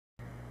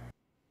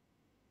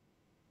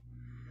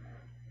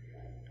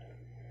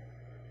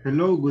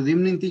Hello, good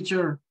evening,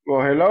 teacher.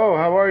 Well, hello,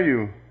 how are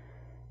you?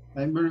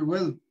 I'm very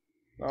well.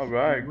 All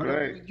right, What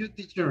great. about you,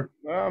 teacher?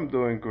 I'm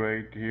doing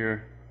great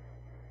here.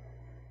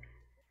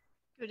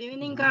 Good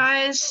evening,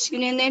 guys. Good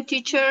evening,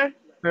 teacher.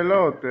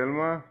 Hello,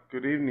 Thelma.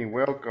 Good evening.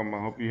 Welcome.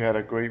 I hope you had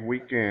a great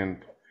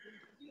weekend.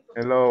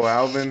 Hello,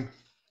 Alvin.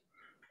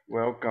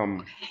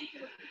 Welcome.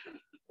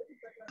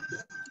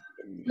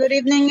 Good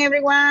evening,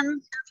 everyone.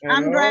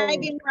 I'm Hello.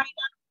 driving right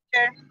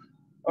now.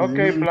 Good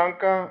Okay, evening.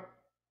 Blanca,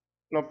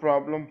 no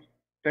problem.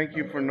 Thank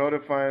you for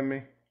notifying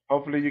me.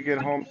 Hopefully you get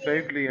home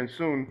safely and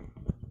soon.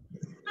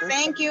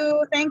 Thank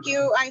you. Thank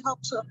you. I hope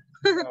so.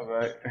 All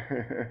right.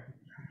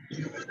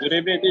 Good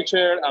evening,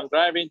 teacher. I'm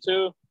driving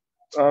too.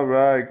 All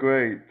right,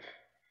 great.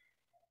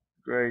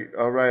 Great.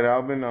 All right,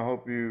 Alvin, I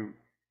hope you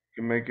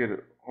can make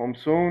it home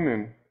soon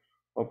and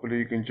hopefully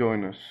you can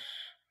join us.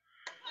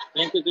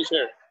 Thank you,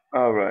 teacher.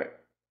 All right.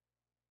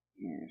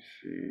 Let me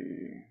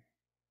see.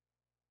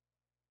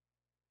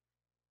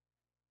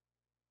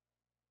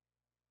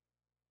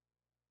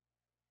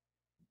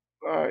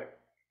 All right.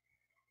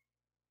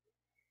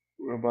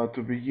 We're about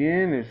to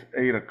begin. It's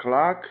 8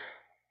 o'clock.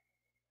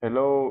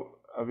 Hello,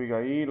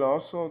 Abigail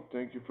also.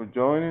 Thank you for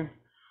joining.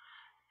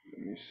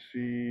 Let me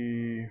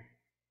see.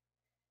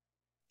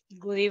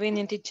 Good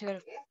evening,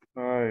 teacher.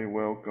 Hi,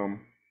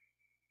 welcome.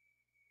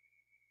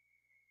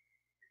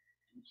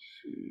 Let's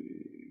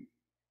see.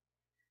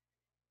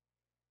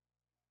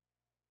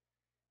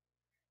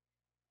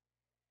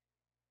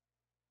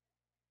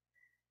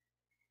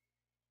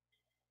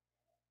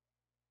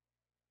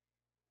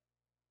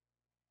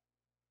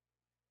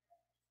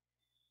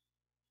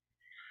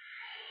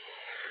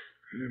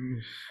 Let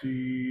me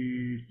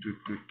see.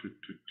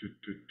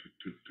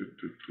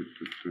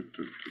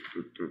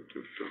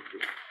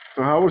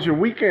 So how was your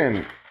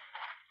weekend?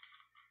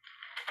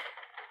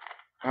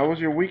 How was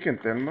your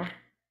weekend, Thelma?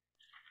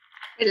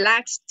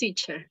 Relax,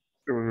 teacher.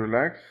 You were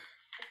relaxed?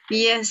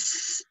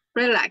 Yes,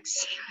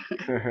 relax.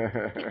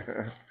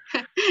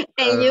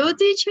 And you,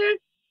 teacher?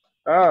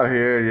 Oh,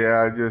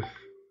 here,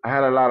 I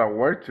had a lot of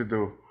work to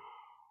do.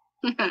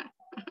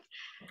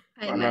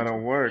 A lot of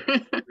work.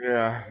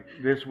 Yeah,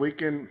 this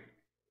weekend,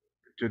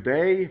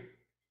 today,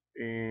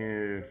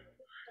 and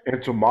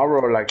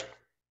tomorrow are like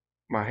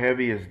my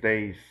heaviest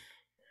days.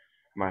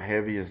 My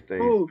heaviest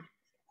days. Oh,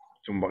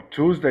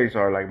 Tuesdays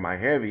are like my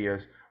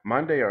heaviest.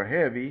 Monday are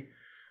heavy,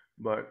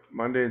 but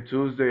Monday and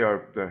Tuesday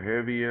are the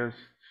heaviest.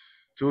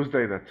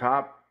 Tuesday the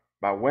top.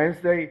 By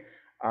Wednesday,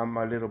 I'm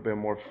a little bit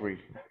more free.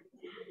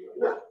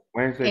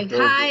 Wednesday, and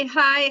Thursday.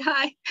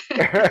 hi.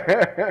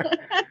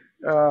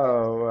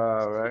 Oh,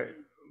 wow, right.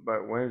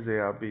 But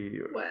Wednesday I'll be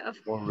Well,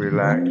 more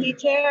relaxed.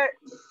 Teacher,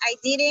 I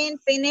didn't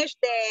finish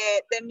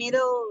the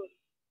middle.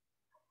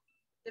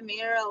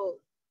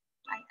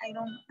 I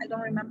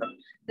don't remember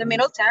the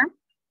middle term.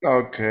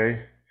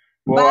 Okay.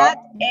 Well, But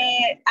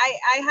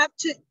I have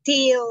to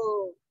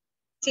till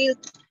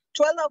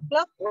 12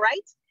 o'clock,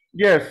 right?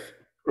 yes,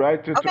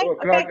 right to Okay. 12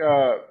 o'clock.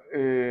 Okay.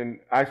 And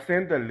I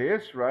send the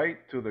list right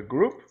to the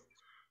group.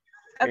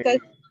 Okay.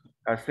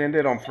 I send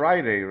it on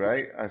Friday,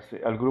 right?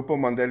 Al grupo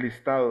mandé el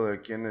listado de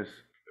quienes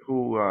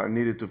who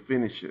needed to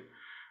finish it.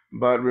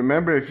 But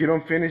remember, if you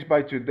don't finish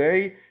by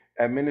today,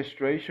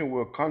 administration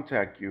will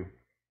contact you.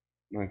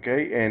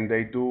 Okay, and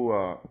they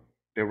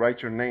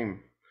write your name.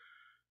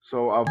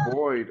 So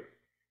avoid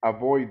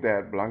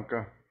that,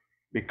 Blanca,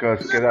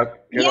 because Yeah.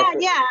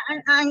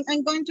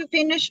 I'm going to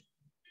finish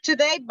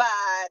today,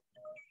 but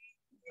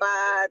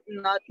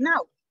not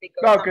now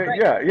because I'm Okay,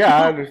 driving. yeah,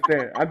 I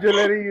understand. I'm just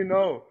letting you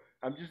know.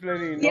 I'm just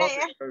letting you know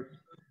Yeah. because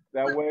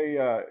that way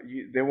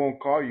they won't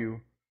call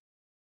you.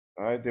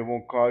 All right, they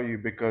won't call you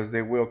because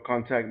they will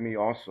contact me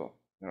also.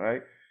 All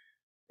right,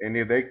 and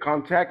if they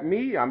contact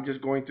me, I'm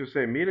just going to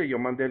say, mire, yo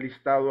mandé el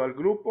listado al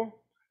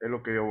grupo, es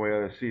lo que yo voy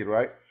a decir,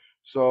 right?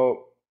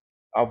 So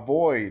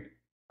avoid,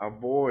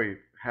 avoid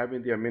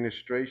having the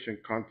administration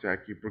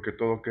contact you porque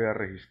todo queda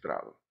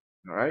registrado.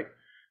 All right.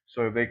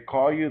 So if they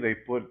call you, they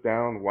put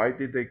down why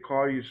did they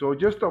call you. So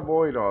just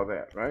avoid all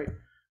that, right?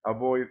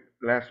 Avoid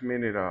last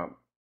minute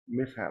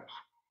mishaps.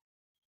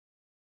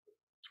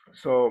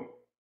 So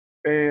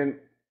and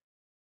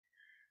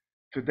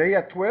today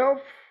at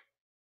 12,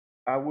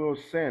 I will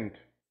send.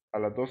 A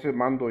las 12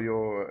 mando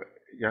yo,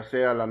 ya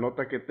sea la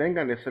nota que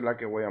tengan, esa es la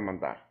que voy a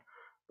mandar.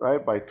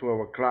 Right? By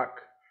 12 o'clock.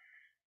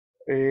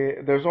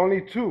 There's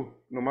only two.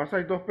 Nomás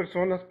hay dos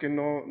personas que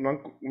no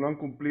han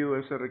cumplido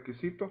ese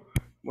requisito.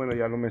 Bueno,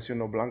 ya lo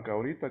mencionó Blanca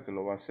ahorita que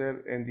lo va a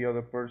hacer. And the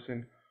other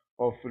person,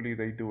 hopefully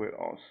they do it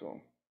also.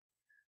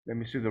 Let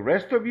me see the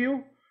rest of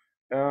you.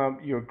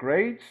 Your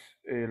grades,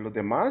 los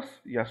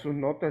demás, ya sus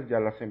notas ya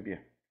las envié.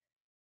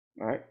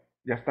 Right?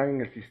 Ya están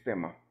en el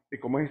sistema. Y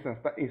como es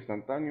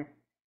instantáneo.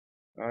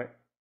 Right?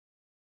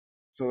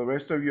 So the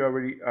rest of you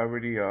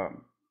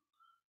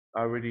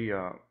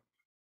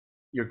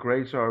your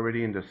grades are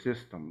already in the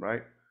system,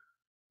 right?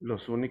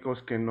 Los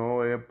únicos que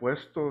no he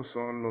puesto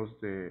son los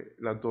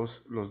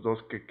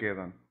dos que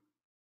quedan.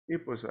 Y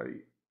pues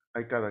ahí,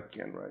 hay cada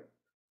quien, right?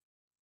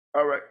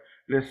 All right,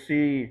 let's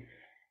see.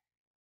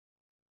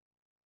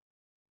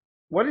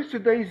 What is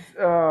today's,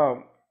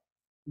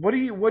 what do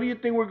you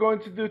think we're going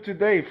to do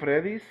today,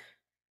 Freddy's?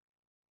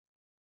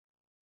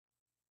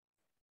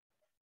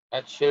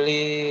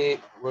 Actually,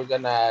 we're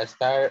gonna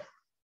start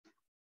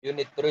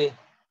Unit 3.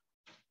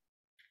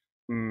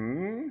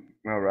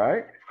 All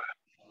right.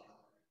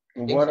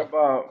 What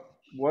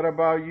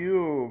about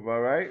you? All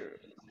right.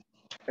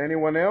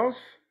 Anyone else?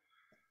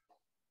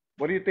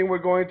 What do you think we're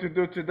going to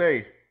do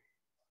today?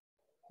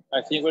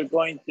 I think we're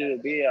going to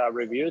be a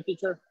review,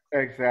 teacher.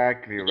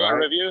 Exactly, Do a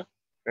right? review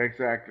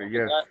Exactly,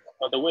 yes.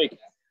 of the week.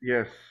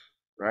 Yes,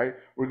 right.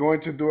 We're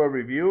going to do a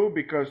review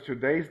because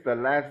today's the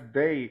last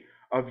day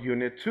of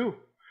Unit 2.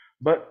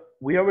 But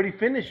we already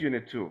finished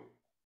Unit 2,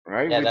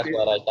 right? Yeah, that's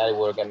what I thought we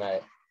were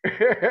gonna.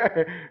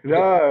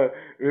 No,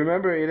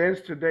 remember it ends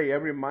today.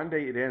 Every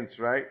Monday it ends,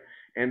 right?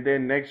 And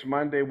then next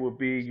Monday will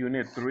be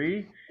Unit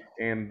 3,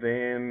 and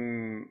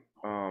then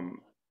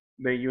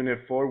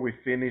Unit 4 we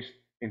finished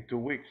in 2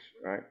 weeks,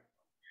 right?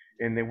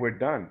 And then we're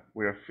done.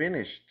 We're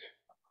finished,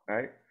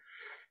 right?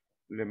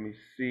 Let me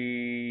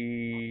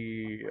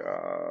see.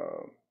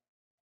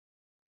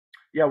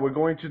 Yeah, we're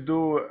going to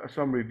do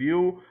some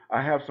review.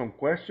 I have some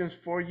questions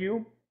for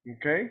you,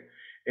 okay?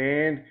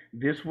 And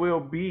this will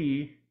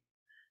be,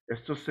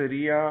 esto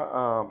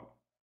sería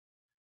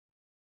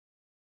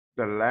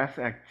the last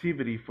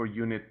activity for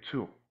Unit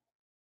 2.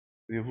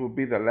 This will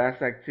be the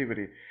last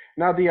activity.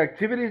 Now, the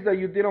activities that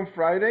you did on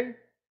Friday,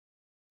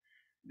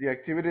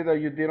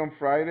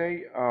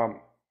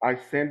 I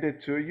sent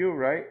it to you,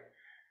 right?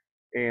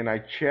 And I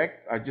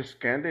checked, I just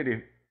scanned it.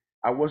 If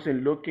I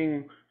wasn't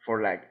looking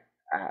for like,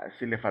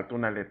 si le faltó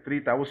una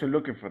letrita, I wasn't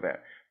looking for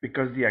that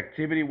because the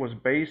activity was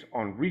based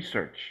on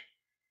research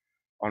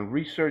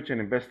and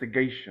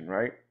investigation,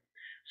 right?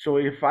 So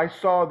if I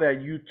saw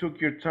that you took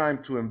your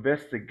time to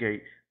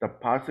investigate the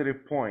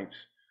positive points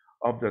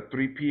of the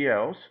 3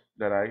 PLs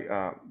that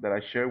I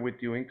shared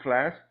with you in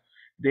class,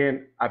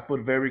 then I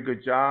put very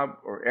good job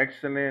or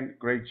excellent,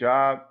 great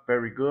job,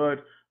 very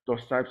good,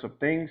 those types of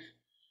things.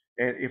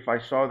 And if I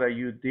saw that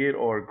you did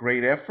or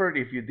great effort,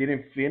 if you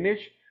didn't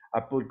finish, I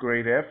put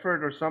great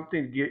effort or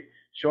something,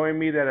 showing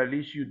me that at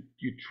least you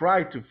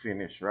tried to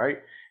finish,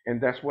 right?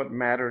 And that's what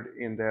mattered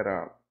in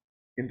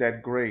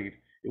that grade.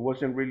 It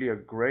wasn't really a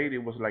grade, it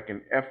was like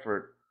an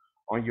effort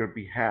on your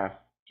behalf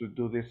to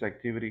do this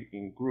activity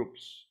in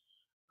groups.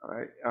 All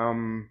right.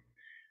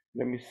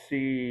 Let me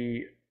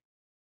see.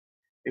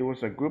 It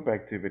was a group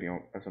activity,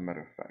 as a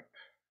matter of fact.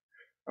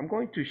 I'm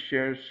going to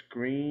share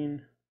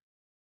screen.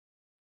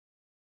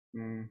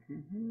 Let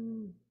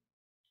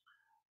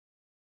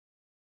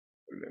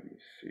me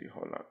see.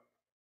 Hold on.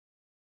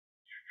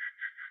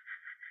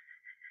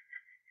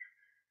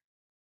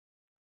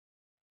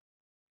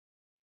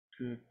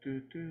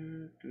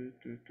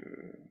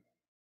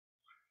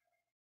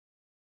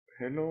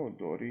 Hello,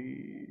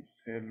 Doris.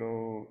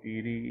 Hello,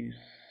 Iris.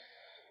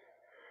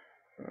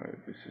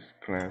 This is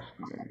class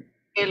name.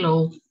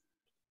 Hello.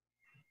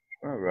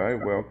 All right,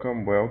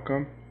 welcome.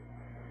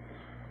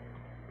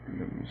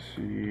 Let me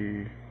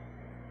see.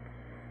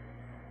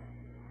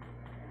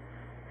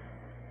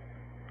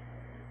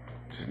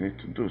 Just need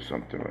to do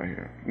something right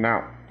here.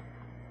 Now,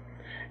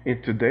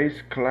 in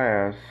today's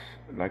class,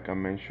 like I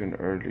mentioned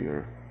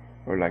earlier,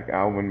 or like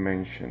Alvin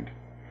mentioned,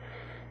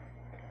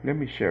 let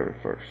me share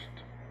it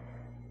first.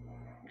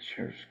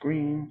 Share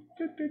screen.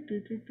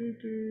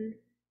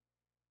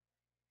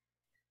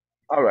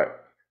 All right.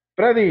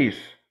 Pradis,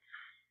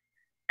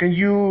 can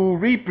you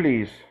read,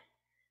 please?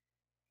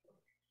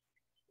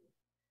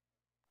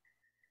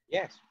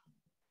 Yes.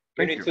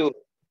 Thank Unit you. 2,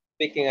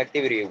 speaking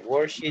activity,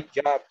 worksheet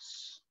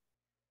jobs,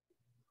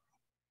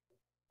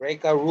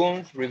 breakout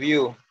rooms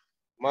review,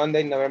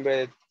 Monday,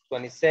 November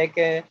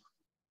 22nd,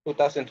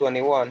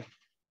 2021.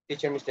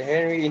 Teacher, Mr.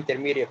 Henry,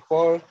 Intermediate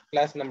 4,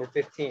 class number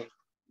 15.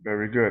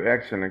 Very good.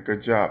 Excellent.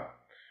 Good job.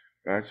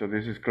 All right, so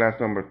this is class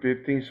number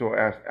 15. So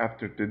as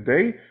after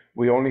today,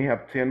 we only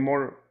have 10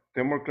 more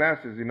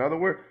classes. In other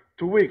words,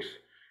 2 weeks.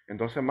 In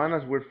 2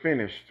 semanas, we're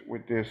finished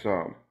with this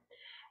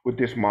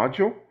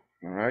module.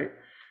 All right.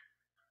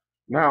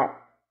 Now,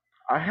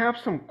 I have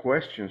some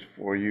questions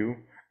for you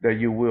that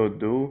you will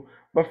do.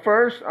 But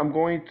first, I'm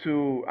going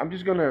to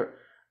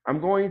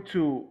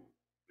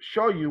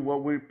show you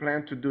what we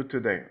plan to do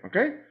today.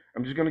 Okay?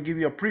 I'm just going to give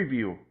you a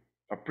preview,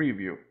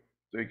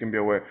 so you can be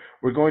aware.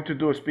 We're going to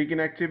do a speaking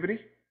activity.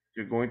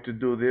 You're going to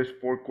do this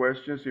 4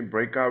 questions in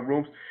breakout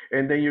rooms,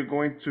 and then you're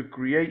going to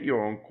create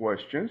your own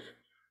questions,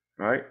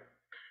 right?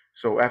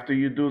 So after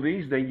you do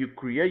these, then you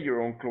create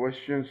your own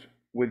questions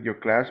with your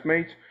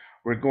classmates.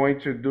 We're going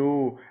to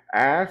do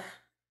ask,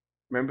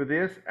 remember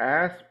this,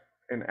 ask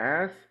and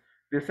ask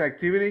this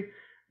activity.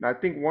 And I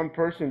think one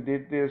person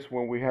did this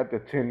when we had the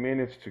 10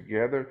 minutes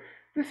together.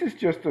 This is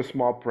just a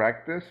small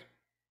practice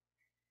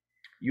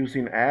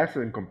using ask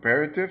and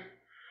comparative.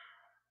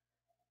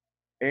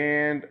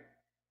 And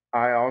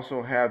I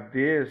also have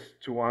this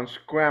to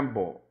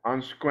unscramble.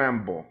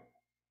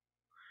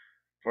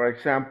 For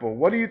example,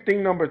 what do you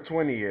think number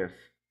 20 is?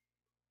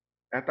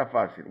 Está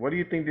fácil. What do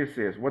you think this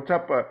is? What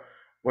type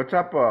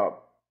of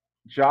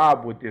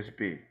job would this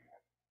be?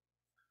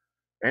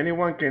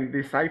 Anyone can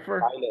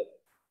decipher? Pilot.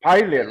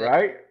 Pilot,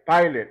 right?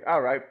 Pilot.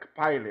 All right,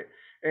 pilot.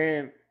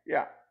 And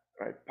yeah,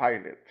 right,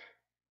 pilot,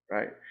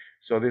 right?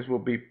 So this will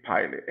be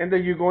pilot. And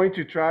then you're going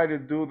to try to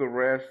do the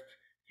rest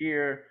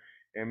here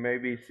and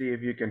maybe see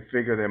if you can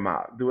figure them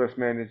out. Do as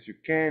many as you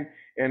can.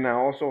 And I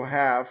also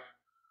have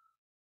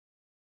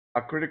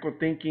a critical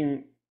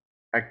thinking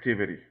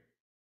activity,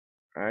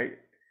 right?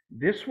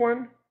 This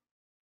one,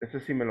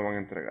 ese sí me lo van a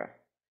entregar.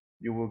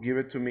 You will give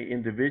it to me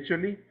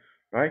individually,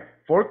 right?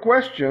 4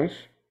 questions,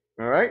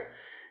 all right?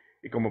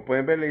 Y como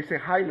pueden ver, le dice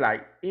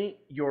highlight in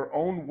your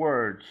own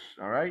words,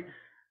 all right?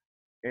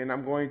 And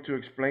I'm going to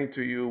explain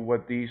to you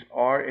what these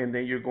are, and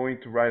then you're going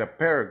to write a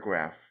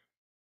paragraph.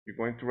 You're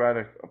going to write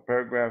a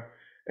paragraph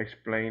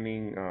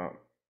explaining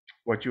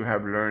what you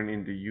have learned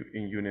in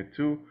Unit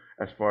 2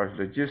 as far as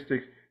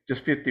logistics,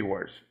 just 50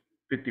 words,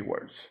 50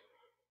 words,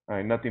 all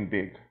right, nothing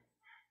big.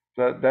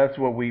 So that's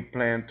what we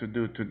plan to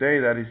do today.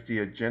 That is the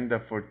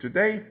agenda for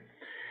today.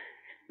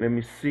 Let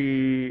me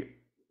see.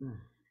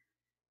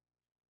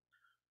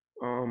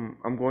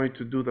 I'm going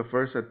to do the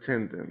first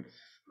attendance.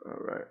 All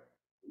right.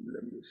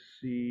 Let me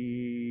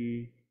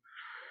see.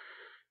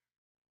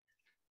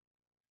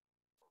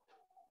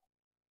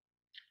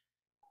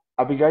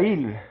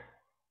 Abigail.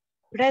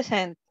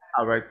 Present.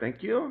 All right,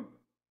 thank you.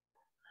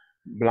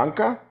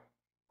 Blanca.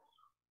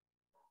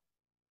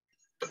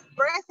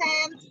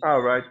 Present.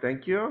 All right,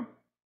 thank you.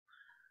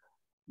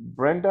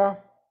 Brenda.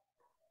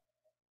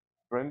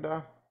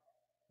 Brenda.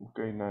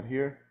 Okay, not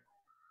here.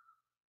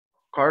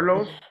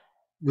 Carlos.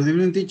 Good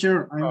evening,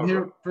 teacher. I'm All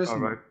here right.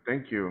 present. All right,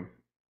 thank you.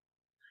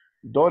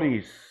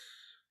 Doris.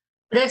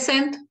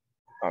 Present.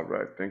 All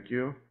right, thank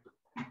you.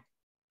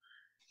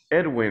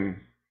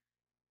 Edwin.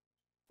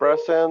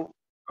 Present.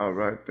 All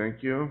right,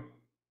 thank you.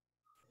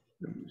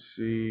 Let me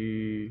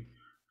see.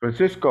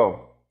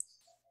 Francisco.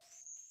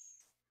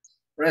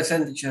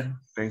 Present, teacher.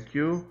 Thank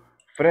you.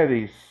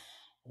 Freddy's.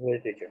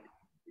 Yes, teacher.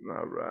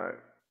 All right.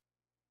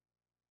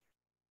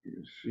 Let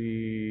me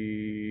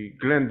see.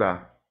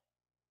 Glenda.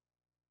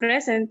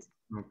 Present.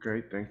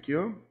 Okay, thank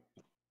you.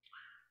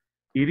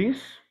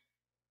 Iris.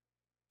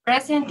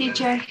 Present,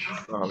 teacher.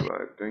 All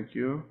right, thank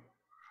you.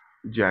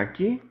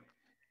 Jackie.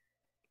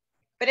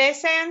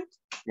 Present.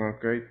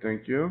 Okay,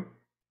 thank you.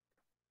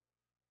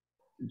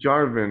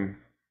 Jarvin.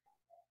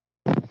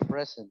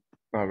 Present.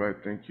 All right,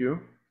 thank you.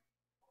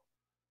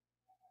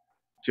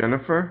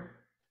 Jennifer.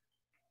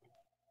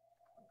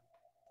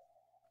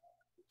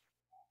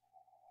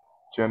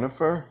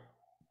 Jennifer.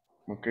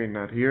 Okay,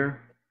 not here.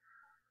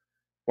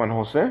 Juan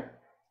Jose.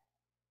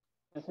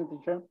 Present,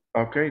 teacher.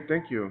 Okay,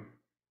 thank you.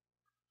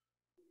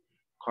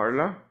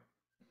 Carla.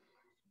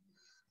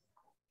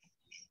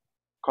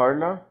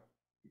 Carla.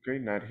 Okay,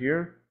 not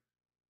here.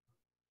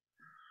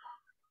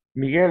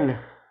 Miguel.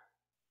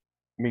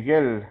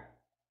 Miguel.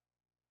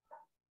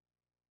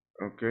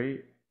 Okay,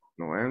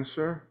 no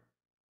answer.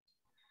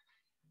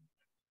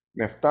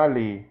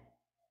 Neftali.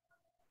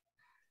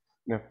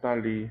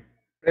 Neftali.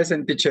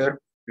 Present, teacher.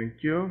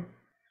 Thank you.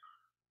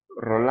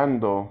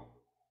 Rolando.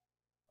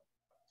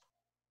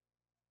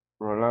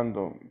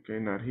 Rolando. Okay,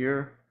 not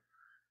here.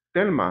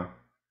 Telma.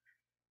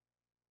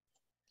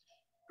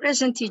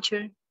 Present,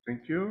 teacher.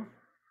 Thank you.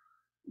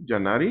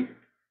 Janari.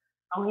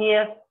 I'm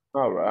here.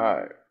 All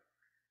right.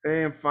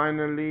 And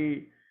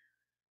finally,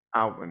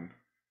 Alvin.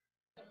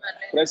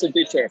 Present,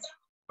 teacher.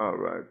 All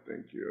right,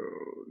 thank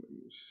you. Let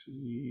me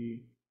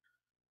see.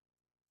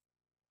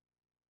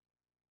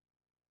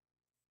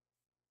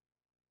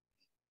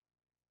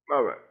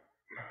 All right.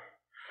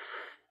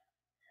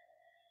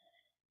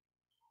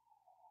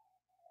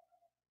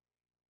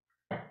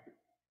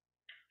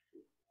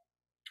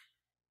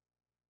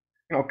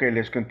 Okay,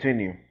 let's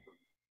continue.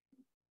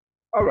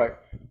 All right.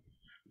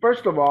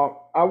 First of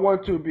all, I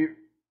want to be,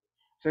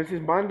 since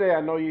it's Monday, I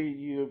know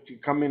you're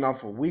coming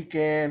off a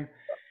weekend.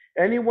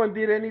 Anyone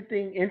did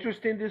anything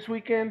interesting this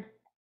weekend?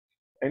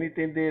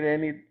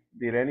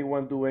 Did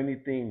anyone do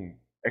anything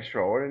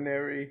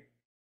extraordinary?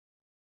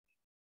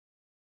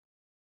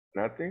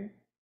 Nothing?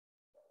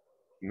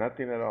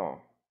 Nothing at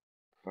all.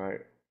 All right.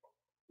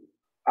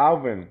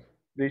 Alvin,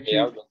 did you?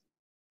 Yeah, Alvin.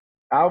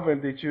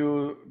 Alvin, did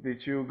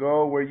you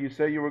go where you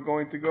said you were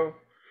going to go?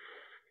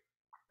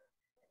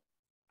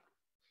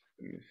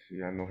 Let me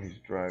see. I know he's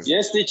driving.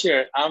 Yes,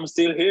 teacher. I'm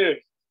still here.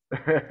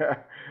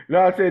 No,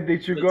 I said,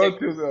 did you go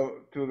to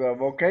the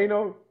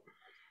volcano?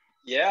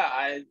 Yeah,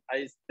 I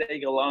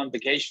take a long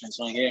vacation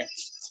from here.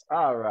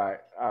 All right,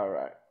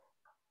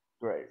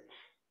 great.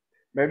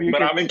 Maybe you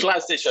But can. I'm in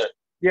class, teacher.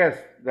 Yes,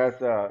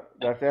 that's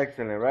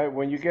excellent, right?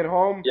 When you get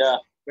home, Yeah.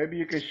 maybe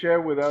you can share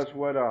with us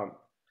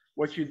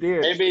what you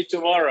did. Maybe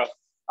tomorrow.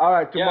 All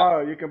right,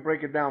 tomorrow you can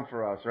break it down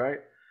for us, right?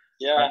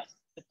 Yeah.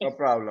 No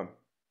problem.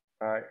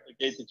 All right.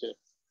 Okay, teacher.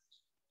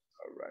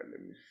 All right,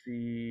 let me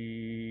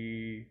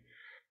see.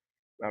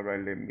 All right,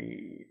 let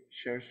me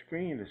share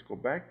screen. Let's go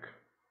back.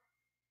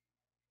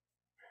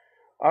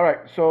 All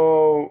right,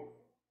 so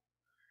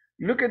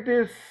look at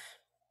these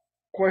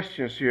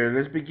questions here.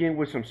 Let's begin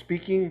with some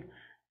speaking.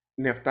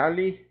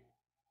 Neftali.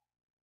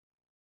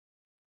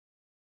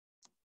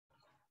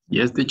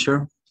 Yes,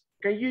 teacher.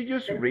 Can you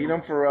just read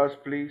them for us,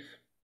 please?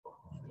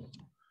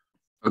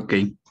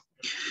 Okay.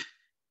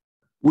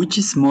 Which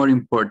is more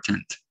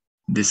important,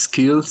 the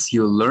skills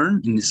you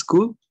learn in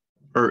school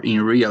or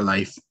in real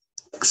life?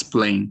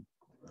 Explain.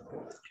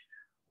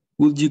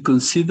 Would you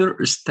consider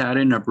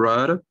studying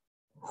abroad?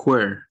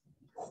 Where?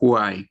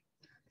 Why?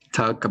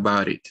 Talk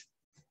about it.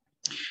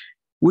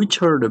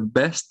 Which are the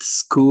best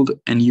schools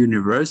and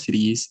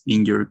universities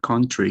in your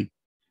country?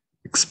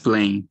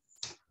 Explain.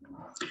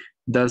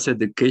 Does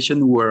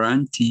education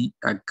warranty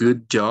a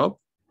good job?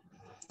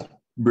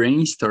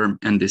 Brainstorm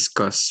and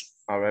discuss.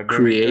 All right,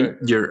 Create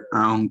your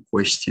own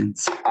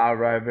questions. All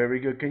right, very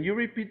good. Can you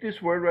repeat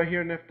this word right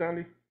here,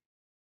 Neftali?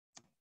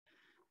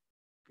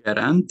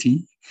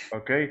 Guarantee.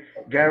 Okay,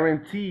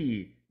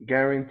 guarantee,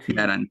 guarantee.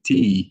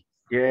 Guarantee.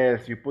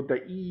 Yes, you put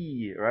the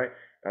E, right?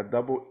 A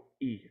double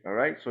E, all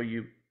right? So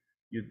you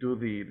do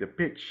the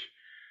pitch.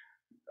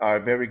 All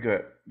right, very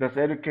good. Does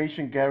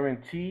education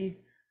guarantee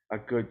a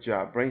good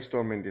job?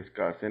 Brainstorm and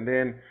discuss. And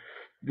then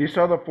these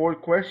are the 4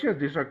 questions.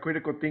 These are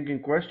critical thinking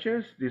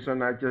questions. These are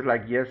not just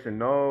like yes and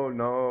no,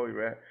 no.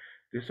 Right?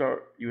 These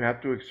are, you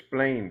have to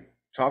explain,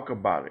 talk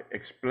about it,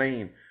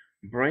 explain,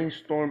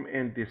 brainstorm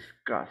and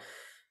discuss.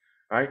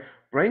 Right?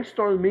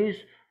 Brainstorm means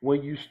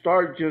when you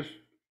start just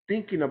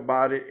thinking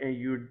about it and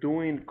you're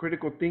doing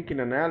critical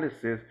thinking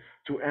analysis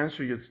to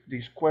answer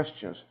these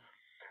questions.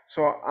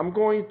 So I'm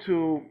going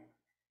to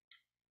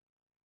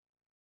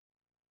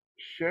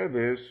share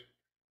this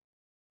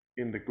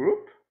in the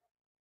group,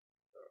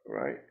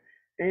 right?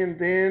 And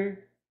then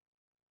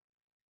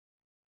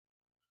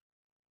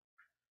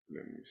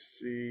let me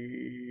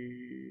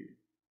see.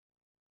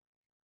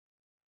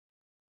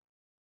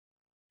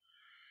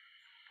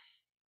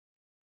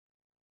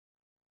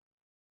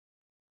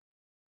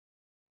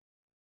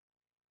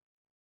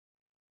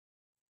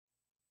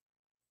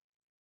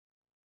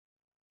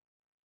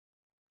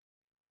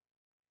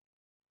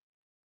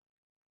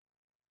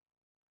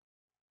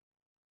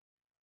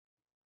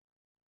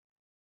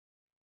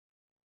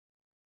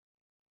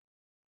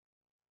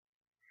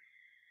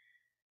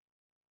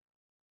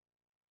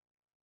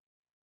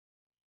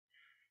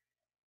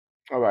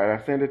 All right,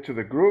 I send it to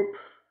the group.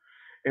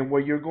 And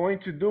what you're going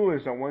to do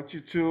is I want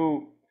you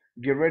to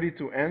get ready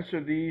to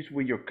answer these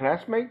with your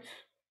classmates,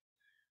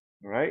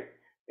 all right?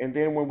 And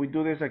then when we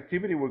do this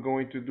activity, we're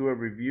going to do a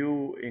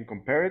review in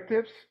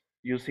comparatives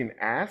using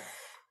as,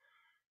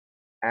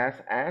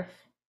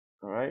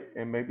 all right?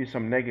 And maybe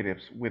some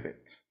negatives with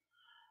it.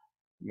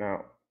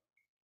 Now,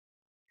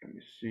 let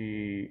me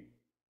see.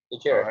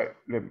 Teacher,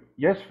 All right.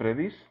 Yes,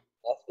 Freddy's.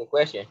 that's the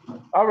question.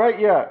 All right,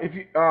 yeah. If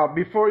you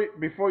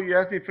before you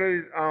ask me,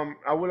 Freddy,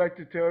 I would like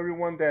to tell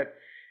everyone that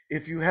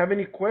if you have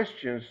any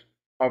questions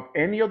of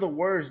any of the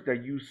words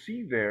that you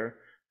see there,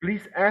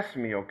 please ask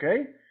me,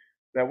 okay?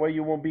 That way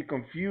you won't be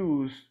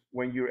confused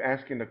when you're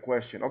asking the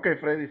question. Okay,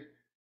 Freddy.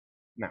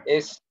 Now.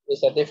 It's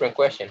a different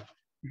question.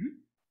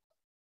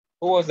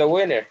 Who was the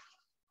winner?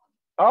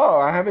 Oh,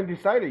 I haven't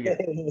decided yet.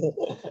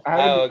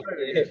 I haven't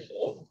decided yet.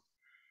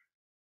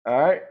 All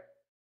right,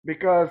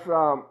 because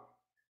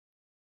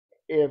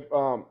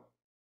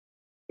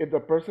if the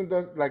person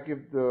does, like if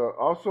the,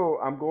 also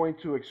I'm going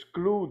to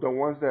exclude the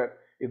ones that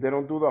if they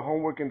don't do the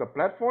homework in the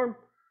platform,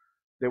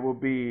 they will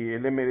be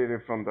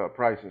eliminated from the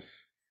prizes.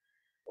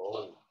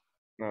 Oh.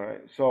 All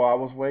right, so I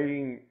was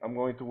waiting, I'm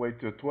going to wait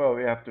till 12.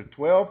 After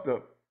 12,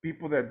 the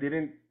people that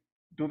didn't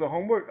do the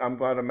homework,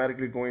 I'm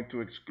automatically going to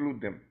exclude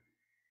them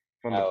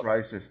from the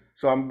prizes.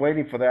 So I'm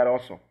waiting for that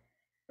also.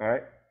 All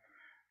right,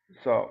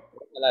 so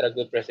a lot of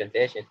good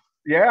presentations.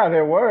 yeah,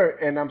 there were,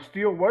 and I'm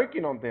still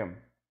working on them.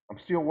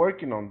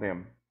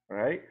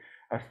 Right?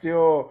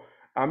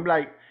 I'm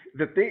like,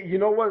 the thing, you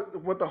know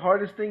what the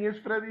hardest thing is,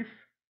 Freddy?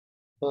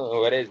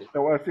 What is it? Te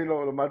voy a decir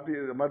lo más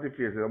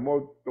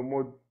difícil,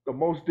 the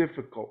most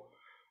difficult.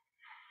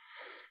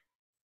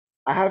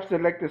 I have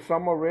selected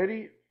some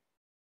already,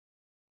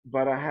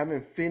 but I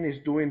haven't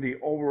finished doing the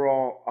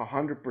overall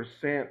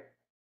 100%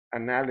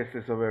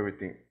 analysis of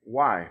everything.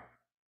 Why?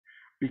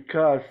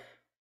 Because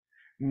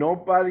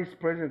nobody's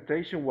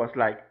presentation was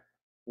like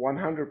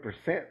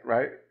 100%,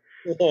 right?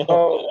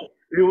 So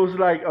it was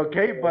like,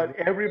 okay, but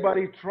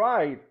everybody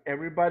tried,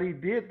 everybody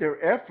did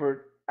their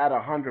effort at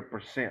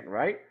 100%,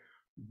 right?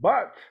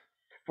 But,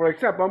 for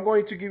example, I'm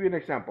going to give you an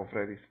example,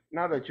 Freddy,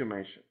 now that you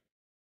mentioned.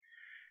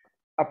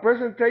 A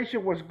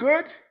presentation was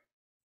good,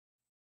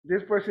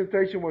 this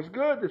presentation was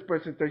good, this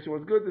presentation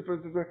was good, this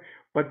presentation,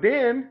 but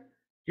then,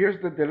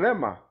 here's the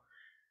dilemma.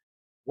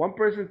 One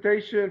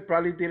presentation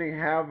probably didn't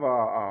have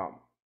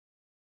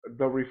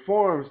the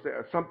reforms,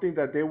 something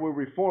that they will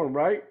reform,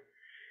 right?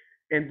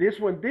 And this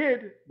one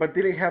did, but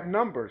didn't have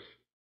numbers.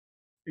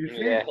 You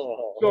see? Yeah.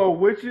 So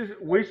which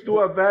do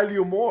I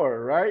value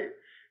more, right?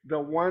 The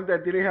one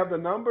that didn't have the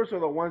numbers, or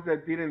the ones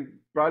that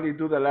didn't probably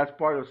do the last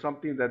part of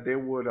something that they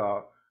would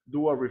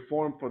do a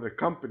reform for the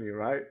company,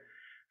 right?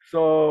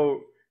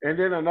 So, and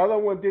then another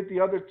one did the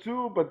other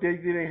two, but they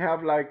didn't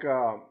have like,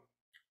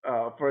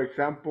 for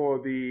example,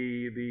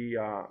 the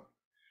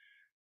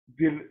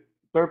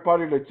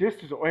third-party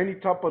logistics or any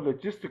type of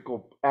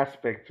logistical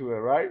aspect to it,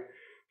 right?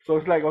 So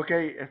it's like,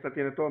 okay, esta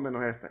tiene todo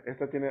menos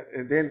esta tiene,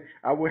 and then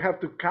I will have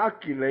to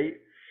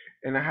calculate,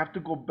 and I have to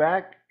go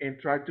back and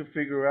try to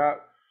figure out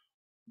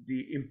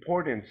the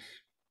importance,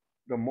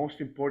 the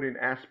most important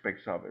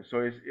aspects of it.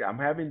 So I'm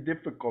having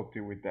difficulty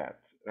with that,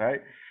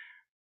 right?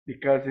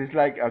 Because it's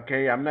like,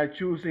 okay, I'm not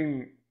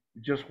choosing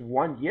just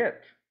one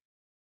yet,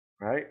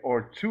 right?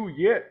 Or two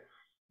yet,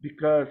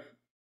 because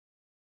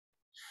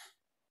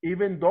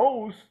even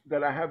those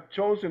that I have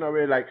chosen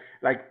already,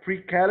 like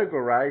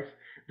pre-categorized,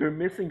 they're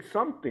missing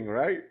something,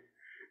 right?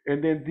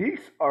 And then these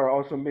are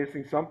also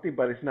missing something,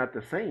 but it's not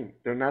the same.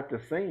 They're not the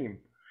same.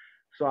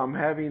 So I'm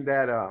having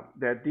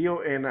that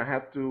deal, and I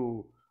have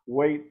to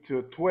wait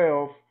till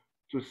 12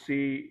 to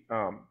see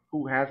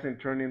who hasn't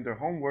turned in their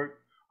homework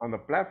on the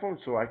platform,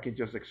 so I can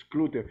just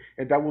exclude them,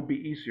 and that would be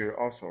easier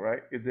also,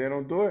 right? If they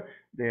don't do it,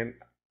 then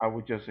I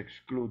would just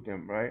exclude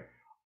them, right?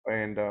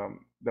 And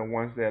the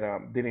ones that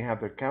didn't have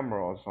their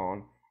cameras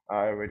on,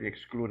 I already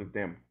excluded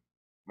them,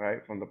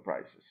 right, from the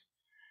prices.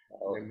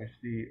 Let me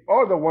see.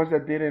 Or the ones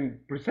that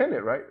didn't present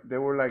it, right?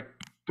 There were like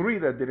 3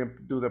 that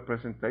didn't do the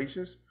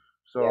presentations,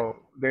 so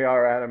they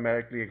are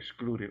automatically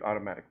excluded,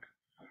 automatic.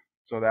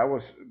 So that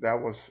was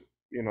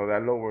you know,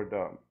 that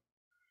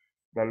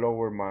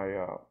lowered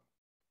my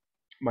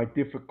my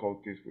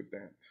difficulties with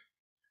that.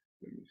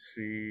 Let me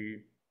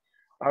see.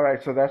 All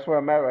right, so that's where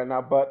I'm at right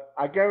now. But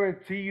I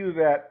guarantee you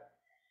that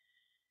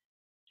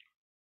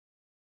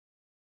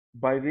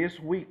by this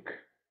week,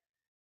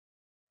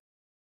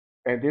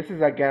 and this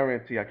is a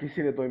guarantee, aquí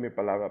sí le doy mi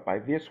palabra, by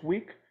this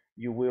week,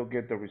 you will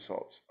get the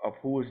results of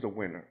who is the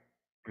winner,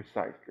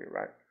 precisely,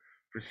 right?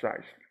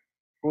 Precisely.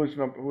 Who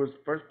is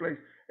first place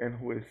and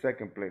who is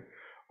second place.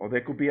 Or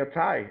there could be a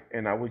tie,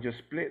 and I would just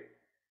split.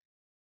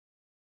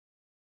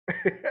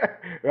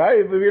 Right?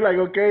 It would be like,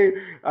 okay,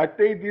 I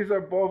think these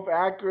are both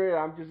accurate.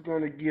 I'm just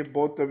going to give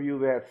both of you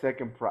that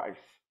second prize.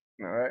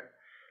 All right?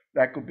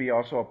 That could be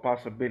also a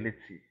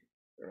possibility,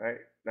 right?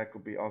 That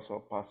could be also a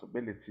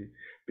possibility,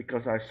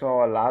 because I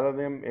saw a lot of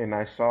them, and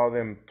I saw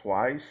them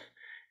twice,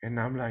 and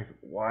I'm like,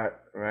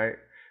 what, right?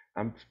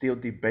 I'm still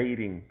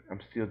debating.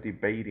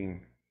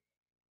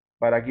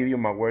 But I give you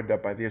my word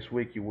that by this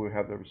week you will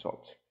have the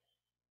results.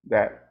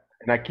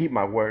 And I keep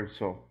my word,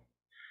 so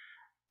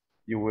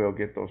you will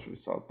get those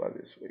results by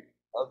this week.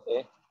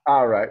 Okay.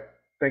 All right.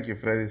 Thank you,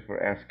 Freddy,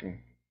 for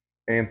asking,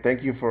 and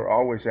thank you for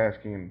always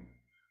asking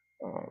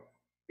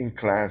in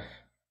class,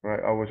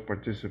 right? Always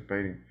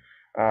participating.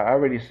 I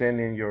already sent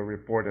in your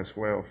report as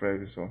well,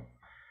 Freddy. So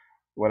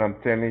what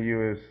I'm telling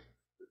you is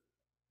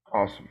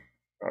awesome.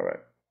 All right.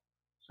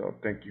 So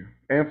thank you,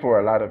 and for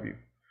a lot of you,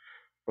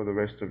 for the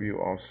rest of you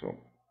also.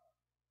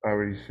 I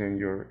already sent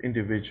your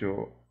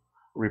individual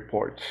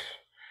reports.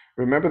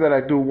 Remember that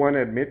I do one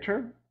at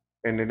midterm,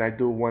 and then I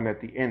do one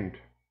at the end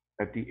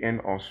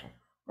also,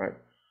 right?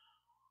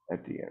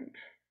 At the end.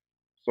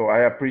 So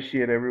I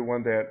appreciate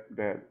everyone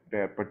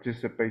that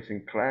participates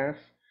in class,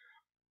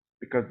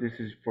 because this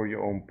is for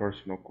your own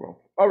personal growth.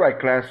 All right,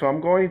 class. So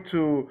I'm going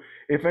to,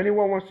 if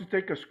anyone wants to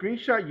take a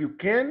screenshot, you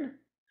can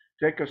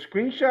take a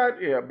screenshot,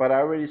 yeah, but I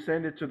already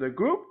sent it to the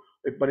group.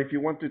 But if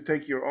you want to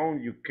take your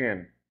own, you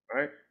can,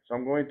 right? So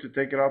I'm going to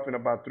take it off in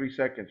about 3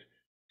 seconds.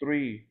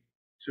 3,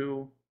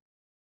 2,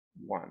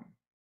 1.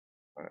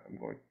 I'm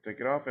going to take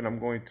it off, and I'm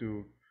going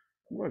to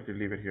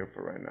leave it here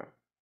for right now.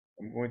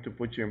 I'm going to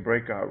put you in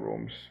breakout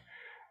rooms.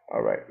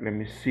 All right, let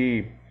me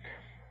see.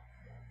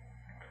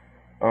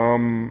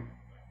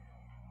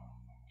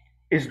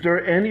 Is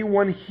there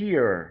anyone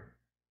here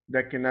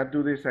that cannot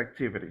do this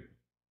activity?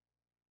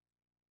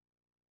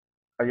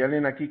 ¿Hay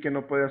alguien aquí que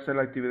no puede hacer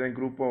la actividad en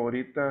grupo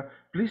ahorita?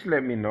 Please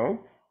let me know,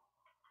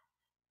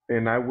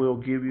 and I will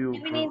give you.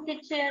 Good evening,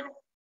 teacher.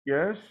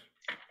 Yes?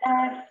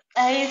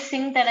 I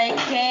think that I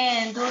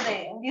can do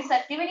this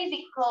activity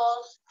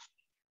because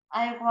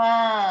I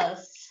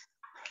was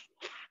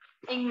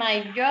in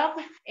my job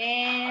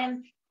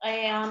and I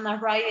am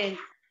arriving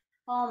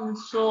home,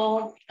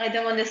 so I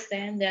don't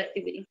understand the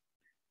activity.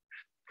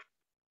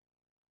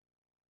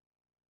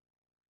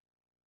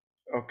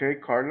 Okay,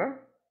 Carla?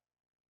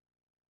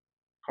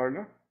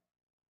 Carla?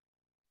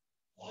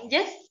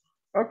 Yes.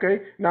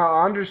 Okay, now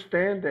I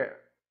understand that.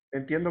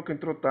 Entiendo que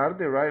entró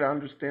tarde, right? I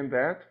understand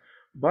that.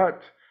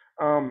 But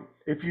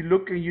if you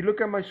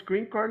look at my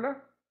screen, Carla?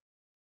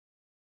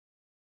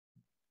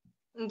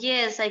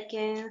 Yes, I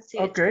can see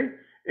it. Okay.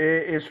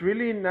 It's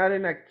really not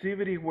an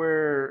activity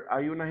where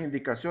hay unas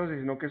indicaciones,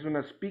 sino que es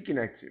una speaking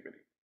activity.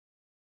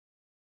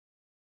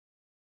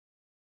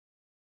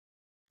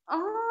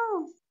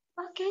 Oh,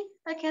 okay,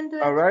 I can do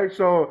it. All right,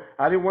 so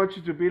I didn't want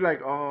you to be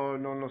like, oh,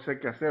 no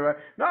sé qué hacer, right?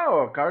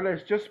 No, Carla,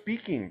 it's just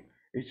speaking.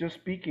 It's just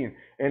speaking.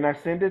 And I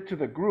send it to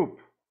the group.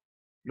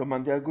 Lo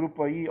mandé al grupo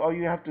ahí. All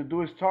you have to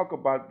do is talk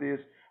about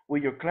this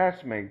with your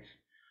classmates.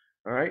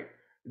 All right?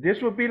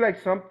 This would be like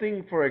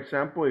something, for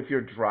example, if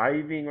you're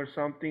driving or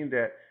something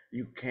that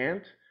you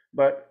can't,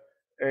 but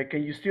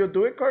can you still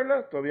do it,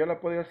 Carla? ¿Todavía la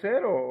puede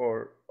hacer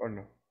or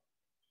no?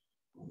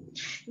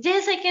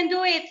 Yes, I can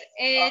do it.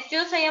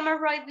 Just I am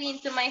arriving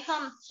to my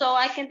home, so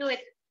I can do it.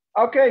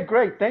 Okay,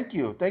 great. Thank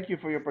you. Thank you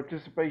for your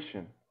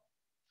participation.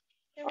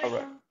 All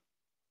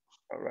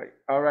right.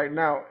 All right.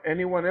 Now,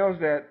 anyone else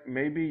that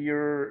maybe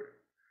you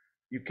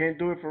can't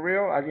do it for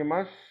real? ¿Alguien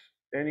más?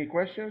 Any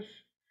questions?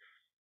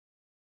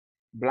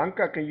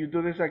 Blanca, can you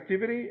do this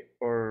activity?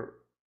 Or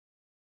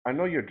I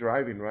know you're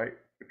driving, right?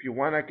 If you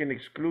want, I can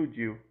exclude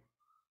you,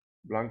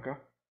 Blanca.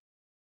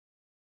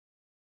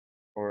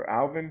 Or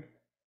Alvin.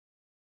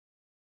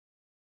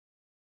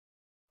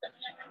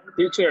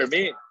 Teacher,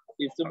 me,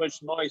 it's too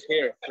much noise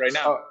here right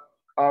now.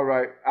 All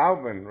right,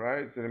 Alvin,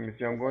 right? So let me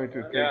see, I'm going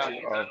to take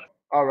you off.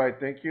 All right,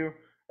 thank you.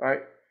 All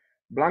right,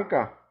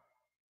 Blanca.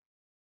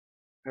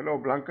 Hello,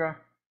 Blanca.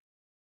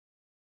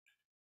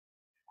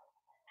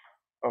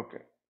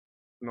 Okay,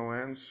 no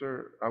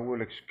answer. I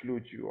will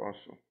exclude you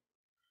also.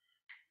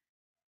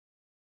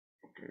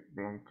 Okay,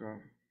 Blanca.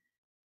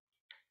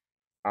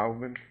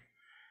 Alvin.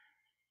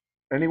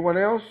 Anyone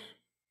else?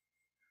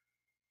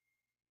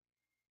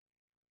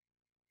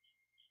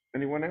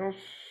 Anyone else?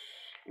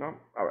 No?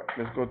 All right,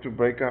 let's go to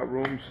breakout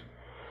rooms.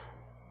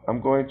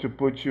 I'm going to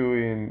put you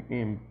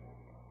in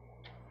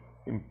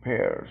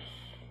pairs.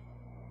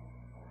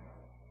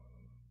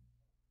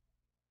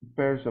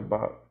 Pairs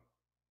about,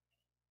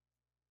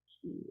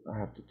 I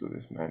have to do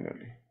this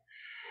manually.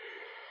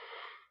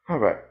 All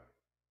right.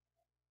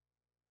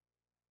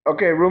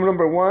 Okay, room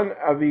number 1,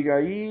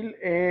 Abigail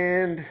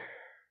and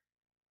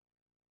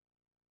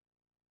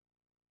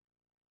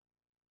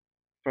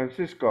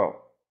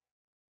Francisco.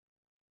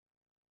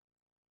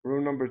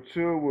 Room number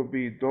 2 will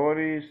be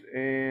Doris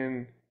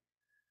and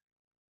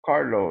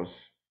Carlos.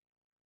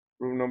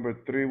 Room number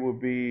 3 will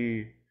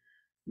be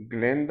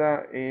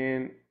Glenda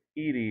and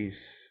Iris.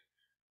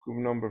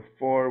 Room number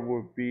 4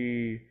 will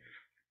be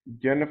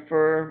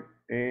Jennifer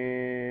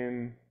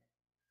and,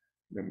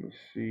 let me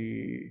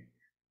see,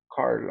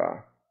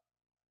 Carla.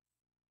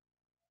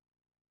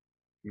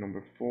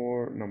 Number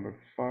 4, number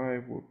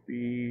 5 will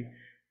be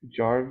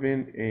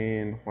Jarvin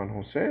and Juan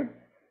Jose.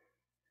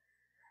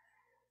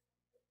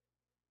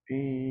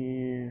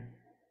 And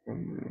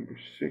number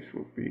 6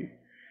 will be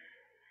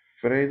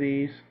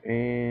Freddy's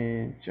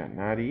and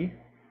Janari.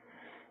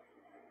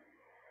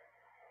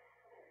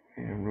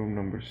 And room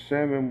number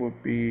 7 will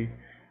be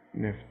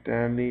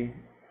Neftali,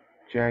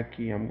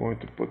 Jackie. I'm going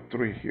to put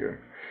 3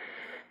 here.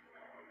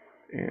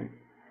 And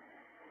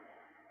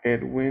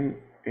Edwin,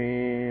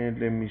 and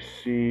let me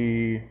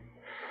see.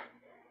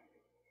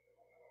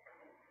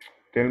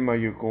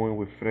 Telma, you're going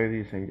with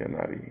Freddy's and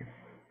Janari.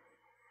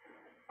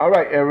 All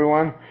right,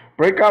 everyone.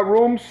 Breakout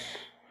rooms,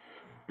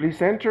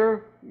 please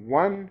enter.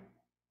 1,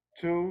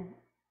 2,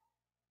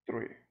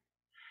 3.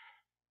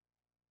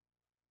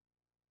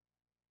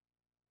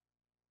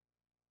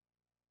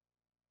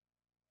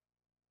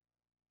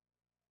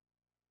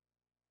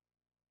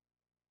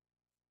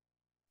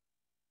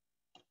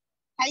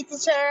 Hi,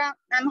 teacher.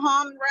 I'm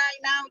home right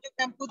now. You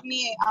can put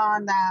me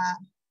on the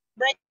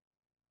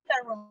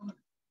breakout room.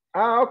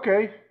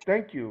 Okay.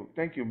 Thank you.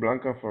 Thank you,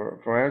 Blanca,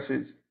 for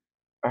answers.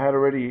 I had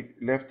already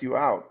left you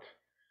out.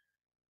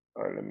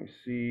 All right, let me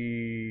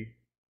see.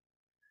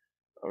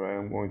 All right,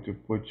 I'm going to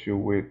put you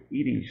with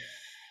Iris.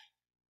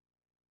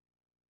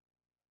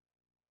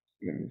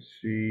 Let me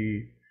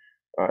see.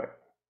 All right.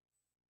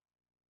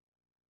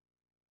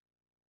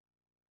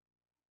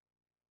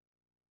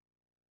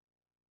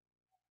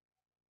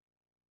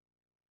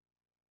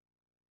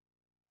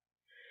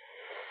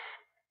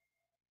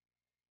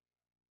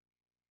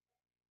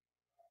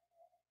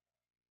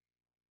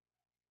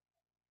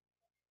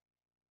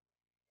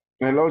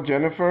 Hello,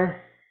 Jennifer.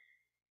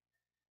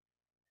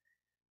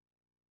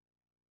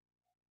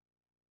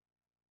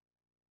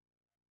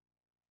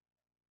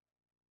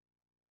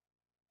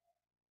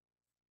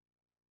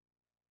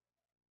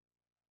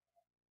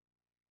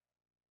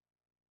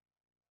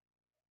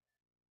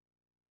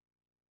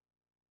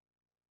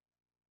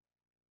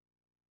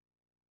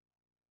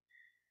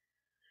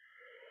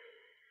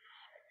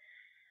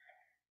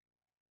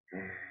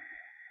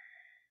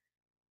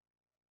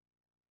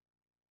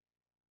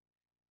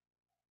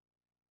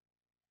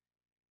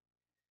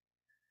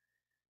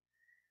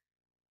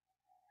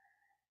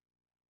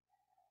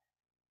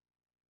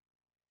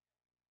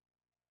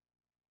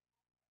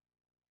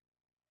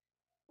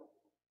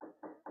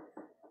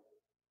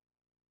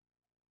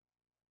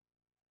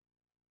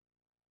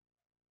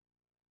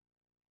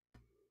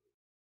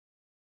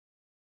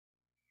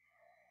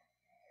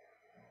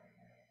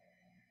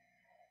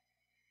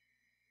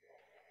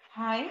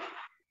 Hi.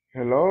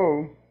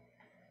 Hello.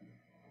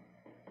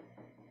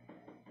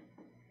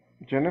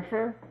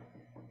 Jennifer?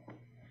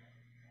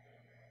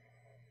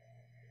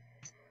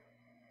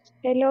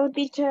 Hello,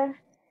 teacher.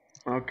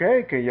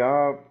 Okay, can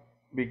y'all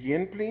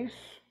begin, please?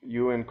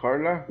 You and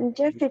Carla?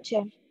 Yes,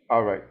 teacher.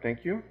 All right,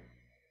 thank you.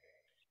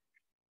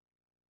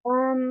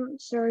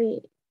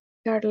 Sorry,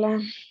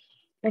 Carla.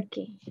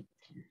 Okay,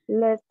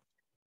 let's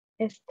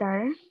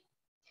start.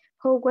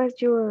 How was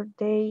your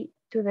day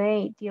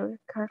today, dear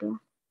Carla?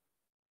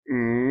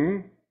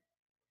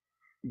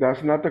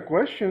 That's not the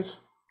questions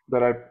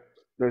that's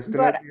not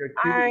But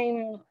the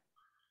activity.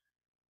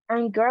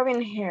 I'm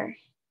grabbing here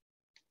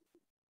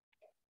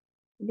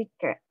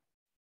because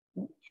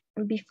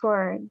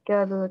before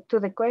go to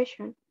the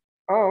question.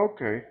 Oh,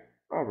 okay.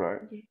 All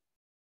right.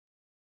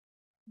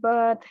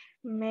 But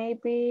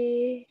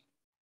maybe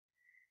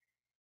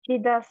he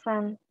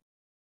doesn't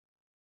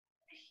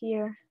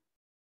hear.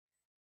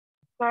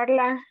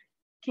 Carla,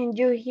 can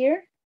you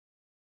hear?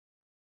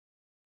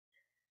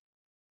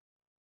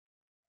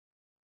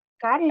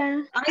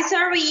 Carla. I'm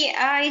sorry,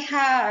 I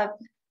have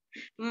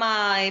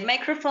my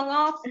microphone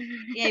off.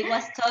 I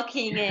was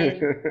talking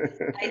and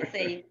I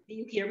say, do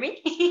you hear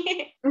me?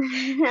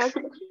 Okay.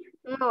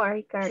 No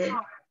worry,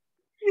 Carla.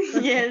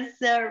 Yes,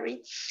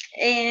 sorry.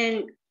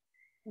 And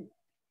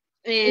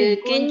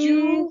can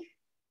you?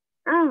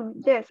 Oh,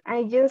 yes,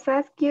 I just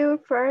asked you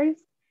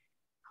first,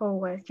 how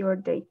was your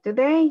day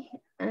today?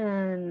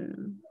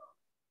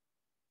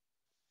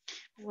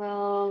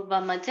 Well,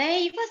 but my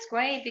day was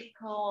great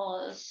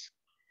because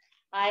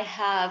I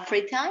have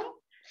free time.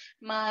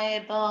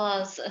 My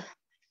boss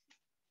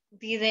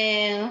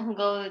didn't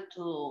go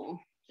to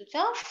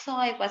job, so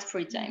I was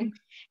free time.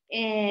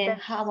 And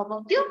how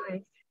about you?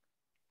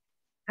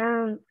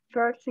 Nice.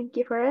 First, thank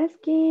you for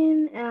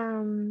asking.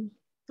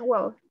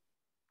 Well,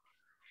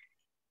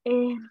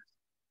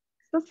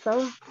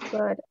 so,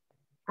 but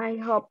I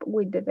hope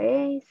with the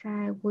days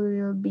I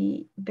will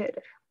be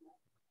better.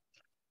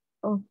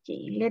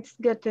 Okay, let's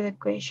go to the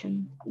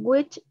question.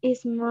 Which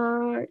is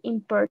more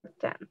important?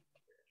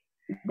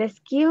 The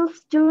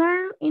skills you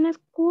learn in a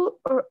school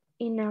or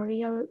in a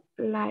real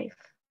life?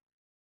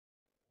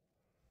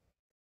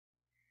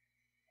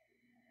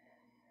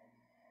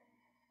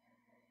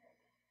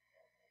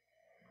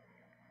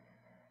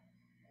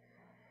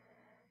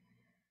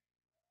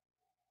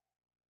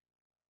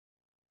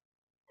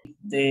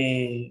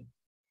 The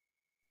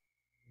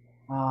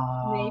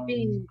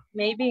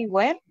Maybe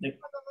where?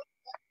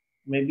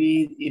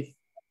 maybe if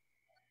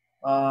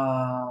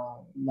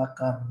la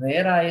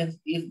carrera is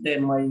the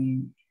my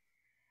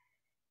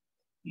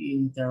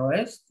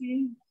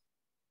interesting.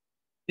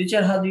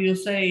 Teacher, how do you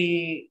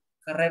say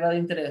carrera de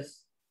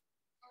interés?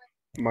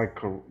 My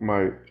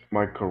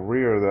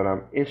career that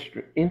I'm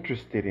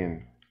interested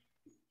in.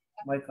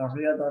 My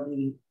career that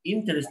is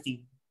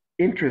interesting.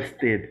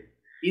 Interested.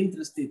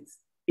 Interested.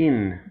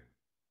 In.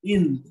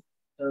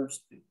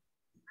 Interested.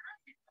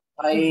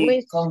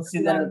 I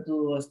consider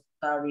to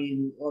study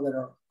in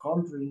other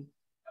country.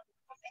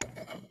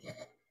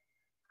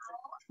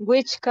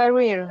 Which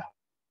career?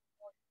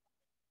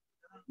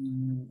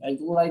 I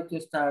would like to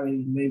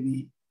study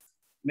maybe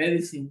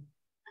medicine.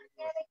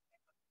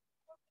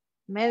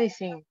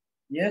 Medicine.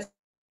 Yes.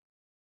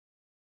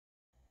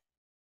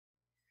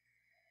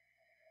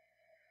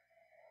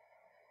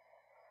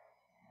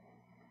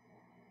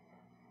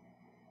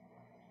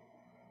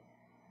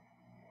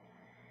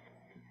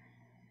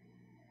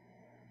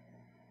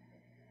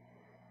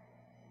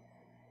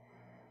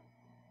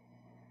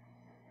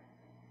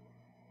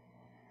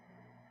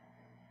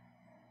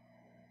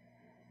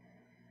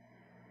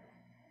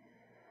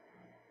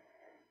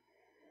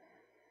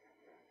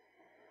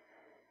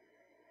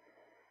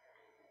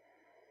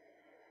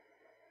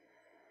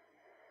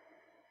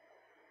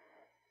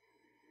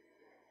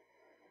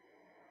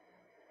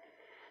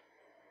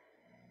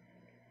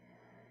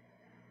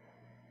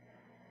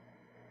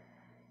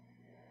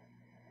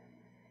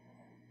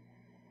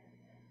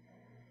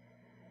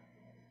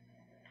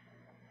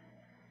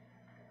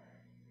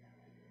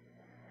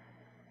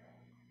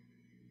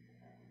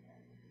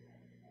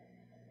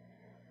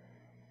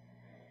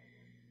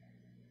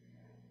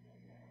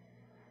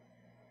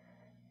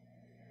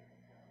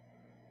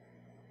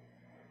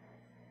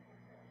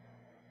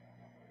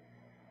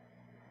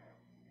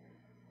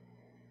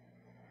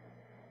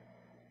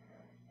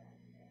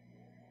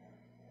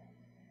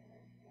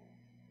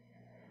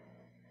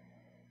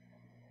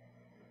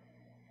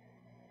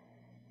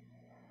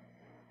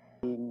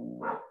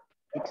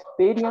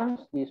 The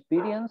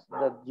experience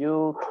that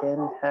you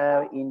can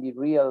have in the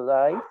real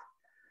life.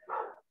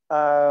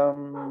 I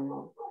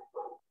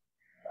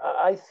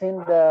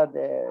think that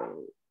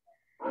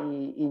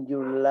in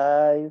your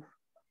life,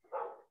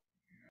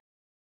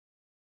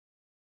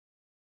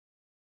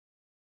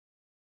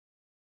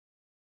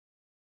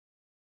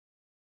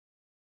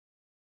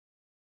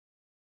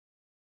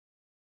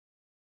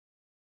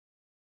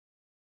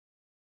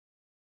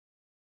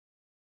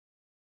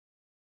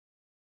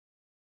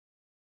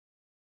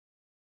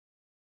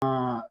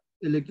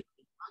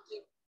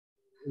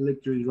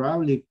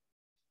 Electrohydraulic.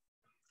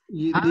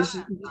 This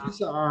is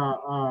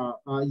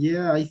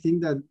yeah, I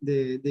think that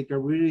the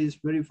career is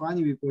very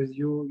funny because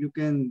you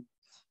can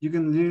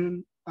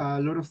learn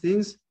a lot of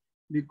things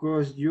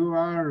because you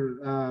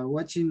are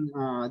watching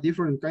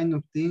different kind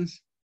of things.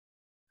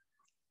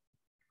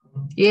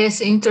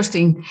 Yes,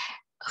 interesting.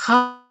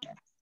 How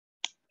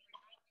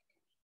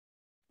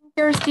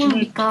interesting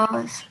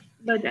because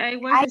but I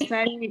was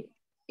studying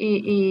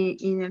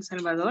in El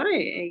Salvador.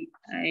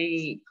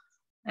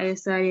 I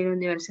studied in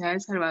Universidad El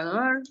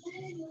Salvador,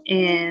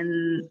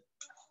 and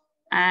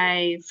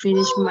I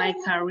finished my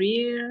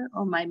career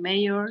or my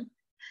major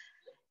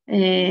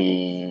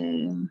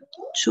 2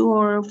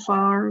 or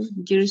 4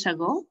 years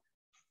ago.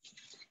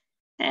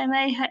 And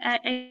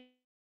I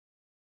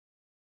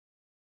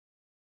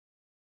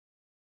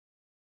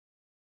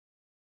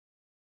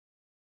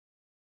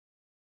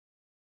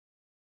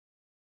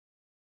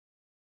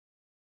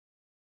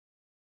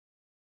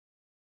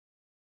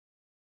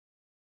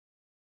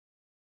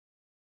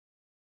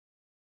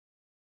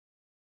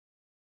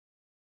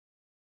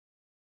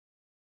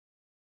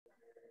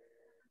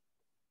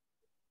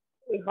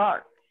It's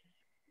hard.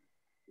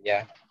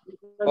 Yeah.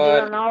 But you But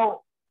don't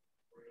know.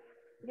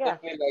 it Yeah.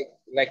 took me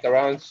like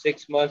around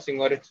 6 months in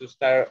order to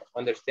start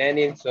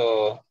understanding.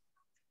 So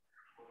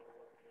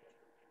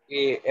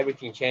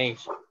everything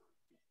changed.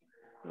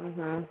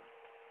 Mm-hmm.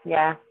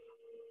 Yeah.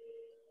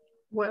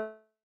 well,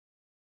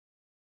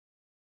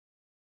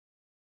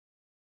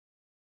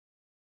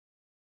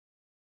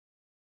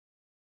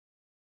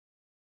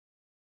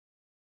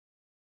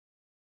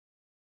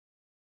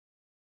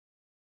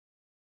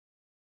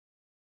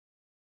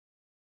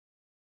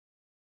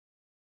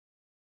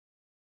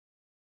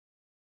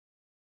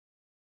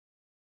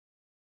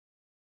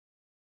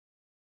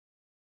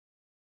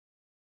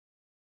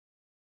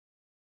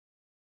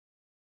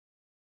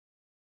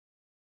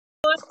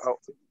 Oh,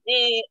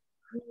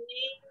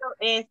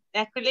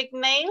 Acrylic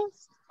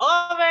nails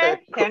over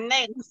her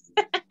nails.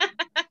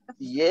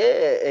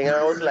 yeah, and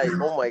I was like,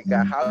 oh my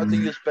god, how do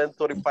you spend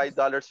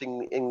 $35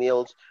 in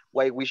nails?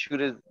 Why we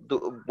shouldn't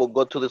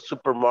go to the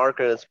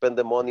supermarket and spend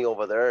the money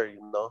over there,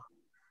 you know?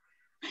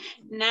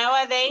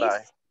 Nowadays,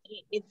 Like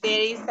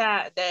there is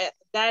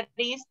that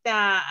is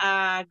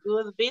a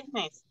good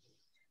business.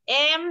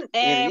 And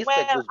it is a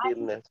well, good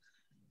business.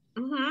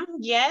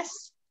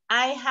 yes,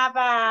 I have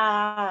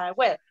a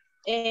well.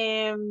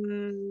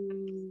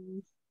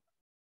 Um,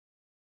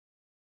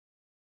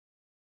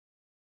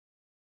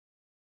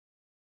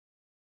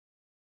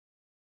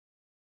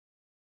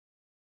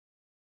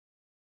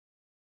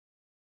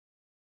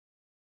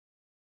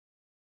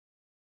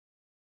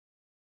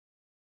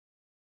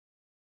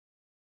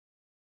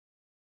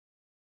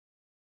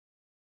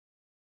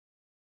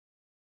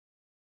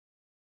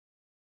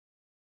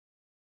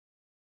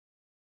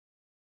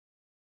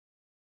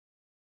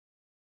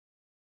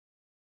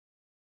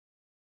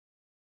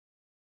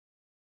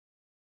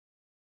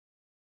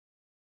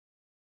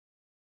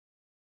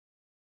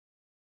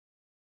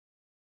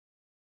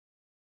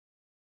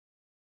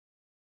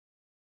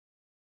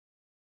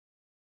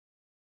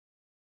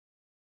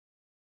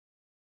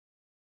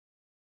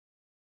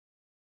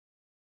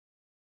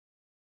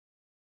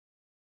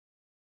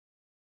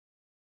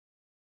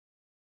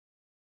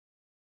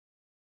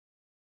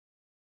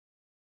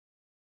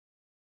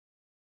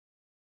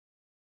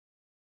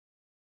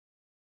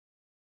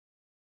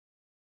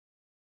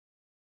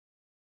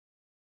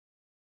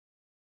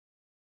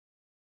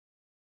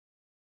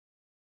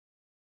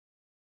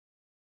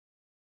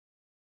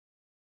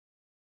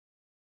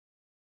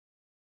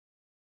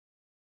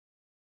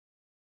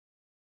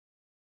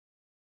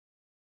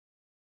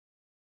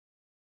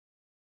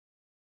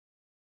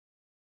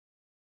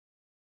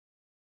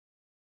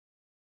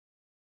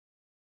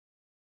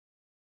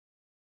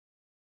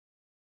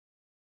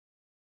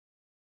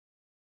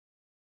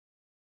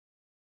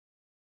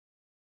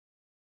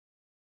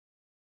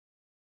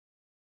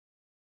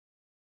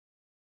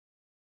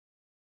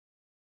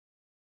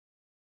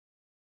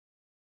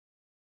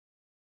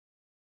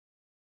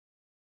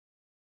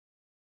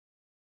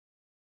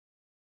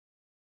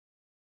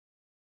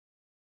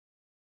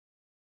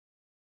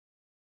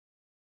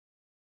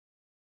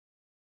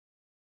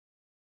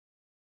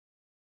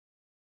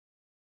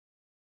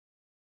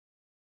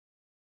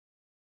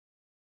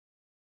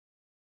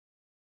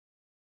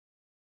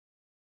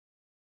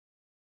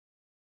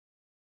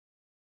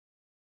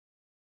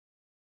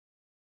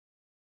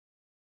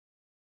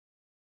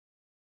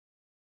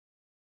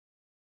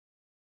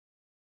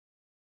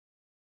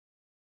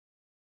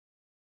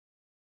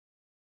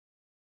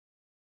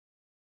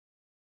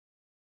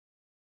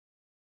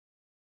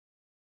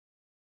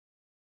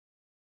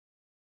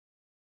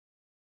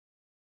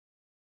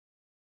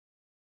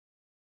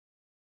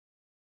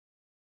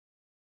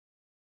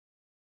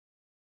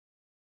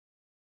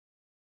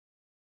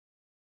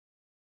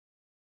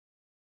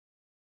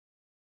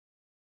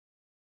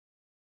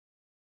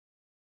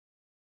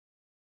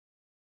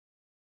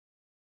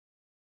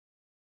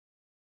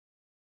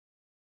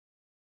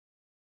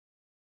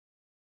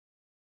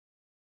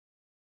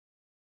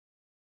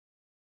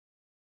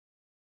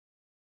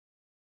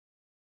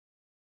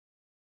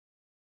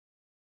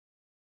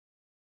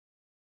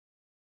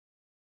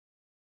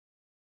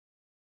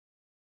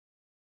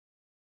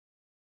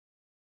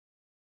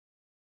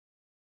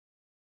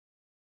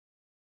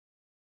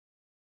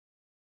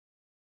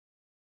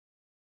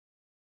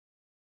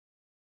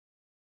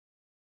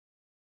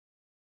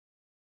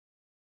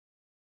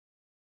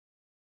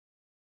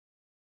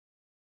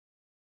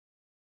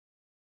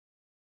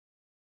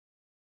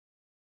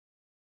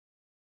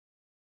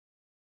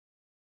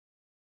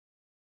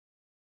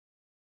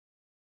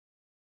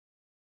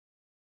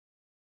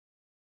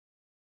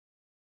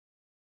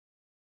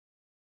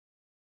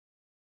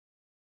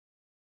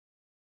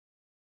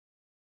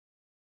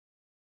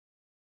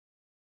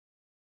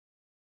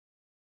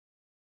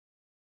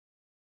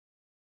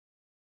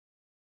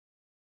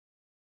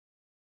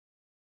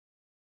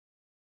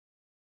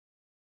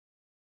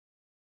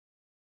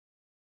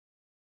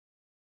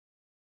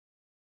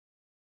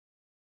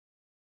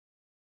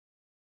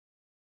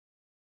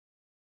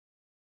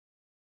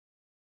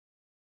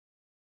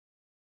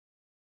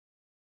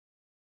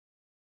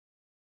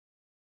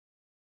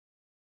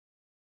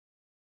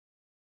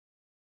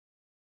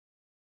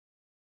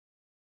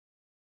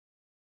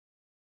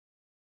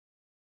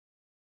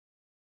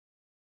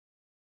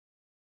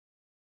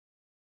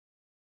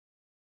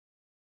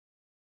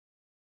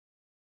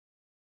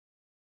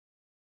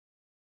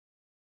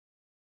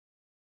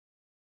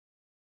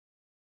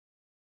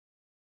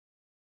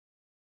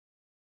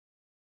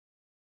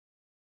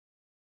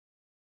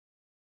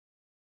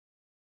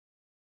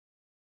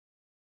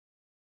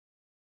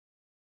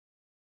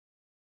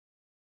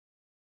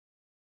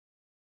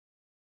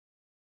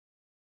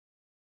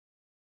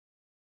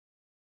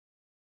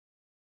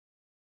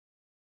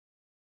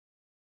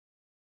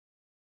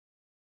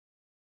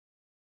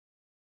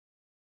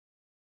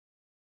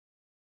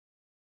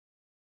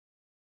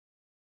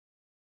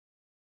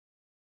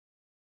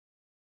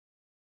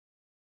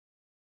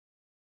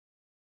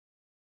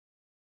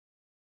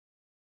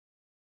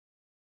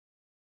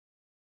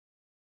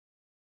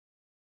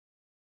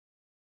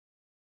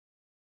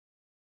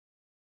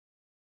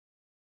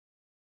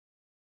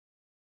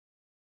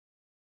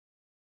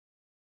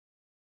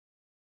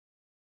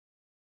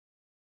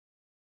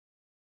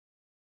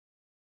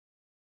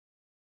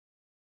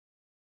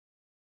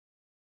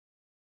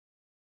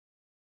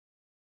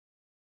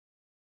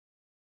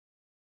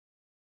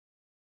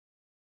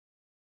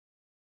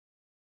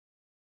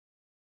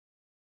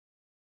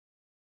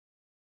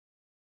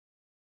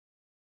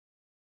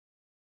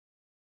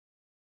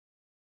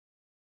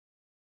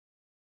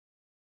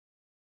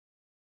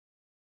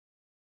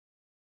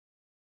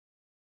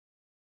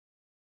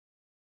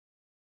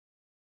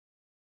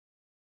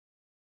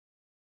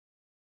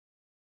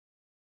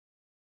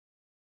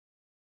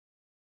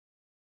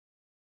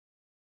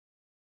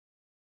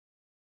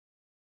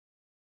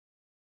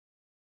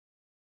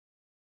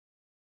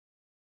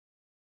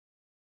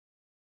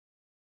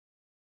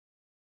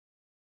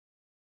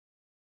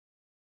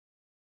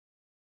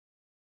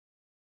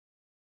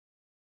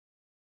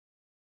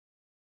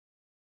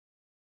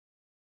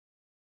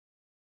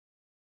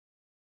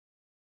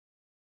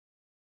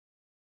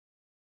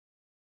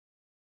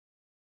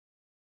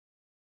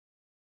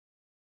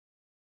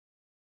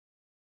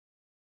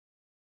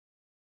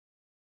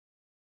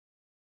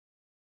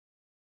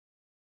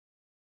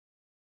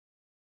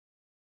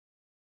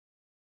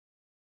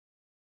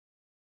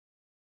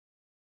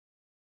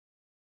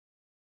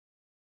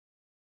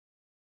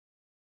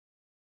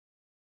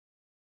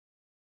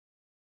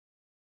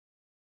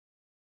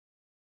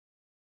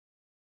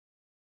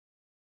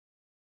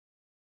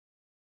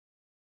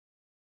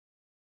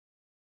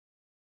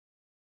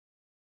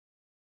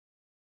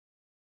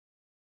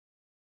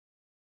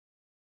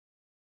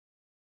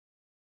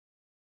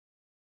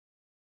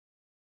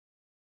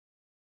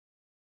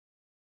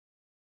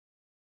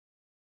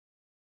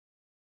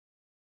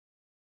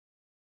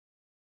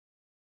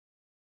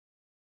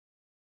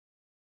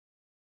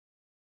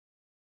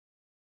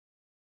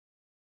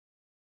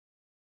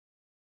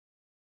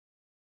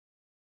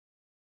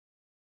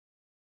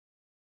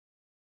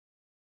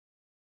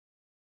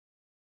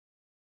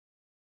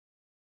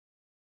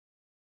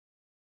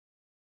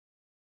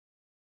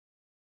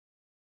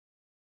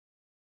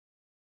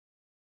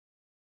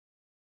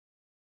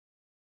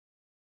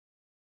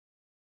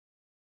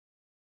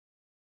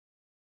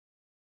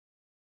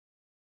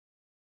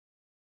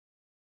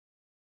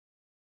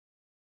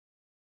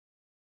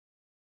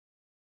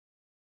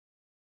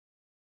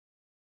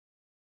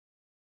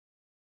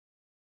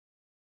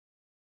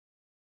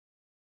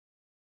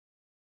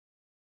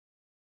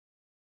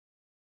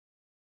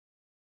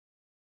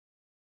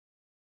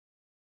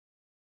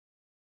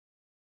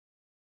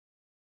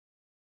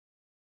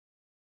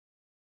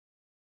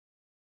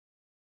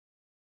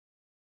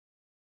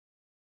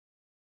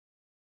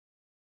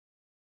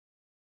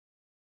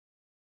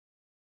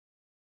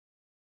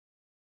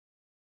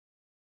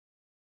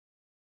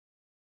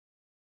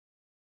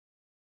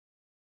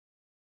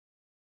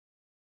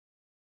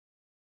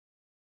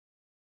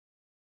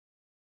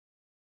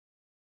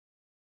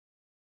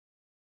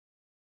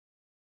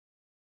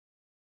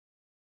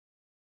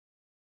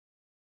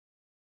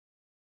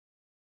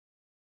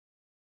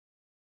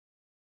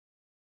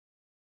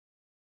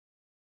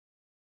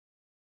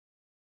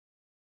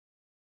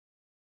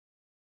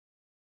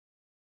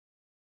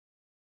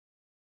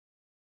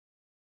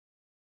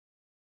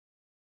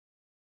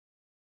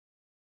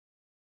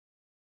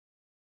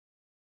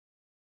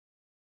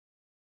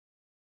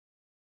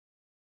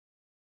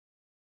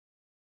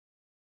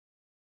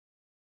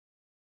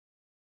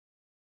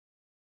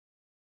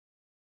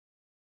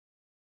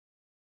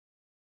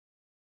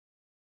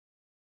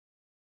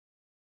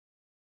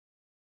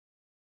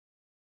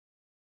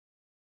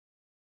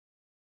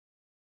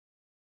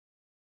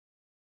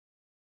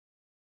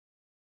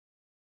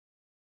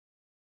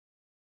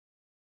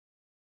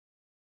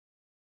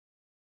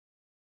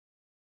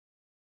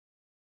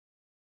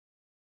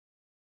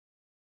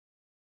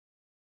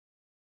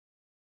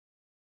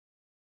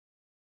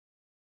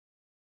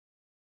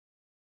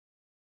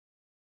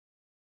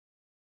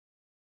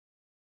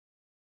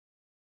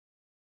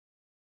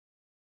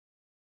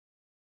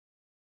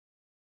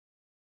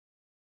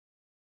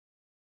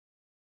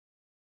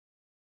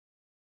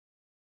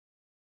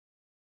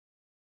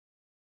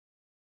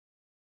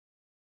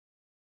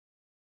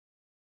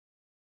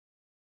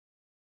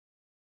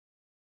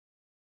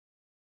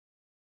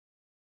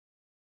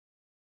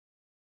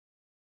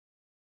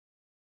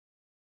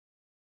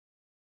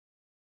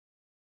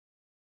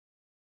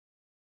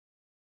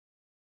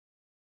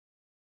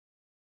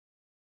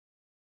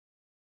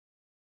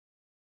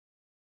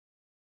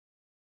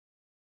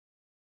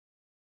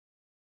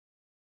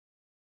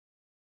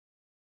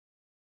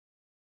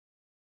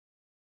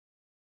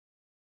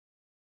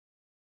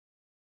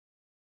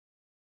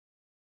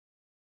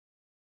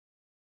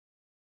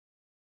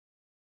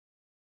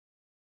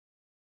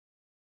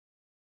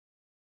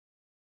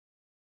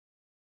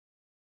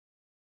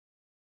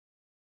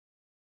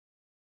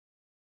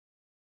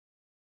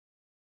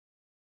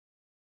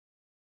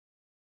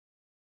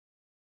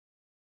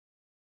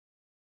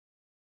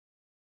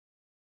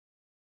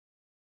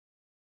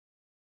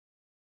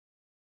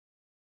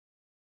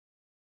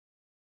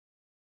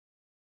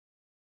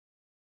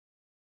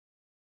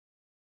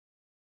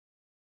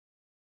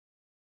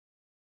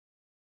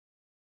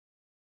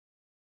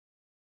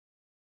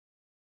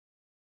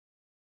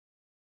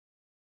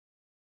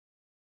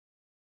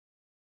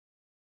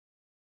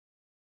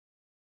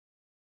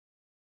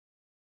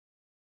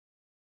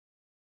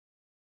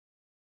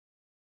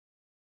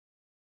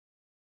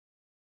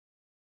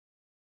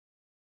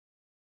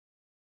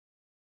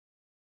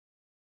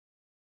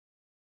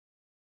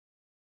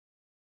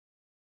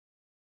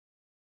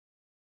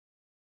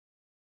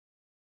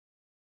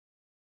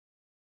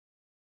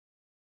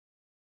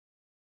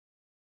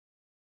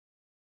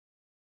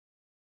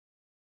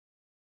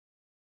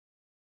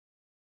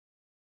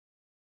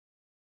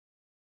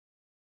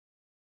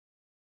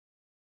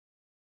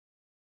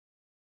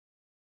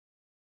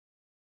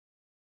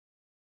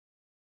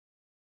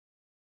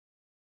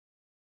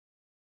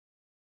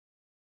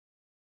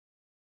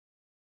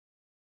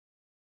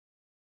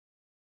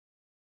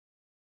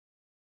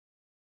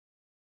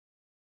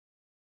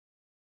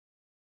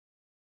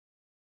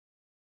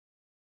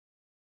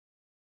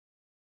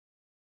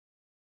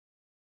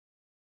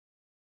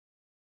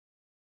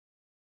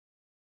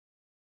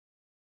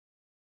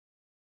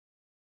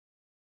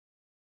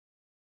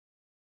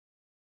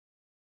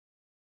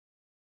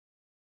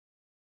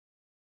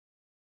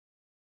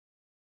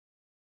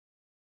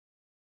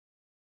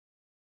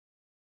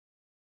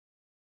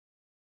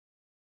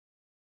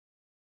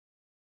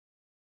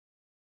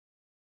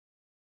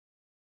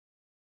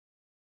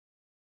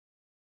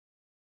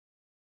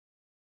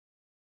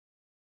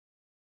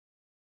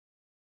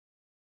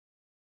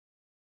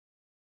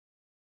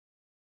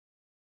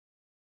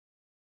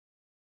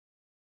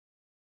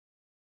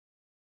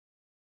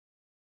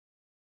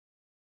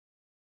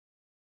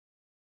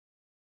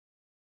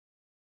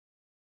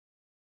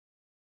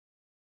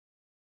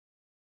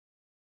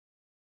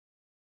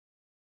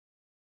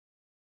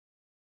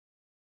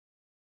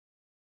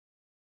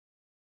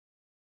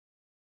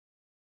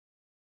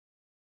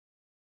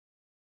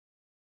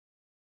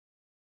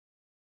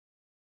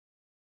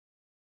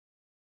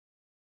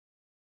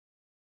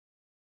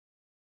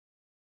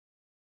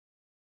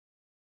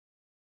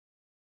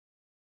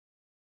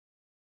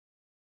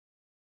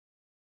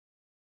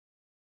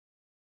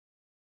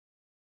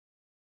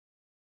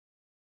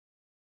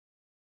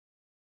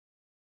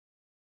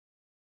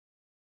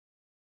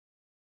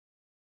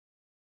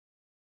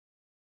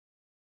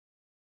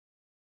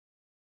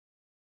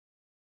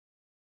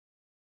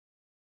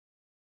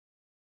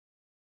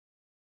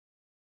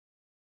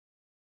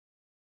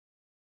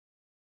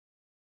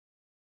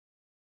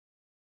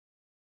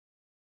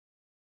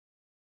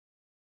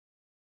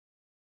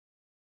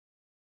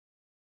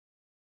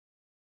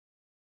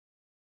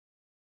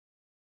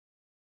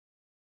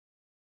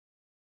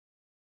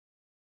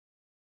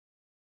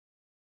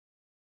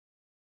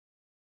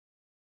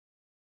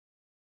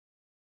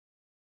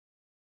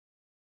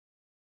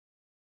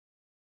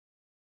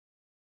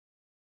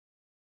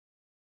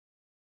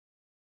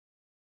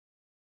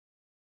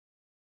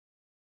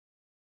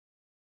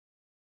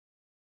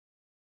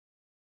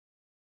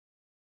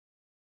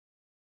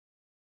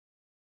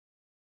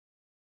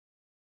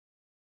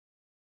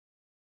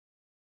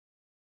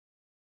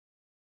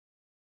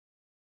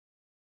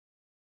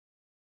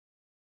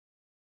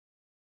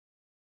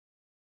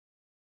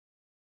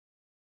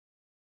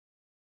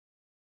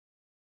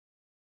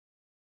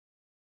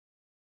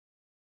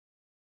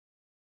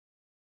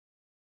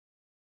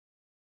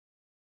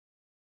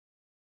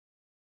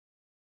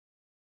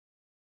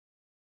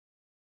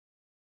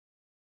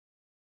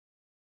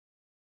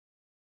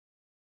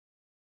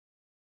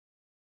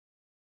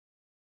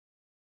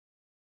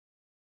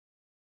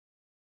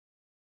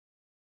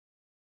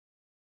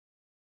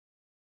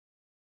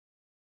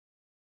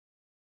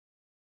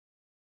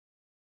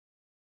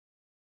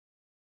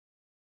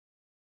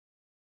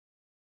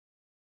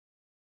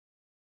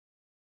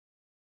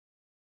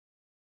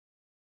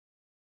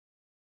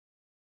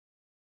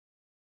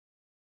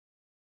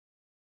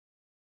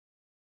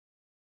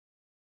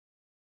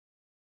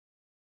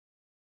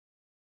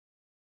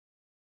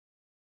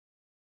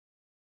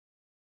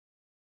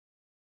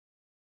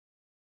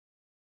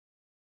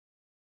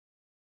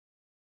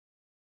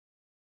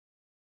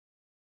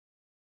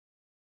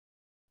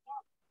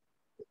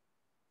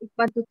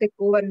 ¿Cuánto te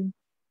cobran?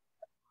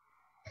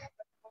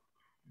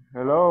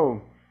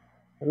 Hello.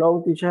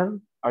 Hello, teacher.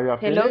 Are you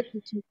Hello, finished?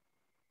 teacher.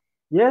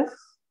 Yes.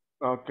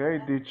 Okay.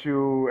 Did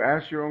you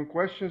ask your own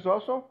questions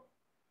also?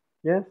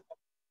 Yes.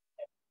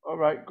 All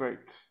right, great.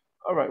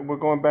 All right, we're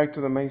going back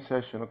to the main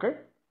session, okay?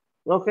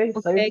 Okay.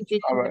 Okay, Thank you.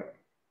 teacher. All right.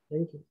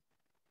 Thank you.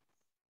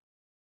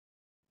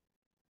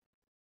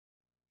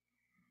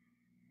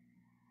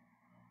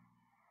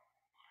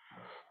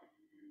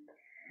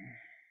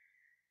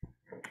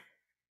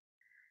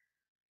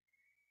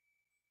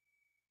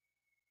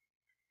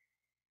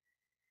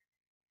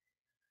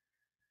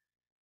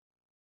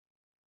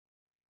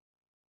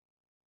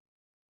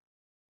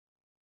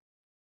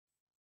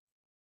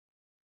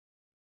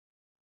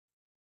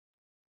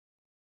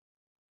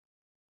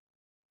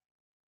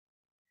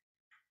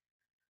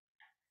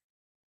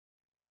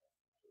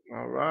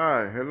 All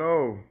right,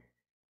 hello.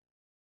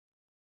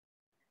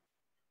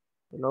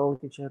 Hello,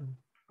 teacher.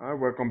 All right,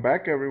 welcome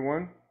back,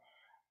 everyone.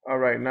 All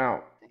right,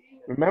 now,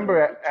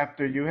 remember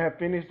after you have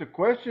finished the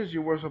questions,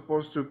 you were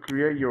supposed to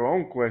create your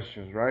own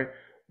questions, right?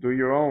 Do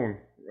your own,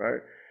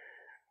 right?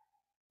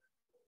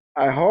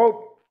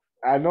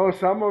 I know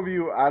some of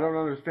you, I don't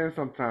understand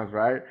sometimes,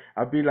 right?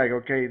 I'll be like,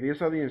 okay,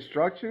 these are the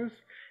instructions,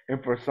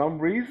 and for some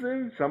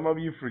reason, some of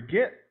you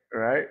forget,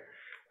 right?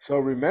 So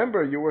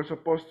remember, you were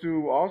supposed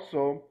to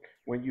also,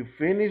 when you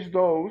finish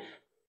those,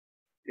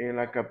 en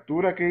la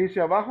captura que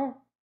dice abajo,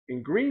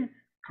 in green,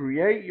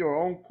 create your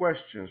own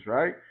questions,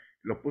 right?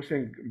 Lo puse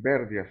en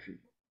verde así,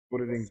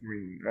 put it in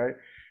green, right?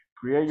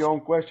 Create your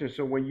own questions.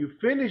 So when you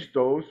finish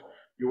those,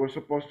 you were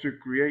supposed to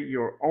create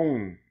your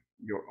own.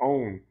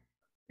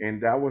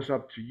 And that was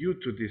up to you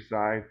to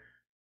decide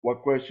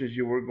what questions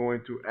you were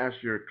going to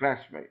ask your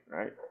classmate,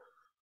 right?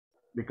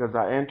 Because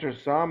I entered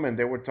some and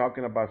they were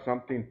talking about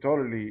something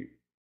totally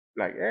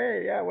like,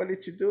 hey, yeah, what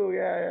did you do?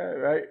 Yeah,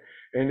 right.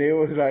 And it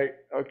was like,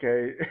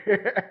 okay,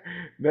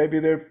 maybe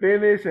they're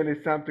finished and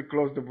it's time to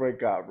close the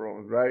breakout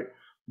rooms, right?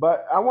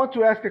 But I want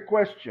to ask a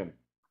question,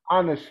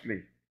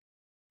 honestly.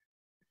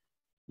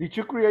 Did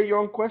you create your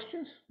own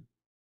questions?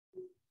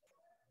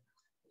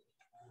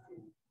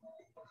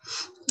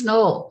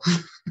 No.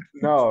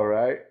 No,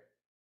 right?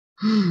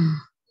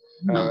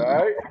 All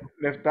right.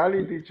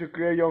 Neftali, did you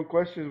create your own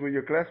questions with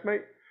your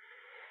classmate?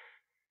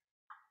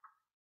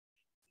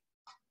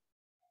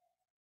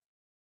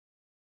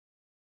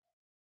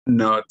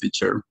 No,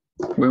 teacher.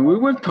 When we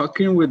were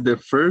talking with the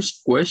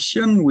first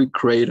question, we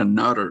create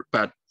another,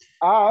 but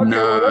Okay,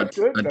 well, not that's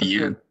good. at That's the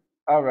good. end.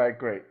 All right,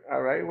 great.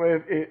 All right.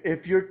 Well,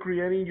 if you're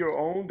creating your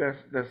own,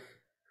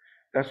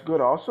 that's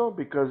good also,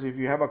 because if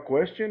you have a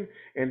question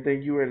and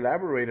then you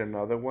elaborate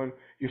another one,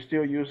 you're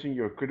still using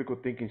your critical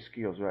thinking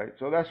skills, right?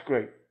 So that's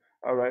great.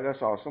 All right,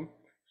 that's awesome.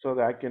 So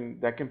that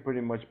can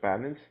pretty much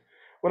balance.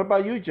 What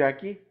about you,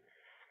 Jackie?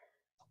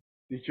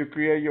 Did you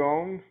create your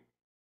own?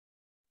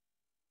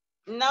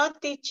 No,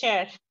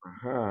 teacher.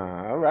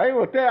 All right.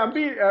 Well, I'm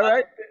being all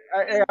right.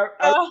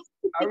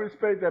 I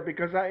respect that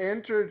because I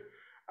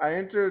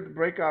entered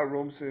breakout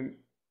rooms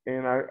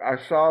and I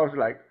saw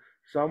like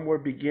some were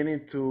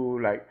beginning to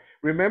like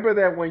remember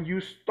that when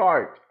you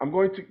start. I'm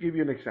going to give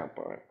you an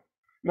example. Right?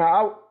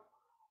 Now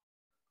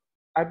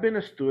I've been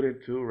a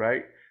student too,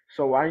 right?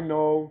 So I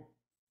know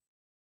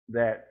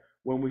that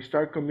when we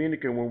start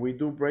communicating, when we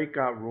do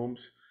breakout rooms,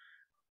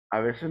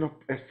 a veces no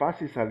es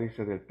fácil salirse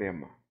del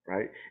tema,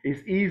 right?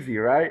 It's easy,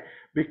 right?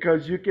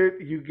 Because you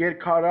get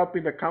caught up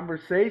in the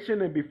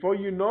conversation and before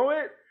you know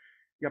it,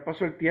 ya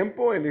pasó el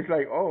tiempo and it's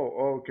like,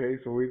 oh, okay,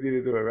 so we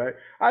didn't do it, right?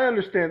 I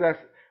understand that,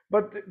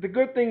 but the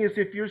good thing is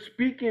if you're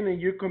speaking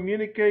and you're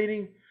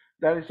communicating,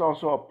 that is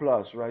also a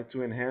plus, right?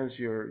 To enhance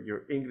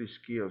your English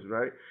skills,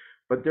 right?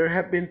 But there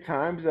have been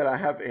times that I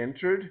have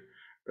entered,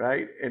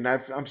 right? And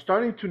I'm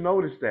starting to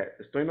notice that.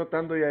 Estoy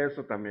notando ya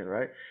eso también,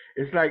 right?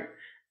 It's like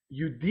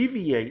you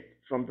deviate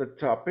from the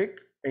topic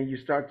and you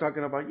start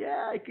talking about,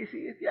 yeah, I can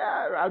see it,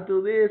 yeah, I'll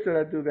do this and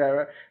I'll do that,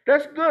 right?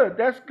 That's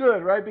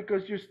good, right?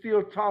 Because you're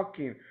still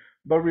talking.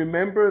 But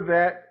remember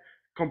that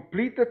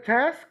complete the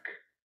task,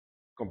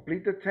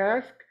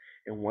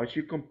 and once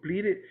you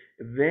complete it,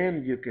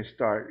 then you can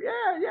start,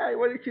 yeah,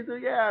 what did you do?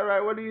 Yeah,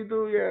 right, what do you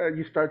do? Yeah,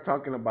 you start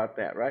talking about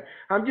that, right?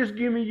 I'm just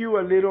giving you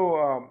a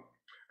little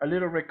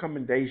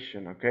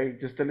recommendation, okay?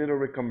 Just a little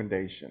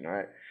recommendation, all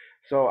right?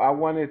 So I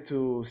wanted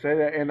to say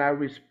that, and I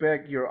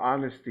respect your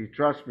honesty.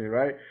 Trust me,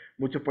 right?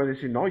 Muchos pueden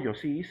decir, no, yo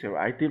sí hice,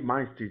 I did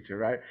mine, teacher,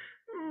 right?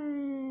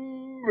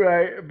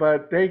 Right,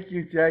 but thank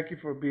you, Jackie,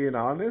 for being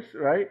honest,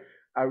 right?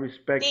 I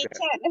respect that.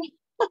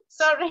 Teacher,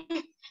 sorry,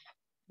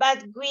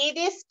 but we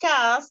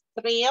discussed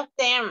 3 of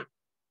them.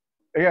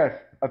 Yes,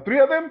 3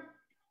 of them?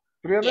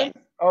 3 of them?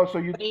 Yes. Oh, so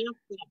you, 3 of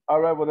them. all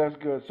right, well, that's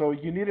good. So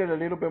you needed a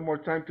little bit more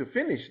time to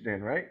finish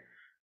then, right?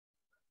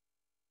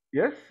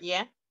 Yes?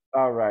 Yeah.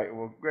 All right,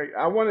 well, great.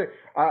 I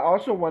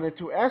also wanted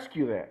to ask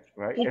you that,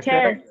 right? Teacher.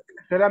 Esa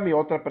era mi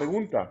otra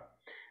pregunta.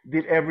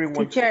 Did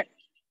everyone? Teacher.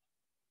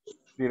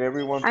 Did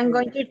everyone? I'm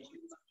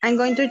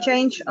going to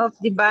change of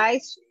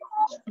device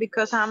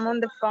because I'm on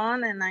the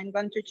phone and I'm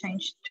going to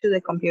change to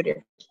the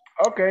computer.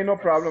 Okay, no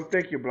problem.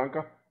 Thank you,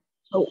 Blanca.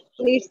 Oh,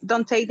 please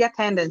don't take the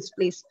attendance,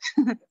 please.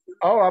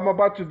 Oh, I'm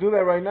about to do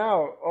that right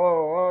now.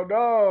 Oh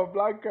no,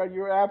 Blanca,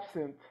 you're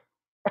absent.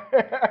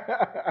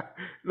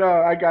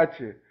 No, I got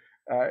you.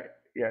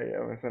 Yeah,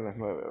 es a las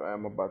 9.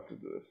 I'm about to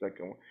do the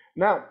second one.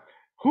 Now,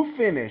 who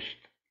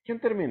finished? ¿Quién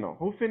terminó?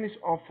 Who finished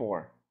all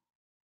 4?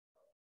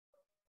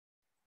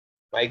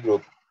 My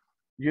group.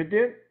 You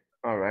did?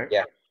 All right.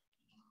 Yeah.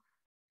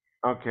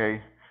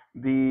 Okay.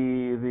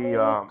 Me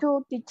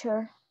too,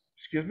 teacher.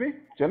 Excuse me?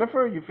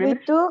 Jennifer, you We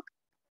finished? took,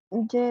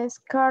 yes,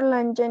 Carla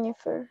and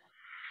Jennifer.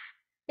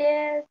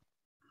 Yes.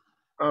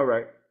 All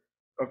right.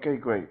 Okay,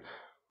 great.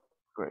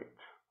 Great.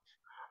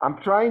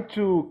 I'm trying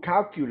to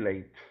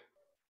calculate,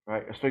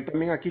 right? Estoy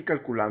también aquí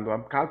calculando.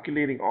 I'm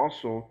calculating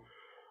also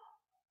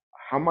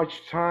how much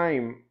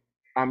time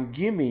I'm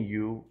giving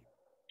you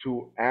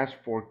to ask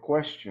for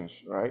questions,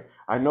 right?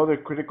 I know they're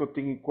critical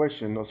thinking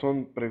questions, no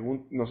son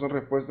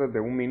respuestas de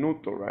un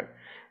minuto, right?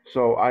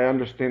 So I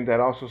understand that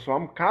also. So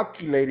I'm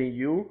calculating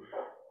you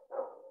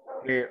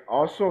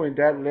also in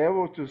that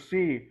level to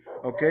see,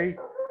 okay,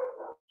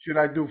 should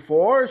I do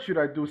 4? Should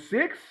I do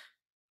 6?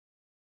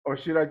 Or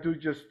should I do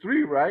just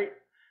 3, right?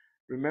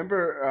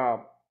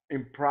 Remember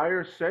in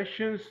prior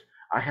sessions,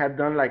 I had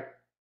done like,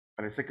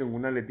 parece que en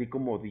una le di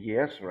como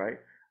 10, right?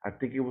 I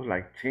think it was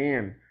like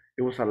 10.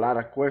 It was a lot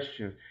of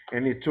questions.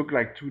 And it took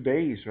like 2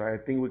 days, right? I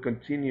think we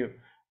continue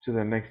to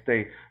the next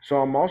day.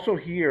 So I'm also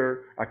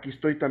here, aquí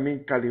estoy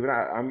también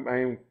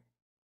calibrando,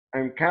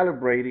 I'm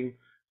calibrating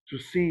to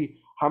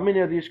see how many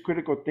of these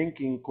critical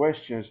thinking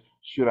questions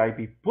should I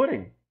be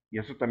putting. Y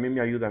eso también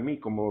me ayuda a mí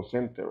como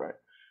docente, right?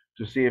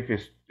 To see if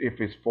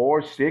it's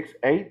 4, 6,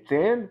 8,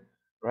 10,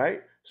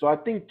 right? So I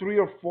think 3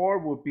 or 4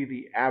 would be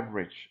the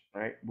average,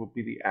 right? Would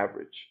be the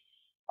average.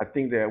 I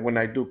think that when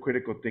I do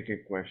critical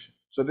thinking questions.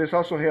 So this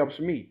also helps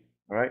me,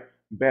 all right?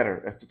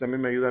 Better. Esto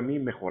también me ayuda a mí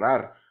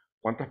mejorar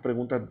cuántas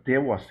preguntas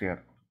debo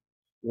hacer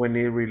when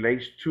it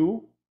relates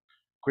to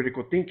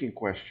critical thinking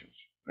questions,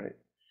 right?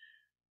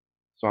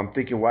 So I'm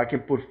thinking, well, I can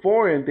put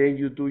 4 and then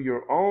you do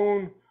your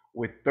own.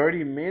 With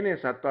 30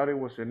 minutes, I thought it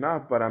was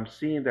enough, but I'm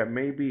seeing that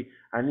maybe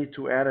I need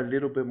to add a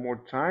little bit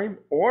more time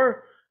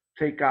or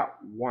take out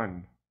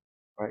 1,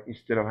 right?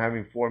 Instead of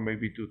having 4,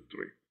 maybe do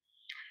 3.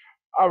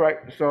 All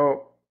right,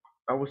 so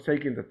I was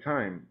taking the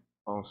time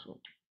also,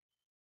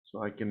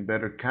 so I can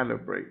better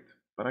calibrate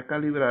para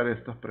calibrar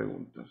estas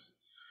preguntas.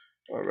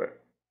 All right.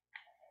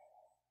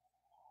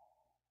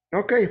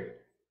 Okay,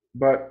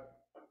 but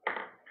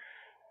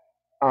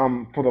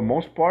for the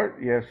most part,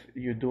 yes,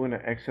 you're doing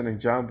an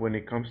excellent job when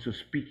it comes to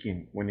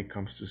speaking.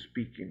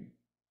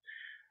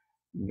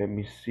 Let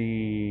me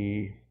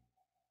see.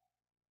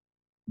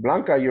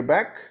 Blanca, you're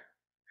back?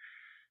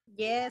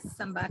 Yes,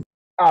 I'm back.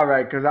 All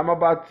right, because I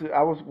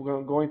was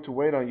going to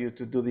wait on you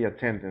to do the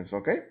attendance,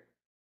 okay?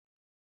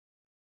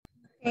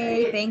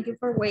 Okay, thank you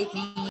for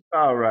waiting.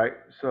 All right,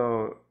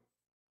 so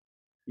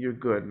you're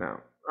good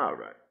now. All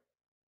right,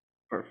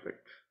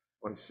 perfect.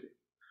 Let's see.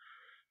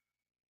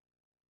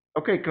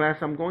 Okay,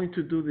 class, I'm going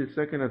to do the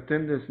second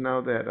attendance now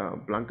that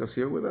Blanca's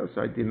here with us.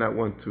 I did not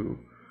want to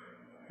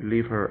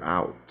leave her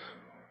out.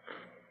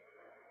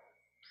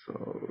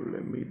 So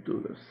let me do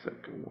the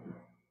second one.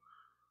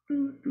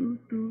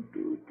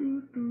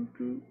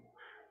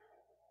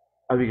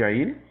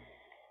 Abigail?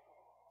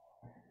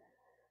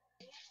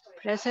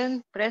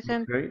 Present.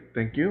 Okay,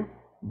 thank you.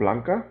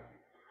 Blanca?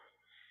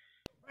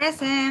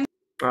 Present.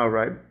 All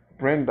right.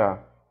 Brenda?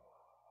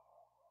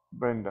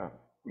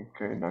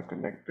 Okay, not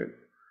connected.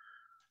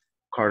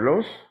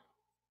 Carlos?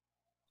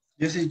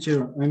 Yes,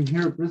 teacher, I'm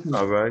here present.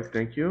 All right,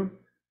 thank you.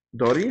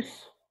 Doris?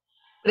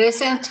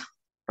 Present.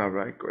 All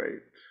right,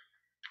 great.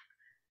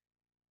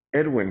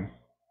 Edwin?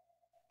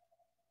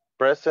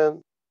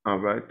 Present. All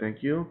right,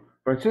 thank you.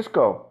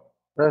 Francisco?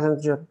 Present,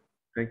 teacher.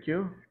 Thank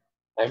you.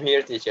 I'm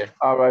here, teacher.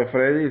 All right,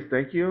 Freddy,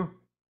 thank you.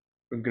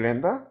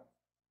 Glenda?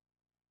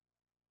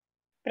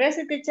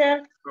 Present,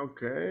 teacher.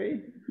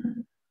 Okay.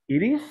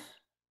 Iris?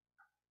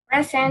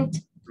 Present.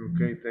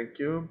 Okay, thank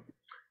you.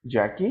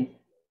 Jackie?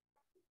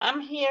 I'm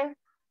here.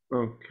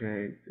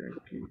 Okay,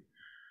 Jackie.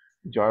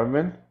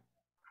 Jarman?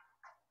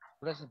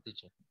 Present,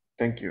 teacher.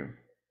 Thank you.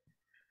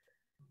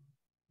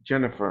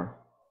 Jennifer?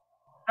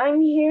 I'm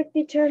here,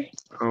 teacher.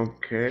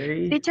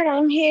 Okay. Teacher,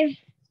 I'm here.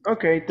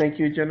 Okay, thank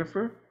you,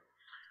 Jennifer.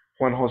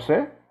 Juan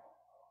Jose?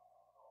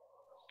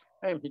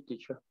 I'm here,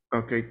 teacher.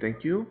 Okay,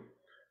 thank you.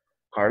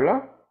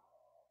 Carla?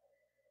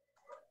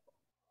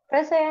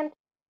 Present.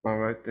 All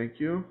right, thank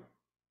you.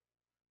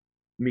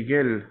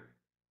 Miguel?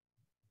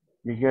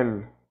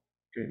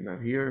 Okay,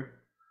 not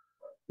here.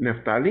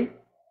 Neftali?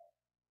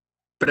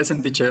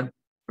 Present, teacher.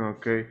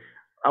 Okay.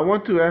 I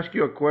want to ask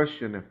you a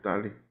question,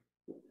 Neftali.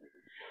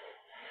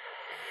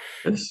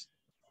 Yes.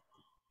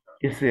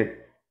 Is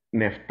it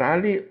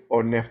Neftali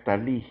or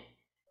Neftali?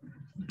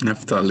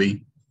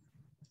 Neftali.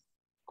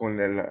 Con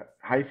el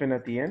hyphen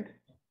at the end?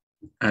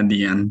 At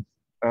the end.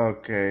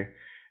 Okay.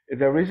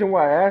 The reason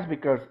why I asked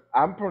because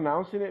I'm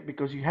pronouncing it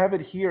because you have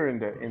it here in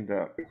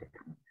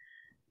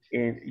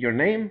your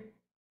name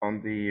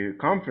on the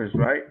conference,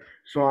 right?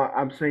 So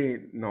I'm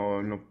saying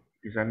no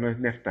Quizás no es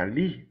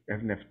Neftali,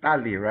 es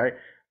Neftali, right?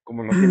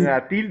 Como no tiene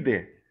la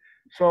tilde.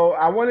 So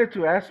I wanted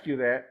to ask you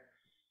that.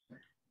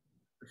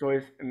 So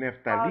it's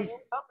Neftali.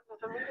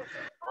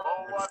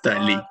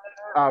 Tali.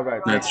 All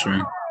right. That's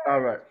right.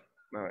 All right.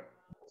 All right.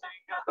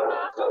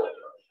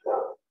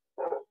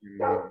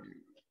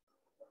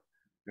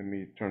 Let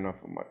me turn off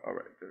my. All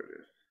right, there it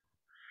is.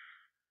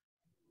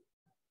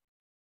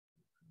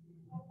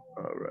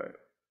 All right.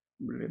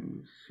 Let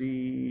me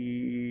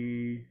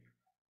see.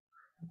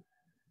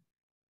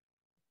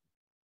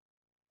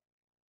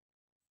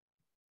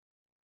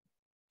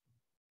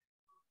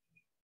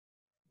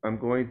 I'm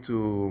going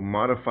to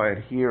modify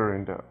it here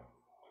in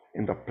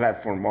the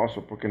platform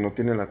also porque no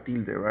tiene la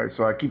tilde, right?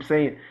 So I keep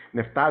saying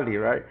Neftali,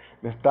 right?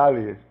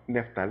 Neftali is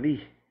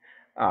Neftali.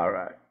 All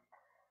right.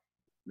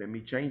 Let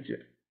me change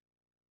it.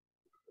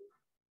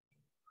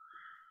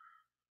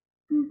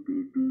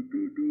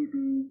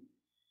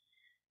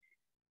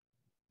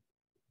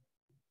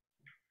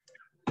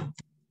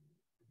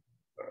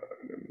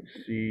 Let me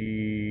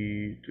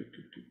see.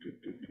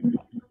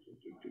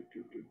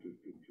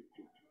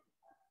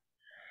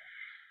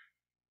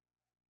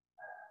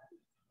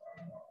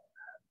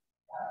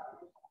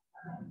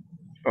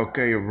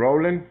 Okay,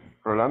 Rolando.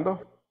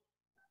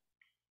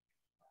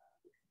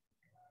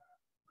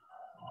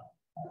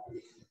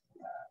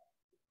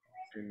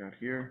 Okay, not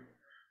here.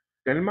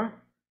 Telma.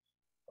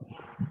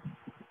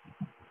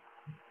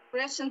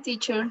 Present,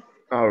 teacher.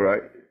 All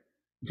right.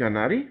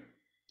 Janari.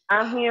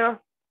 I'm here.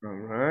 All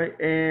right.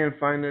 And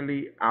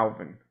finally,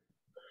 Alvin.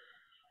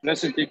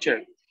 Present,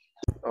 teacher.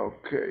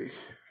 Okay.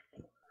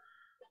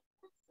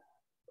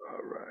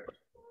 All right.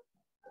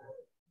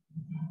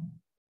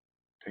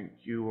 Thank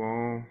you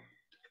all.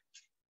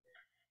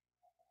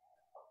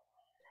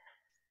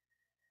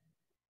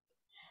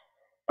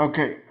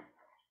 Okay.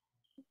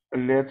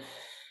 Let's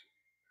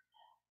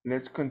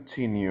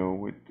continue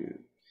with this.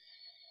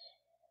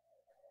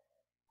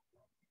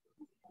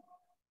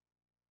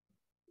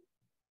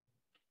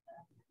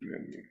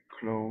 Let me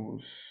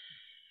close.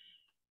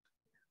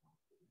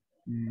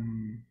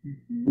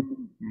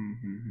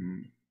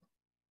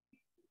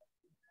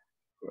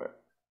 Right.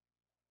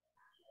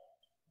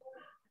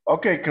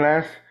 Okay,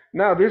 class.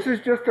 Now, this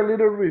is just a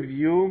little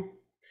review.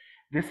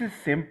 This is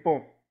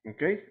simple,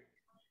 okay?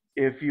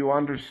 If you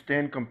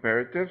understand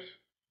comparatives,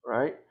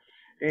 right?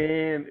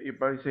 And you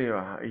probably say,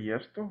 ¿y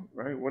esto?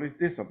 Right? What is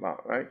this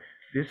about, right?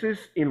 This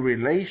is in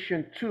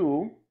relation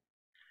to,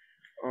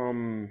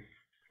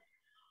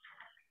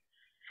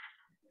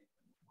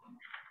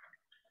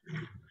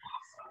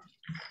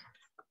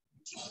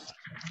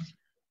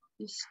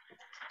 It's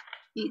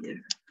either.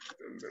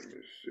 let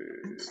me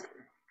see.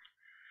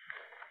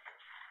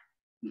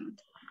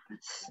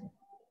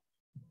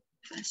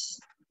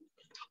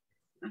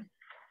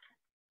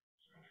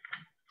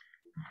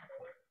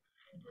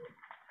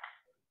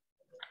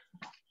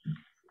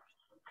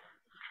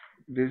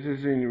 This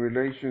is in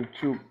relation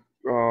to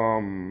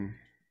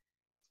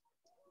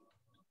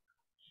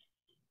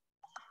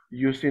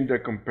using the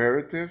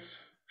comparatives.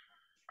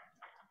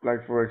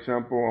 Like, for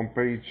example, on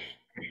page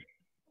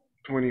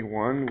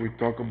 21, we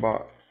talk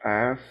about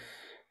as,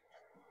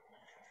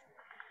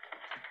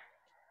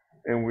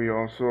 and we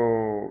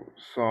also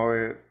saw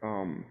it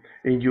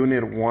in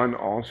unit 1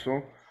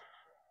 also,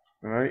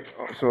 right?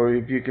 So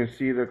if you can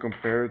see the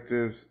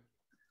comparatives,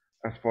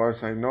 as far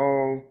as I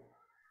know,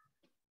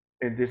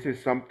 and this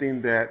is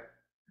something that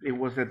it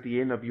was at the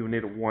end of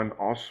unit 1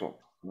 also,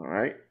 all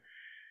right?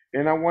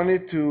 And I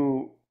wanted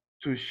to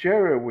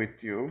share it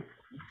with you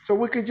so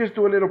we can just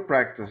do a little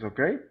practice,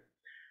 okay?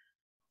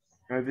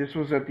 This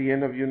was at the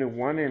end of unit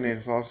 1, and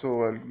it's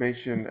also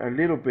mentioned a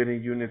little bit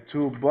in unit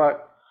 2,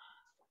 but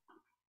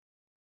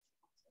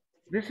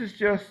this is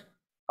just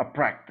a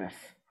practice,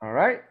 all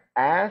right?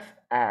 As,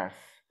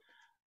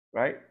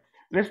 right?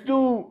 Let's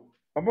do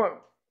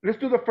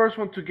the first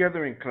one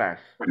together in class.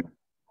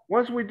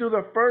 Once we do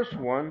the first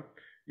one,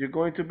 you're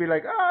going to be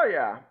like, oh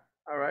yeah,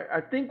 all right. I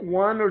think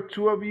 1 or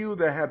 2 of you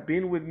that have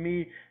been with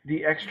me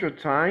the extra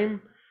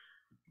time,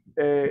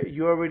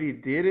 you already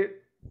did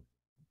it.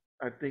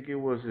 I think it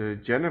was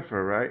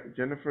Jennifer, right?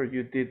 Jennifer,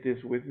 you did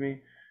this with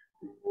me,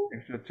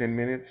 extra 10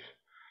 minutes.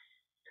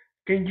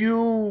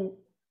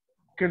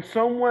 Can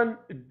someone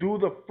do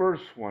the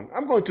first one?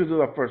 I'm going to do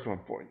the first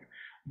one for you.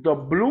 The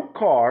blue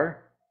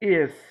car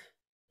is,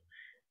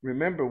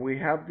 remember, we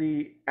have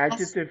the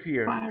adjective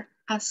here.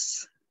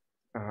 As.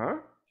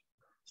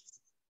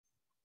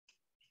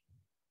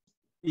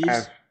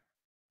 Is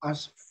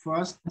as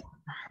fast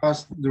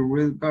as the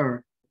red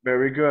car.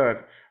 Very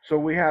good. So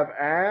we have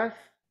as,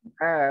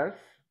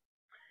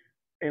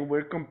 and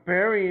we're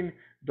comparing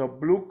the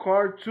blue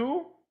car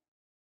to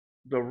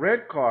the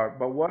red car.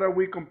 But what are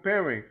we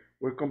comparing?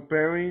 We're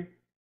comparing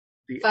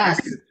the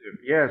Fast. adjective.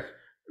 Yes,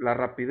 la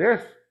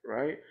rapidez,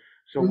 right?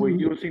 So we're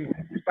using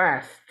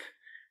fast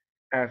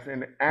as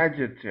an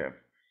adjective.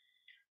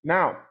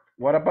 Now,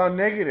 what about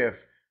negative?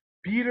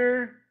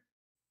 Peter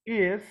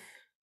is,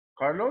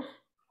 Carlos?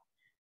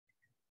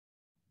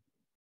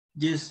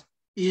 Yes,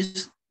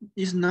 is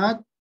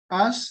not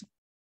as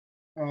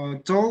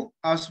tall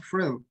as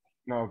Fred.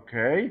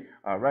 Okay,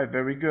 all right,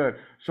 very good.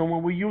 So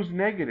when we use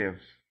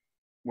negatives,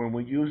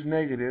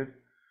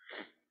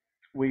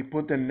 we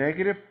put the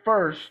negative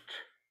first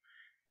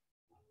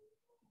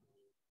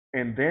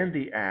and then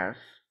the as,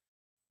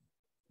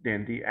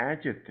 then the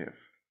adjective,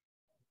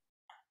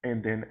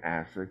 and then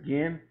as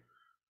again,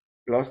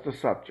 plus the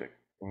subject,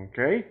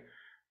 okay?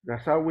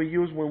 That's how we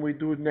use when we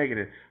do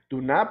negative.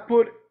 Do not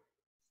put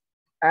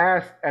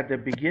as at the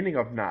beginning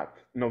of not.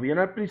 No viene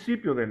al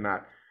principio de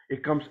not.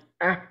 It comes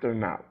after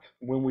not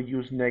when we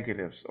use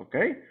negatives,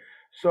 okay?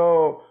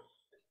 So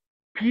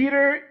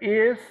Peter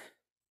is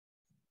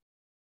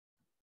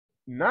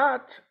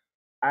not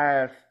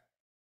as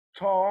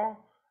tall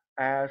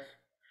as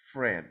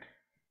Fred.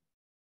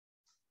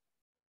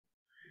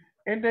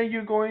 And then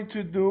you're going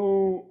to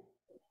do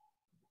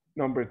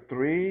number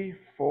 3,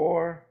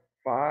 4,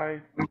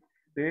 5,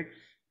 6,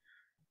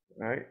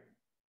 right?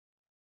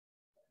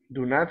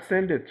 Do not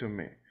send it to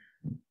me.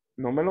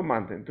 No me lo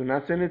manden. Do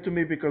not send it to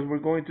me because we're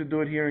going to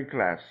do it here in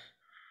class.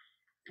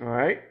 All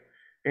right?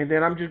 And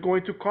then I'm just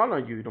going to call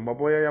on you. No me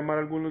voy a llamar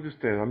a algunos de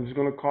ustedes. I'm just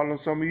going to call on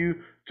some of you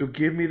to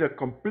give me the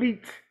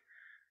complete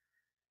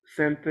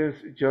sentence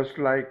just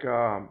like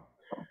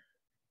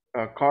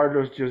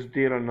Carlos just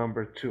did on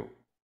number 2.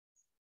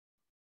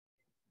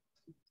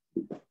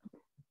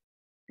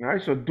 All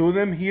right, so do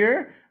them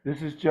here.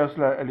 This is just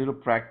like a little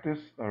practice,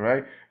 all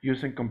right?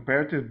 Using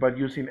comparative, but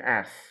using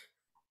as.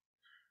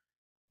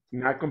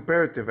 Not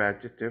comparative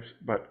adjectives,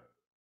 but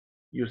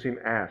using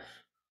as.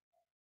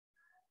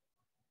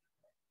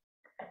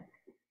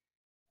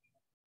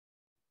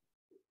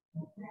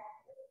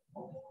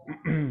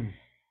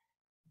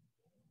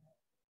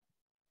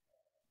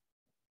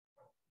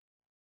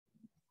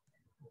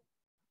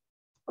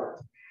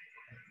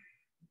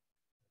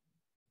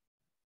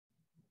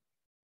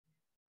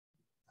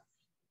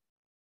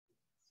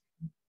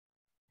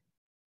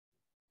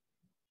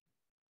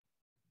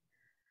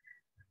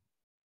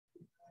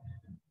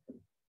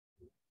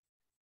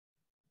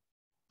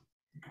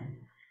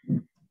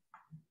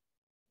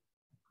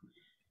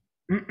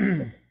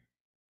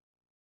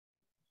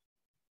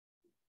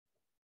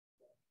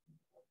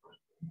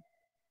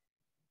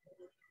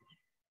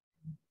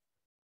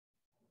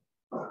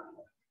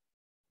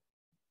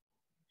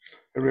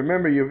 And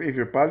remember, if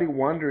you're probably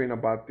wondering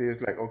about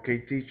this, like, okay,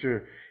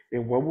 teacher,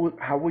 and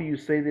how would you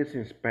say this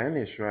in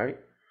Spanish, right?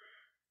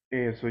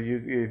 And so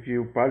if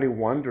you're probably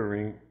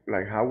wondering,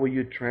 like, how will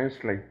you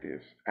translate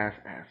this as,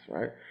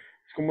 right?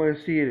 Es como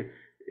decir,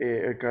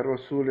 el carro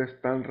azul es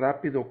tan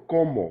rápido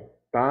como,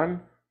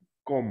 tan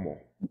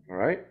como, all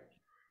right?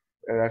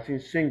 That's in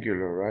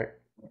singular, right?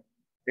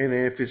 And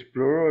if it's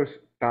plural, it's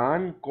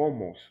tan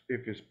como,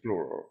 if it's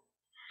plural.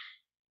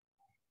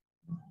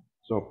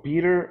 So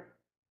Peter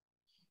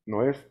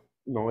no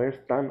es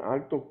tan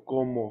alto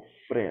como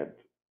Fred,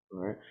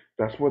 right?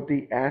 That's what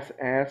the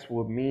as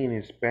would mean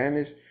in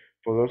Spanish.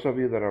 For those of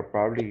you that are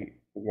probably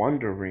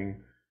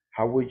wondering,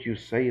 how would you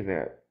say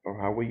that? Or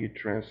how would you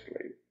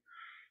translate?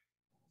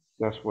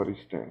 That's what it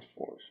stands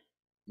for,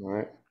 all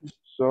right?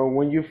 So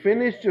when you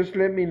finish, just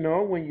let me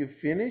know when you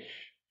finish,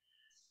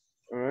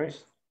 all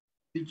right?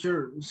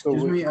 Teacher,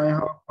 excuse me, I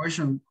have a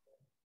question.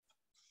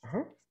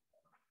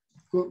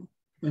 Cool.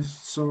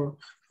 So,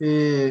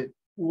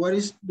 what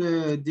is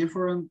the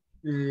difference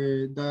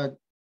that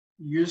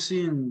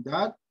using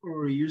that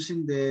or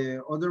using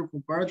the other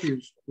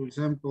comparatives? For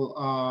example,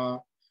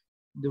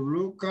 the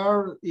blue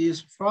car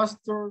is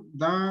faster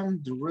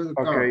than the red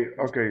car.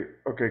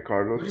 Okay,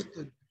 Carlos.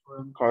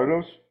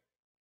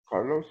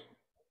 Carlos,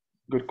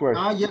 good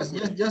question. Yes,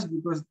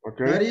 because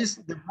that is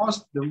the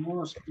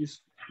most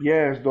is.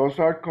 Yes, those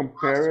are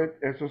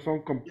esos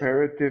son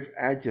comparative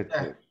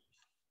adjectives.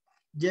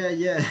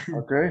 Yeah.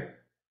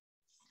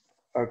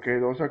 Okay,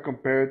 those are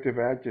comparative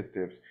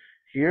adjectives.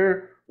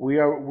 Here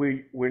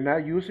we're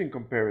not using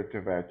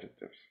comparative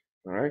adjectives.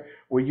 All right,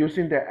 we're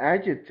using the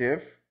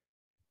adjective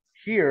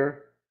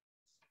here,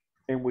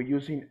 and we're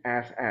using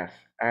as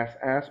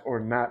or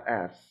not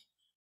as.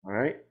 All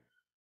right.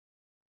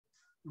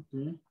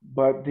 Okay.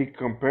 But the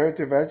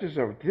comparative adjectives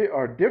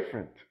are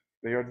different.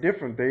 They are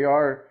different. They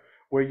are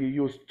where you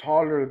use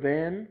taller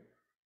than.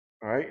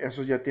 All right.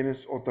 Eso ya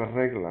tienes otras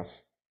reglas.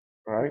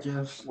 All right.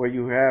 Yes. Where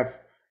you have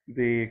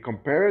the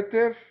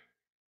comparative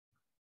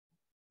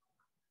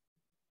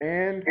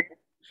and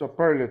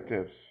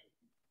superlatives.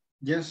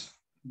 Yes,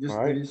 All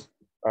right. there is.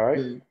 All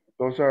right.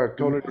 Those are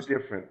totally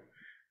different.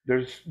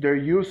 They're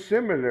used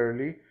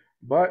similarly,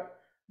 but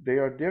they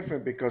are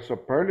different because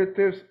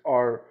superlatives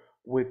are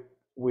with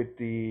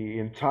the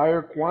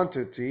entire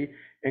quantity,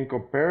 and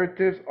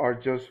comparatives are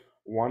just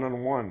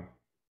one-on-one.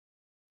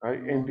 Right?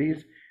 And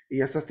y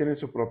estas tienen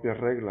sus propias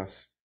reglas.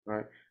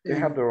 Right? They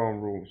have their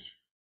own rules.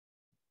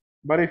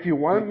 But if you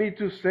want me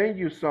to send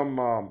you some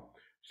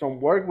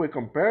work with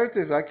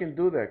comparatives, I can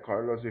do that,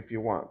 Carlos, if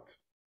you want.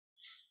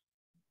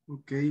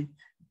 Okay.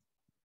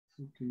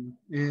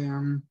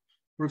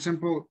 For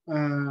example,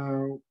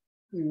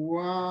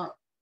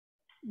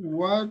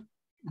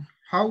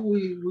 how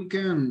we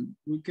can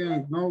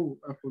know,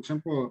 for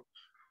example,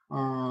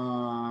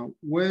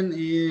 When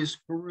is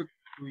correct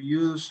to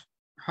use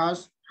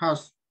has.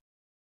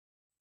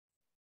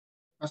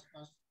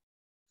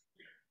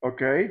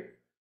 Okay.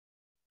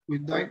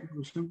 With that, for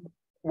example.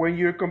 When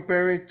you're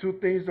comparing two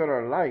things that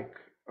are like,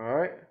 all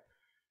right?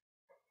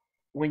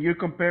 When you're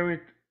comparing,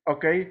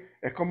 okay,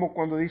 es como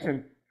cuando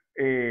dicen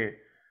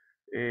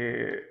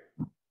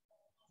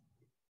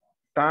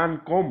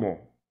tan como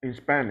in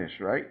Spanish,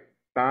 right?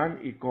 Tan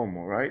y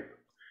como, right?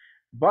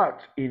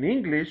 But in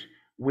English,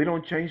 we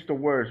don't change the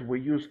words. We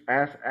use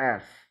as.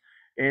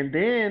 And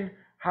then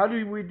how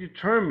do we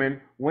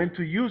determine when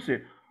to use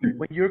it?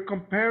 When you're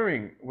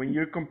comparing,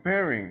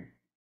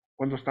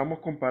 cuando estamos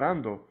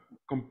comparando,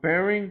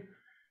 comparing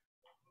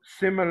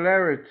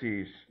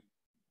similarities.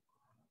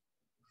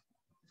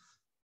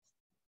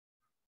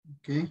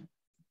 Okay.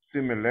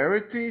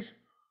 Similarities.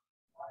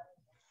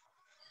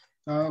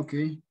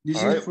 Okay.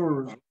 This is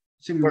for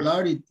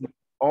similarity.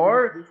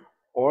 Or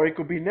it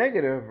could be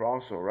negative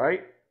also,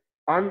 right?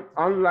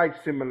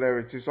 Unlike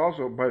similarities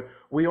also, but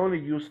we only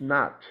use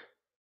not,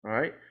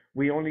 right?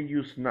 We only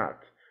use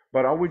not.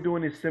 But all we're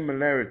doing is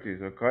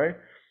similarities, okay?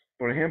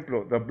 For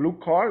example, the blue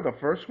car, the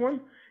first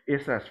one,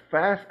 is as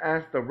fast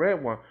as the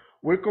red one.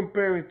 We're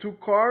comparing two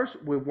cars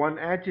with one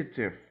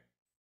adjective.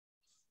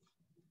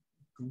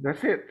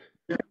 That's it.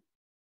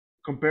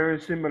 Comparing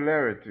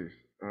similarities,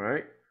 all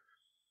right?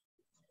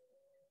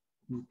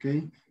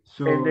 Okay.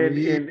 So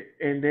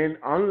and then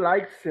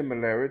unlike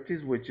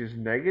similarities, which is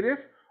negative,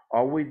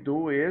 all we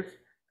do is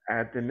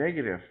add the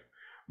negative.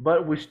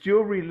 But we're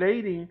still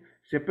relating,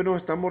 siempre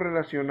nos estamos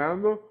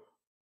relacionando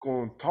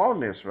con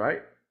tallness,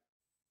 right?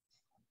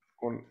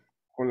 Con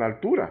la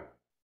altura.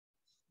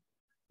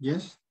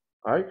 Yes.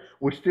 Right?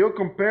 We're still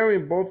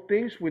comparing both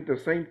things with the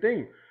same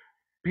thing.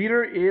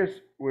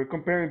 We're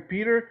comparing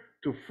Peter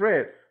to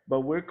Fred,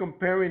 but we're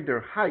comparing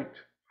their height,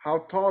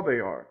 how tall they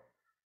are,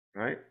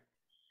 right?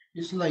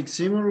 It's like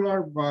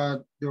similar,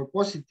 but the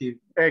opposite.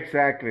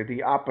 Exactly,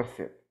 the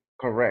opposite.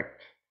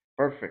 Correct.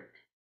 Perfect.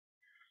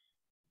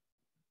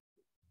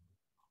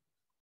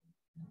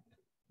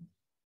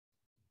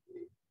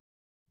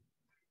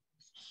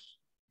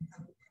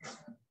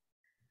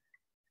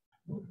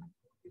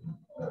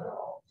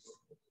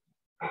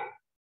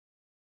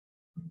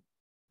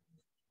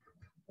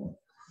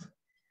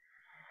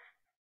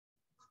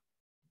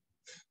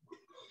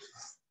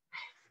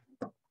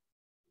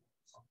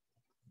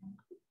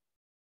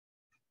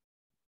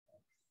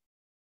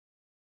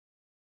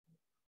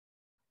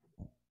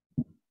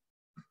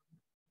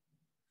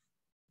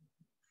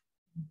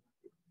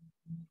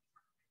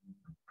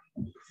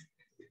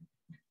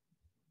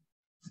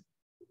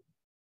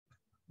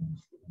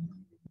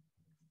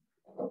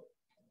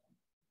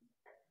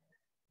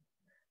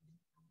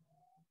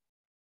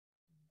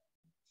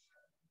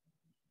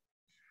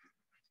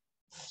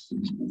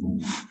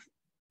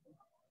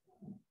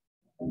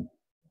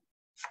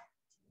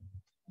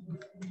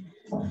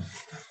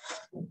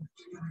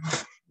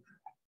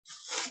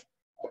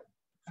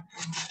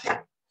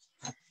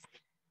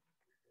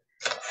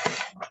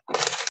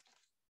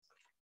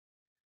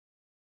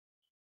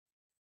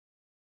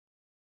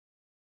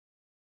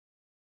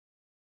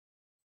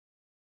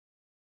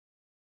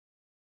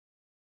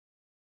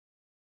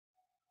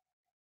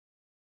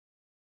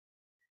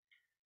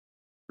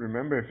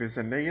 Remember, if it's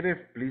a negative,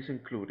 please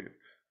include it.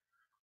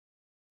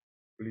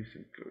 Please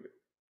include it.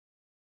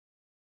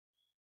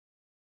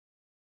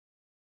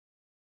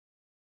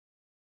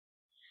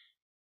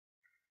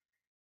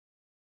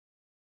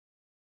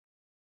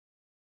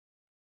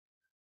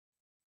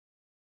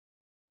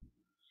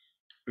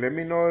 Let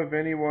me know if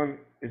anyone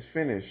is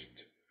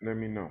finished. Let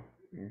me know.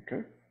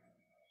 Okay.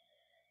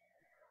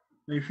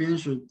 I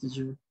finished it,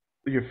 teacher.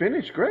 You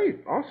finished?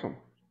 Great. Awesome.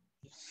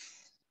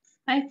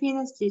 I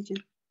finished, teacher.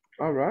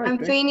 All right. I'm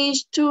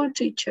finished too,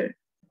 teacher.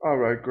 All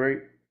right, great.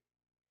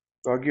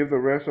 I'll give the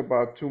rest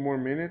about 2 more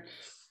minutes.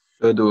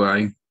 So do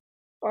I.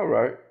 All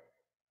right.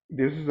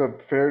 This is a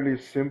fairly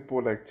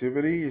simple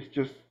activity. It's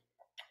just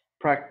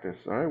practice.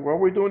 All right. What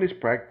we're doing is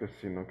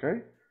practicing.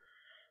 Okay.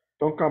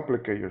 Don't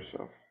complicate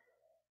yourself.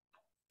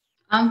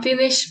 I'm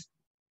finished.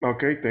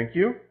 Okay. Thank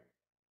you.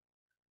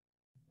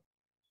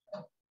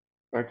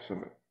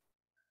 Excellent.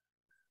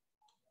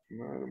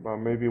 About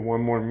maybe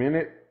 1 more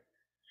minute.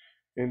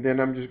 And then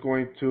I'm just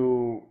going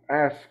to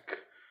ask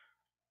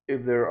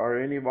if there are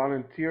any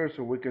volunteers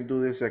so we can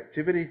do this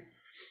activity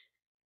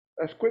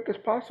as quick as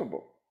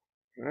possible.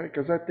 All right.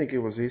 Because I think it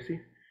was easy.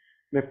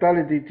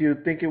 Neftali, did you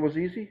think it was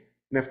easy?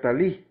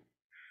 Neftali.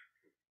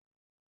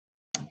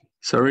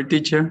 Sorry,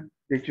 teacher.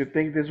 Did you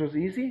think this was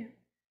easy?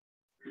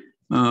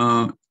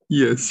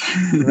 Yes.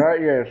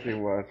 Right, yes, it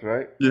was,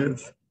 right?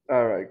 Yes.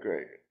 All right,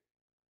 great.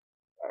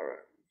 All right.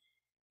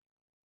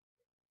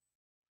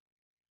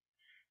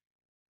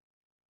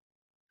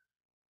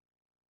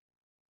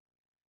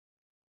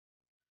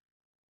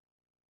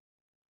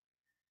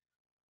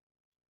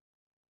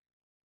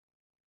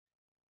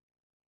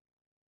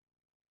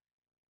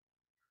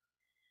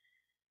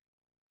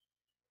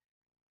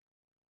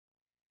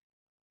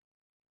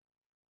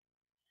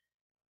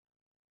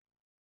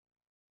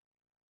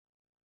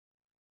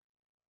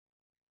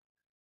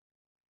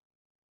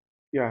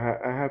 Yeah,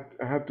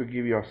 I have to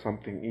give you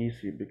something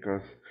easy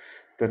because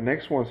the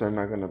next ones are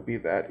not gonna be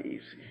that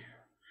easy.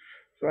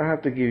 So I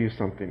have to give you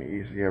something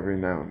easy every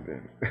now and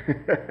then.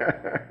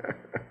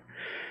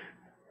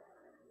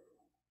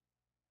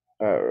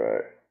 All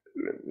right,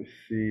 let me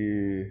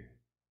see.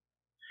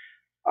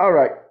 All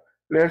right,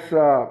 let's.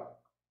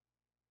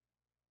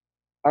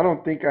 I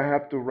don't think I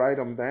have to write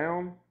them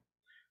down.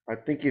 I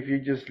think if you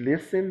just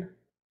listen,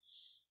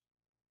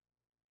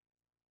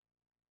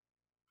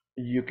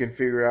 you can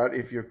figure out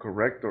if you're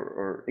correct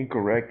or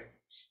incorrect,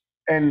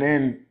 and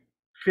then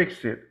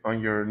fix it on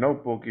your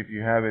notebook if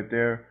you have it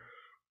there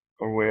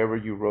or wherever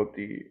you wrote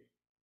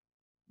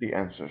the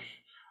answers.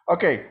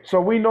 Okay, so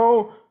we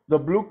know the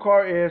blue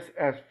car is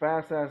as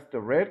fast as the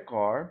red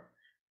car.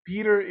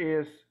 Peter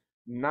is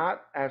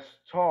not as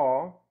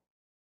tall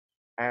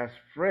as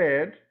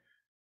Fred.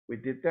 We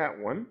did that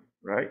one,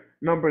 right?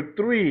 Number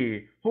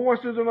three. Who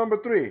wants to do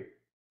number three?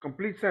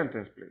 Complete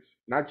sentence, please.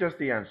 Not just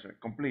the answer.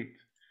 Complete.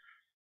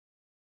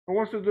 Who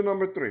wants to do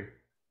number three?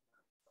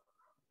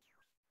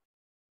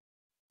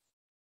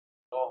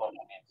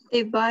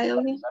 The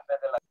violin.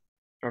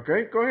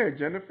 Okay, go ahead,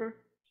 Jennifer.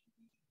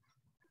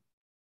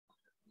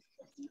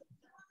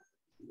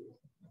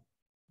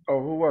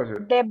 Oh, who was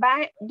it? The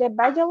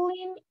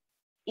violin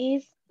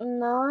is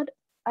not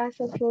as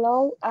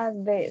slow as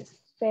the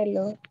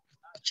cello.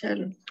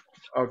 Cello.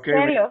 Okay.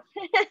 Cello.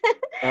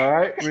 All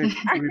right.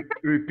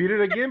 Repeat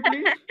it again,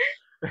 please.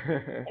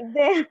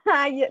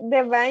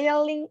 The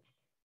violin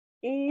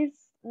is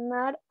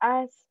not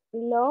as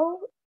low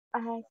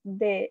as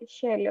the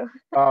cello.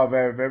 Oh,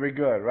 very, very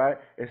good, right?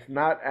 It's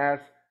not as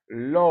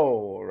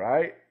low,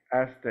 right,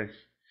 as the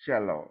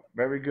cello.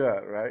 Very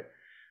good, right?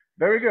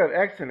 Very good,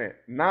 excellent.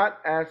 Not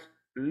as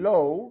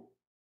low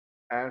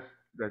as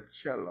the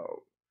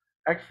cello.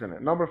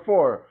 Excellent. Number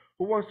four.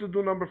 Who wants to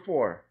do number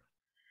four?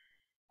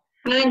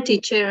 My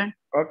teacher.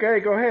 Okay,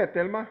 go ahead,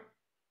 Telma.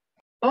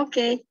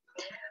 Okay.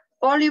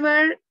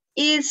 Oliver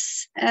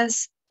is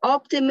as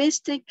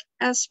optimistic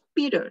as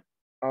Peter.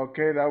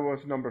 Okay, that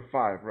was number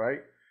five,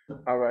 right?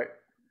 All right.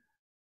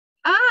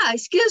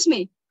 Excuse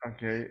me.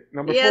 Okay,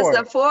 number yes, four.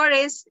 the four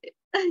is,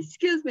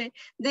 excuse me,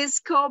 this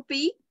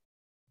copy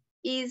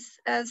is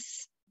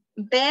as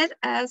bad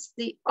as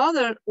the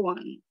other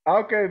one.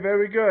 Okay,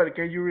 very good.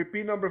 Can you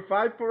repeat number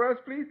five for us,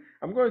 please?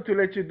 I'm going to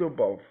let you do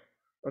both.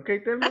 Okay,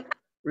 Telma?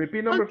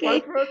 Repeat number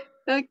five for us.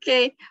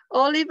 Okay,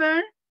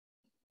 Oliver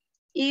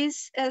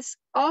is as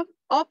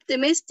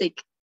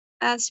optimistic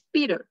as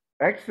Peter.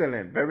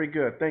 Excellent. Very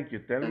good. Thank you,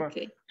 Telma.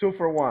 Okay. 2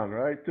 for 1,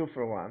 right? 2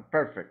 for 1.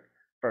 Perfect.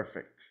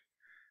 Perfect.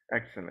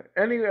 Excellent.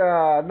 Any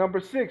number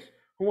 6?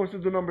 Who wants to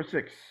do number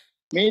 6?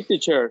 Me,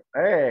 teacher.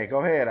 Hey,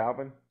 go ahead,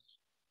 Alvin.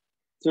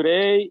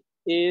 Today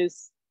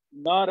is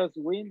not as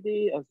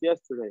windy as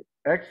yesterday.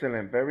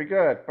 Excellent. Very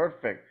good.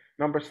 Perfect.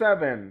 Number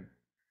 7.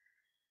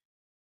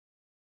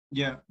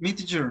 Yeah, me,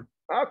 teacher.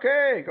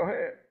 Okay, go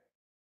ahead.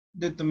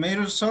 The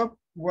tomato soup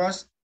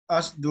was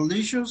as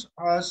delicious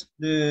as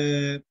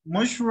the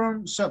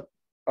mushroom soup.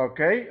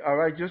 Okay, all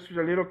right, just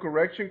a little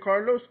correction,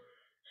 Carlos.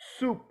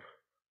 Soup.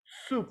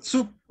 Soup.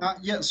 Soup.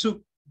 Yeah,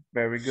 soup.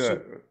 Very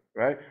good, Soup.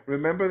 right?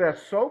 Remember that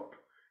soap?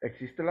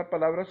 Existe la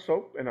palabra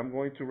soap, and I'm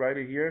going to write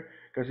it here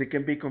because it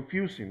can be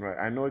confusing, right?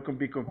 I know it can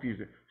be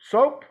confusing.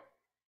 Soap,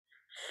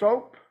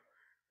 soap,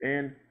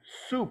 and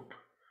soup.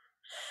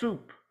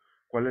 Soup.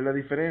 ¿Cuál es la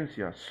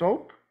diferencia?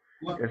 Soap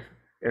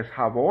es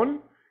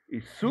jabón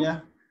y soup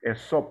es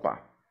sopa.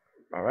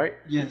 All right?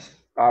 Yes.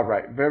 All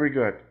right. Very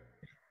good.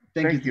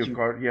 Thank you,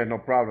 Carl. Yeah, no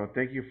problem.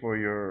 Thank you for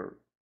your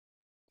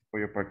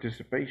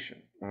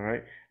participation. All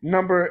right.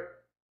 Number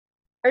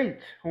 8.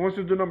 Who wants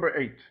to do number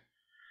 8?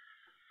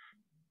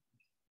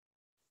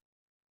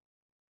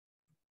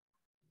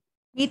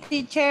 Me,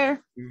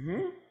 teacher.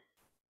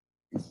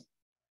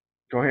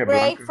 Go ahead.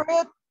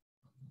 Grapefruit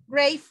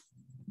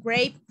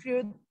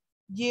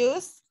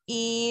juice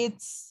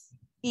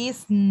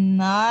is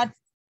not.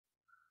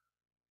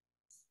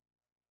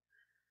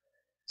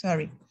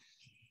 Sorry.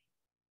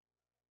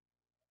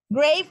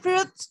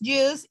 Grapefruit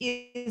juice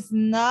is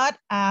not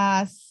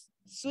as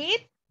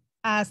sweet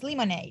as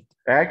lemonade.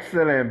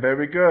 Excellent.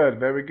 Very good.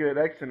 Very good.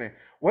 Excellent.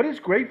 What is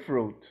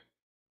grapefruit?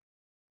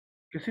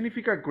 ¿Qué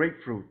significa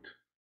grapefruit?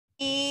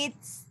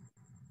 It's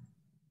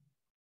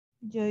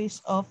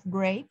juice of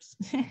grapes.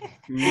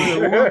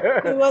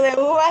 Jugo de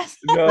uvas.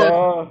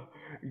 No.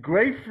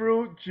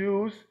 Grapefruit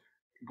juice.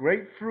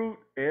 Grapefruit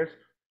es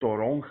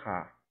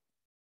toronja.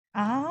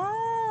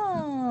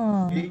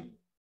 Ah.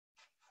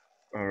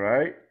 All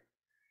right.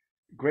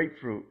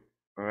 Grapefruit.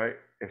 All right.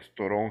 Es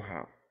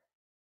toronja.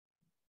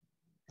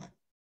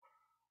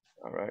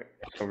 All right.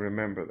 So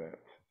remember that.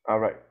 All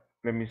right.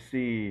 Let me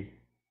see.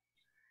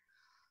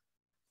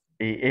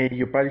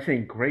 You're probably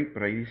saying grape,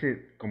 but ahí dice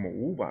como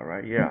uva,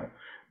 right? Yeah.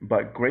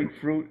 But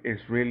grapefruit is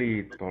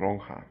really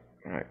toronja.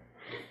 All right.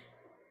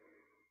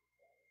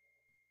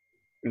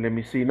 Let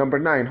me see. Number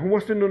 9. Who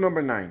wants to do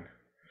number 9?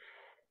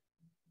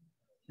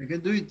 I can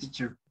do it,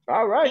 teacher.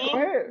 All right. Go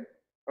ahead.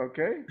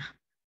 Okay.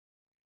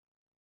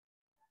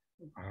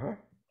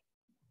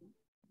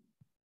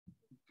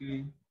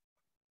 Okay.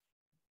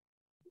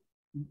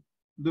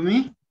 Do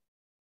me?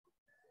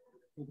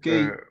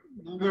 Okay.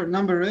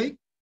 Number 8.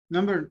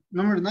 Number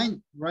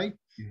 9, right?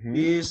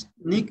 Is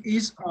Nick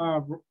is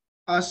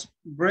as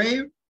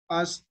brave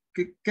as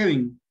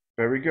Kevin.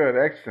 Very good,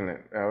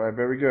 excellent. All right,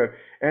 very good.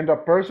 And the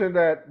person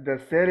that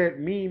said it,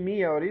 me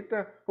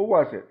ahorita, who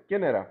was it?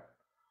 ¿Quién era?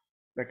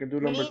 That can do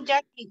number. Me,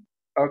 Jackie.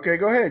 Okay,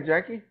 go ahead,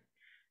 Jackie.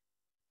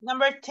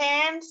 Number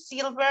 10,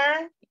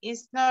 silver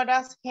is not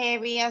as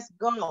heavy as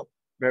gold.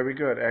 Very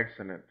good,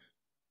 excellent.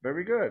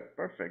 Very good,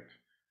 perfect.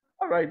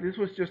 All right, this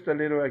was just a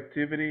little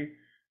activity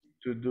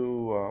to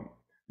do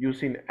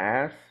using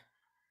as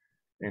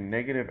and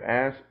negative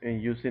as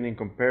and using in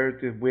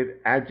comparative with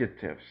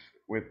adjectives,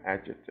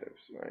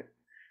 right?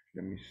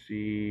 Let me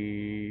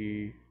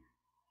see.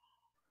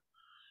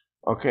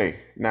 Okay,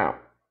 now.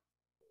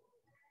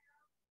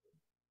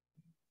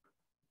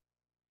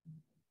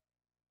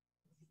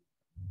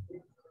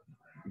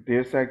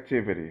 This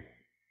activity,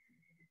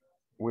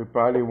 we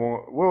probably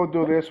won't, we'll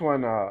do this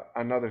one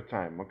another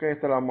time, okay?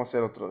 Esta la vamos a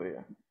hacer otro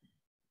día,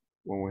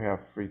 when we have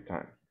free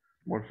time,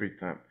 more free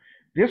time.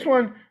 This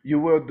one you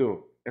will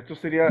do. Esto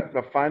sería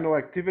the final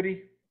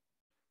activity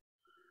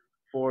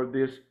for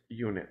this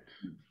unit,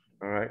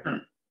 all right?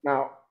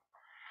 Now,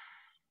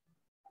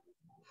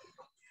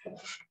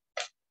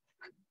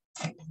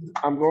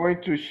 I'm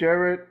going to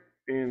share it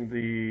in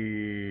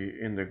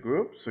the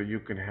group so you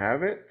can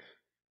have it.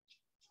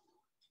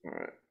 All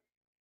right.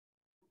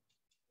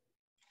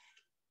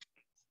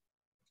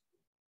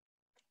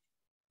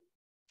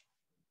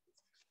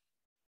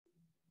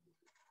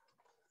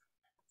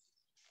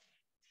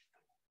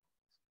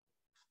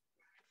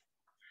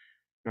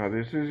 Now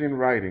this is in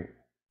writing.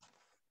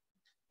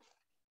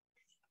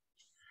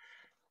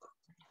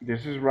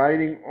 This is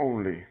writing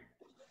only,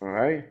 all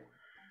right?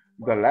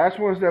 The last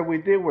ones that we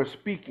did were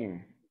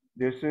speaking.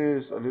 This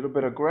is a little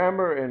bit of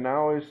grammar, and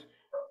now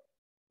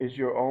is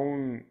your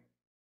own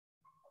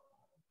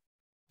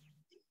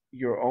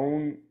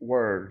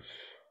words.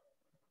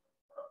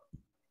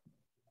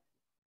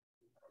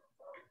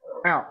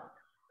 Now,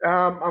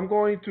 I'm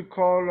going to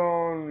call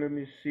on, let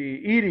me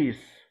see, Iris.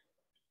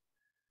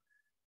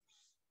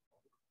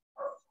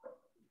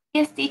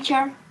 Yes,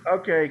 teacher.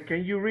 Okay,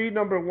 can you read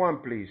number 1,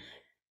 please?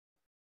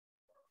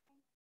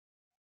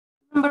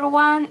 Number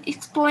 1,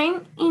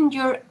 explain in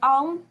your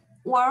own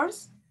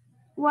words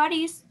what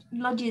is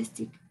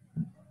logistic.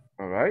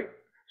 All right,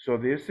 so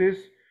this is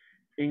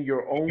in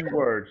your own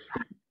words.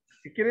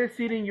 ¿Qué quiere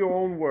decir in your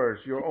own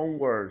words? Your own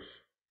words.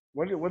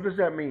 What does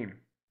that mean?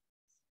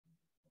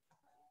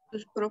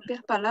 Tus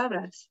propias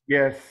palabras.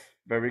 Yes,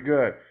 very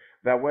good.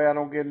 That way I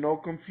don't get no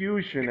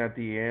confusion at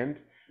the end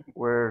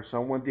where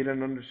someone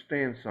didn't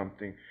understand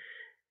something.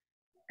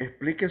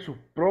 Explique sus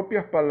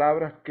propias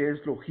palabras qué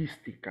es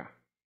logística.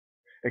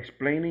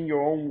 Explain in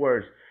your own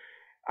words.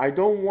 I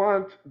don't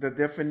want the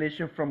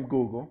definition from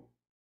Google.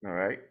 All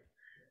right.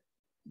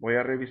 Voy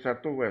a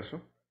revisar todo eso.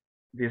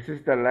 This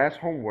is the last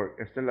homework.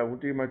 Esta es la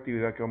última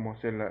actividad que vamos a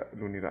hacer en la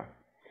unidad.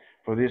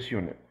 For this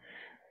unit.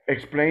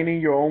 Explain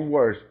in your own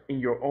words. In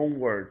your own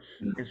words.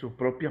 En sus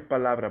propias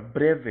palabras.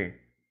 Breve.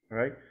 All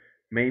right.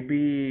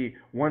 Maybe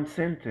one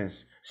sentence.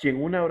 Si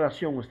en una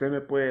oración usted me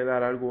puede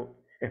dar algo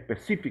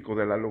específico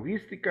de la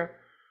logística,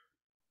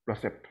 lo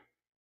acepto.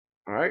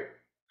 All right.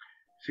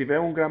 Si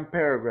veo un gran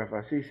paragraph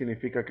así,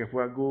 significa que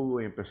fue a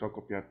Google y empezó a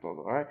copiar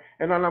todo. All right?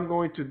 And all I'm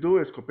going to do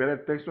is copiar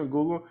el texto en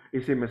Google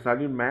y si me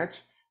sale un match,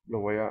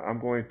 I'm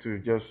going to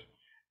just,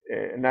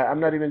 I'm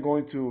not even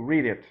going to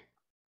read it.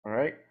 All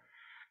right?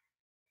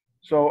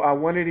 So I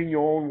want it in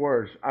your own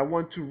words. I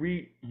want to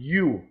read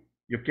you.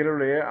 Yo quiero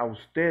leer a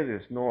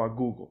ustedes, no a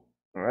Google.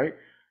 All right?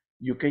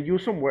 You can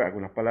use some words.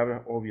 Algunas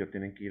palabras obvias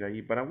tienen que ir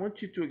ahí. But I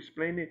want you to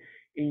explain it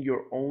in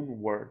your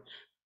own words.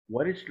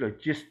 What is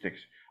logistics?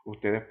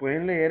 Ustedes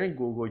pueden leer en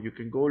Google. You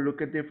can go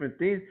look at different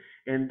things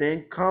and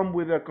then come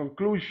with a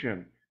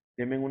conclusion.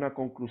 Denme una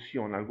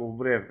conclusión, algo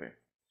breve.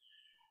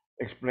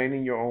 Explain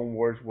in your own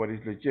words what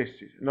is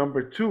logistics.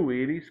 Number 2,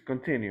 Iris,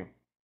 continue.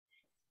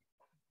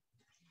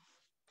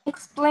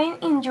 Explain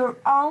in your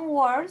own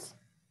words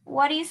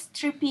what is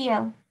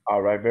 3PL.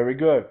 All right, very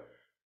good.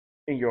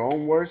 In your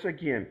own words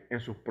again,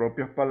 en sus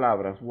propias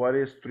palabras, what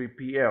is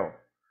 3PL?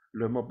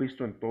 Lo hemos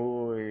visto en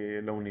toda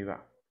la unidad.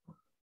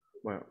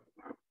 Bueno,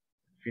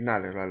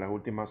 finales, las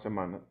últimas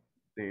semanas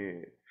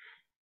de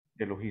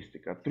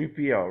logística.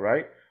 3PL,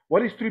 right?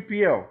 What is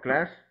 3PL,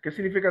 class? ¿Qué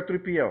significa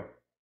 3PL?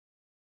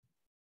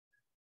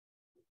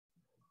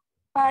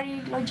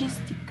 Party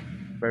logistic.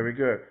 Very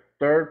good.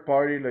 Third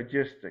party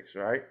logistics,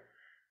 right?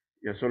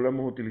 Y eso lo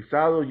hemos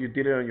utilizado. You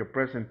did it on your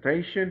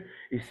presentation.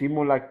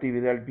 Hicimos la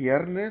actividad el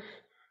viernes,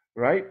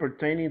 right?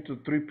 Pertaining to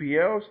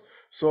 3PLs.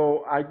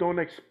 So I don't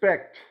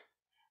expect,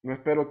 no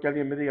espero que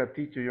alguien me diga,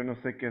 teacher, yo no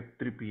sé qué es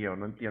 3PL,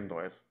 no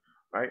entiendo eso,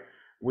 right?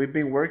 We've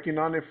been working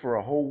on it for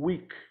a whole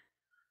week.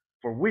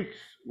 For weeks,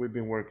 we've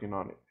been working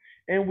on it.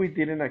 And we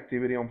did an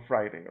activity on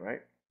Friday,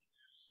 right?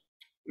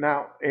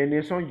 Now, and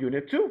it's on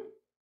unit 2.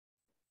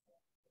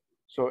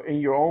 So in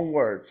your own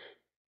words,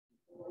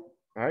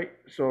 right?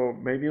 So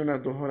maybe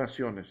unas 2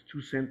 oraciones,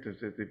 2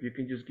 sentences. If you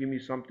can just give me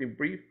something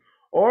brief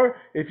Or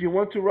if you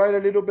want to write a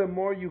little bit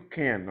more, you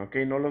can,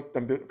 okay?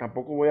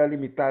 Tampoco voy a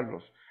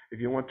limitarlos. If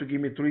you want to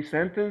give me 3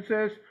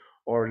 sentences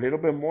or a little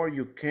bit more,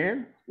 you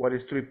can. What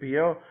is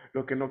 3PL?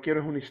 Lo que no quiero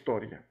es una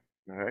historia,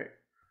 all right?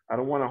 I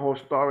don't want a whole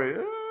story.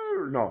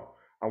 No,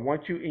 I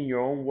want you in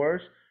your own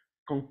words.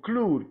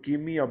 Conclude,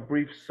 give me a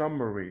brief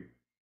summary.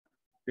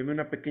 Deme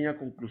una pequeña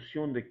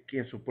conclusión de que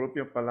en su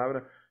propia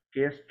palabra,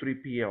 ¿qué es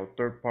 3PL,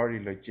 Third Party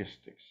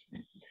Logistics?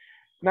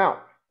 Now,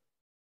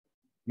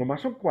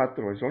 nomás son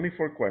 4, it's only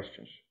 4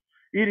 questions.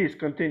 Iris,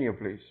 continue,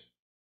 please.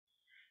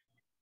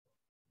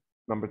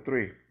 Number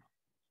 3.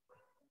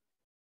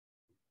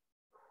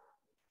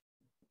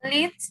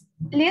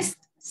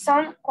 List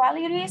some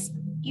qualities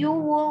you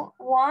will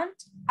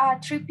want a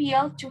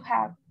 3PL to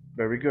have.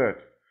 Very good,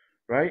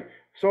 right?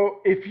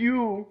 So if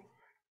you,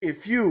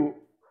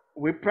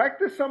 we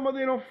practiced some of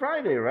it on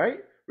Friday,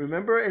 right?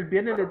 Remember, el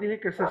viernes les dije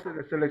que se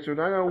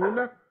seleccionaran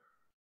una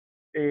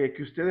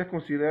que ustedes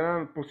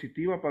consideran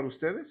positiva para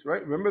ustedes,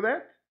 right? Remember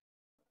that?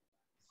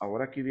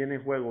 Ahora aquí viene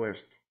en juego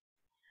esto.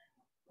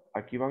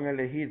 Aquí van a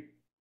elegir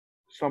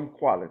some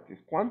qualities.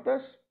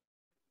 ¿Cuántas?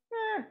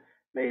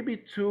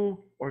 Maybe 2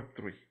 or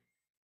 3.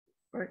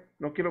 Right?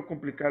 No quiero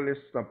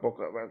complicarles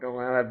tampoco. Van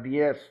a dar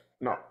 10.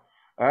 No.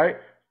 All right?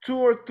 2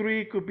 or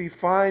 3 could be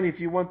fine. If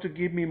you want to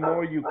give me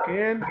more, you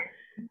can.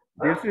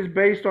 This is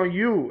based on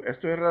you.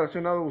 Esto es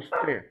relacionado a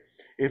usted.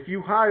 If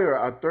you hire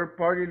a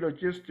third-party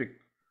logistics,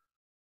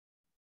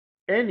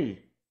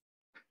 any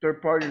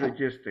third-party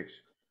logistics,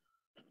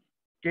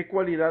 ¿qué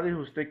cualidades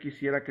usted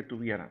quisiera que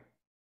tuviera?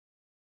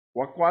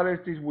 What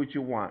qualities would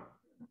you want?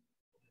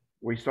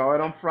 We saw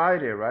it on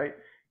Friday, right?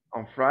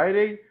 On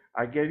Friday,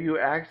 I gave you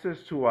access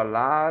to a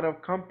lot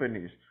of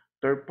companies,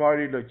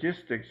 third-party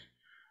logistics,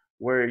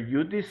 where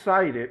you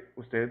decided,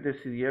 ustedes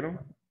decidieron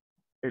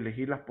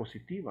elegir las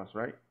positivas,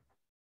 right?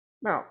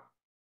 Now,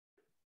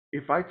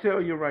 if I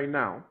tell you right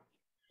now,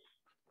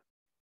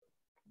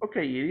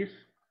 okay, Iris,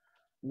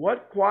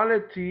 what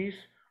qualities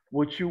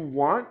would you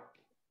want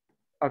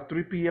a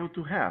 3PL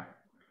to have?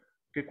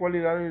 ¿Qué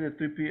cualidades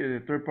de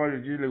third-party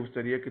logistics le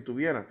gustaría que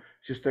tuvieran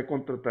si usted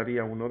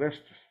contrataría uno de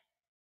estos?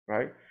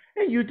 Right?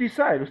 And you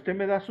decide. Usted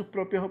me da sus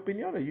propias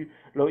opiniones.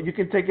 You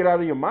can take it out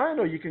of your mind,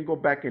 or you can go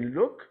back and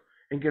look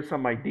and get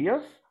some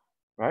ideas,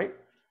 right?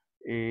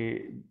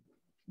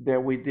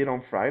 That we did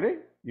on Friday.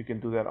 You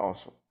can do that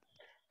also.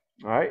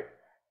 All right?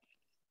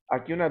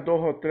 Aquí unas 2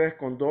 o 3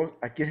 con 2.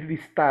 Aquí es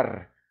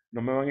listar.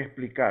 No me van a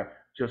explicar.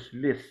 Just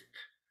list.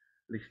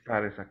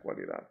 Listar esa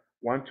cualidad.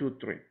 1, 2,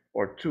 3.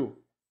 Or 2.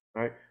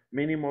 Right?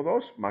 Mínimo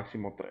 2,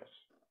 máximo 3.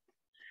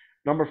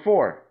 Number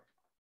 4.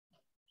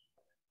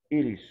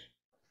 Iris.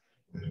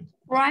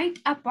 Write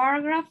a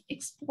paragraph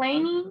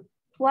explaining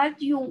what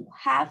you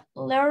have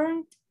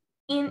learned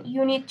in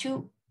Unit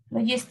 2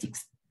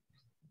 Logistics.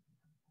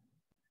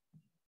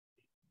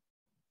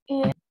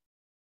 In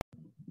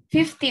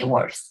 50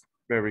 words.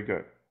 Very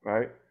good,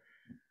 right?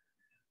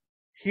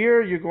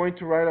 Here you're going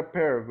to write a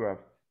paragraph.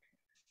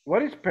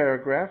 What is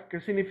paragraph?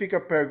 ¿Qué significa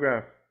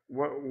paragraph?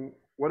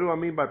 What do I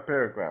mean by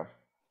paragraph?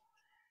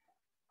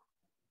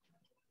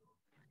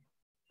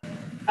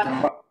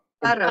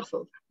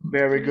 Párrafo.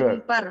 Very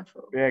good.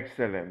 Párrafo.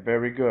 Excellent.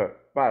 Very good.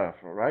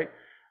 Párrafo, right?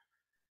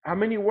 How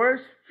many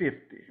words? 50.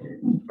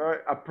 Right?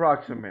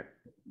 Approximate.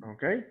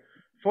 Okay?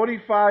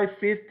 45,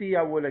 50,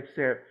 I will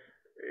accept.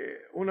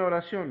 Una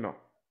oración, no.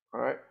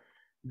 All right?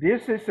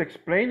 This is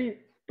explaining.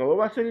 Todo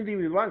va a ser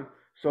individual.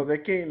 So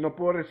de que no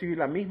puedo recibir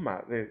la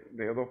misma de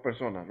 2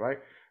 personas, right?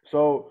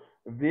 So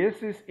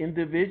this is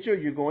individual.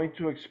 You're going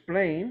to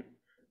explain.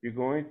 You're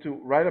going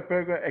to write a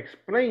paragraph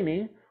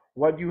explaining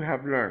what you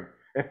have learned.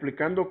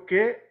 Explicando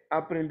qué ha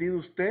aprendido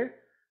usted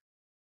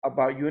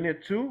about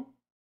Unit 2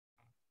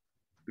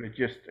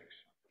 Logistics.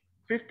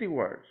 50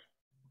 words,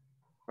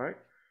 right?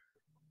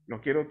 No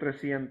quiero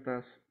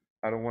 300.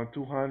 I don't want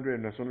 200.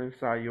 No es un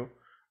ensayo,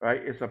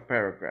 right? It's a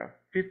paragraph.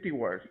 50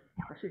 words.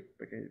 Así,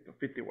 pequeñito.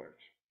 50 words,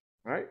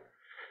 right?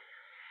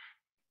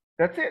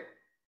 That's it.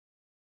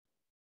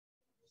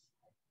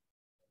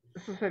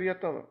 Eso sería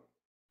todo.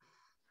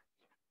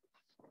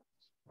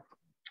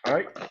 All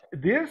right?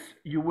 This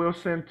you will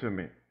send to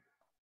me.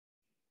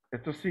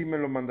 Esto sí me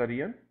lo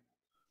mandarían.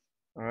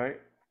 All right?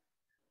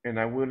 And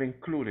I will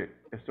include it.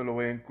 Esto lo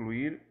voy a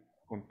incluir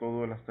con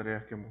todas las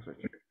tareas que hemos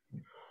hecho.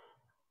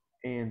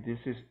 And this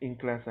is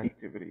in-class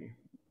activity.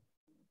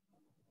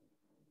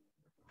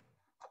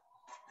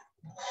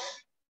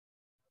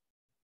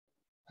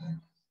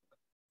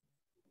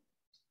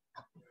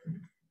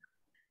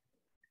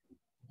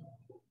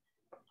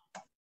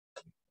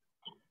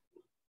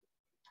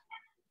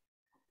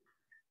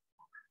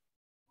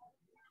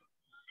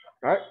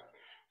 All right?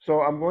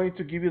 So I'm going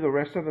to give you the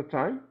rest of the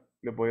time.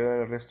 Le voy a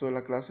dar el resto de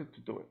la clase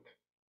to do it.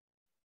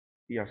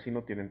 Y así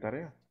no tienen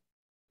tarea.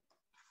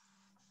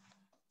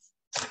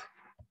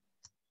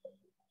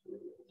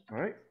 All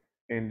right?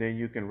 And then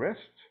you can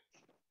rest.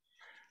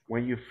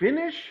 When you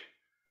finish,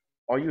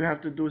 all you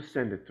have to do is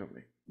send it to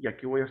me. Y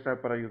aquí voy a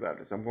estar para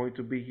ayudarles. I'm going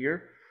to be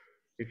here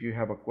if you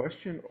have a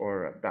question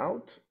or a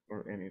doubt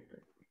or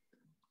anything.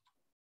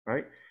 All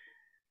right?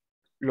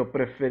 Lo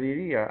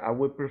preferiría, I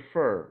would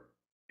prefer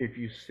if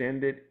you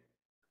send it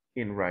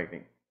in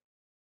writing.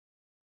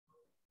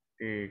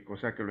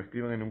 Cosa que lo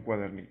escriban en un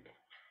cuadernito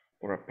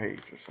or a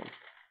page or something.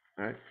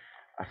 Right?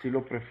 Así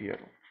lo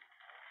prefiero.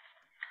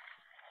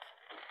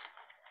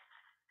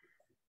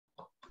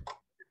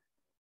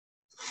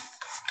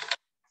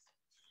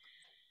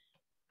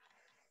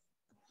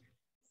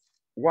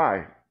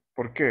 Why?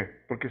 ¿Por qué?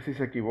 Porque si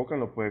se equivocan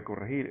lo puede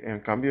corregir.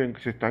 En cambio,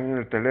 si están en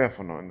el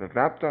teléfono, en el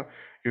laptop,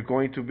 you're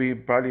going to be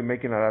probably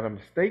making a lot of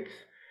mistakes.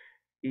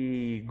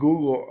 Y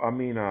Google,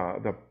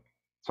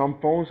 some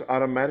phones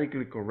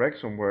automatically correct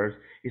some words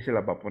y se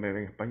las va a poner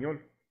en español.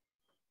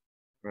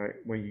 Right?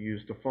 When you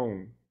use the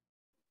phone.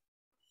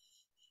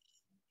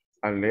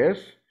 Unless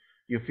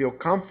you feel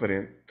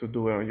confident to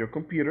do it on your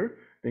computer,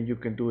 then you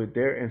can do it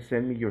there and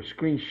send me your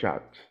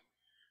screenshot.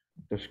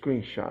 The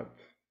screenshot.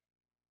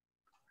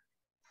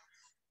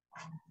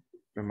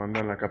 Me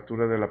mandan la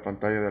captura de la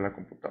pantalla de la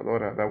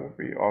computadora. That would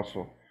be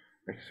also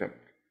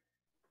accepted.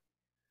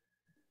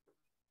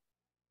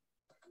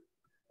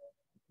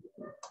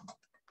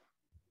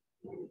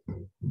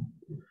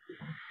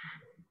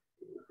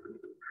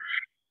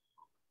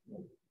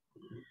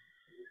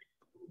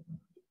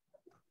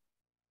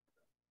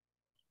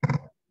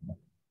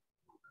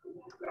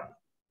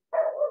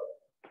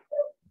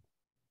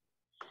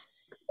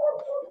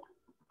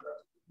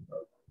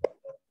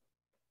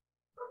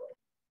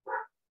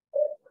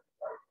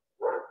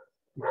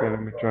 Okay,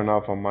 let me turn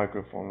off a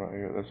microphone right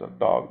here. There's a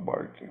dog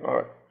barking. All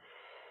right.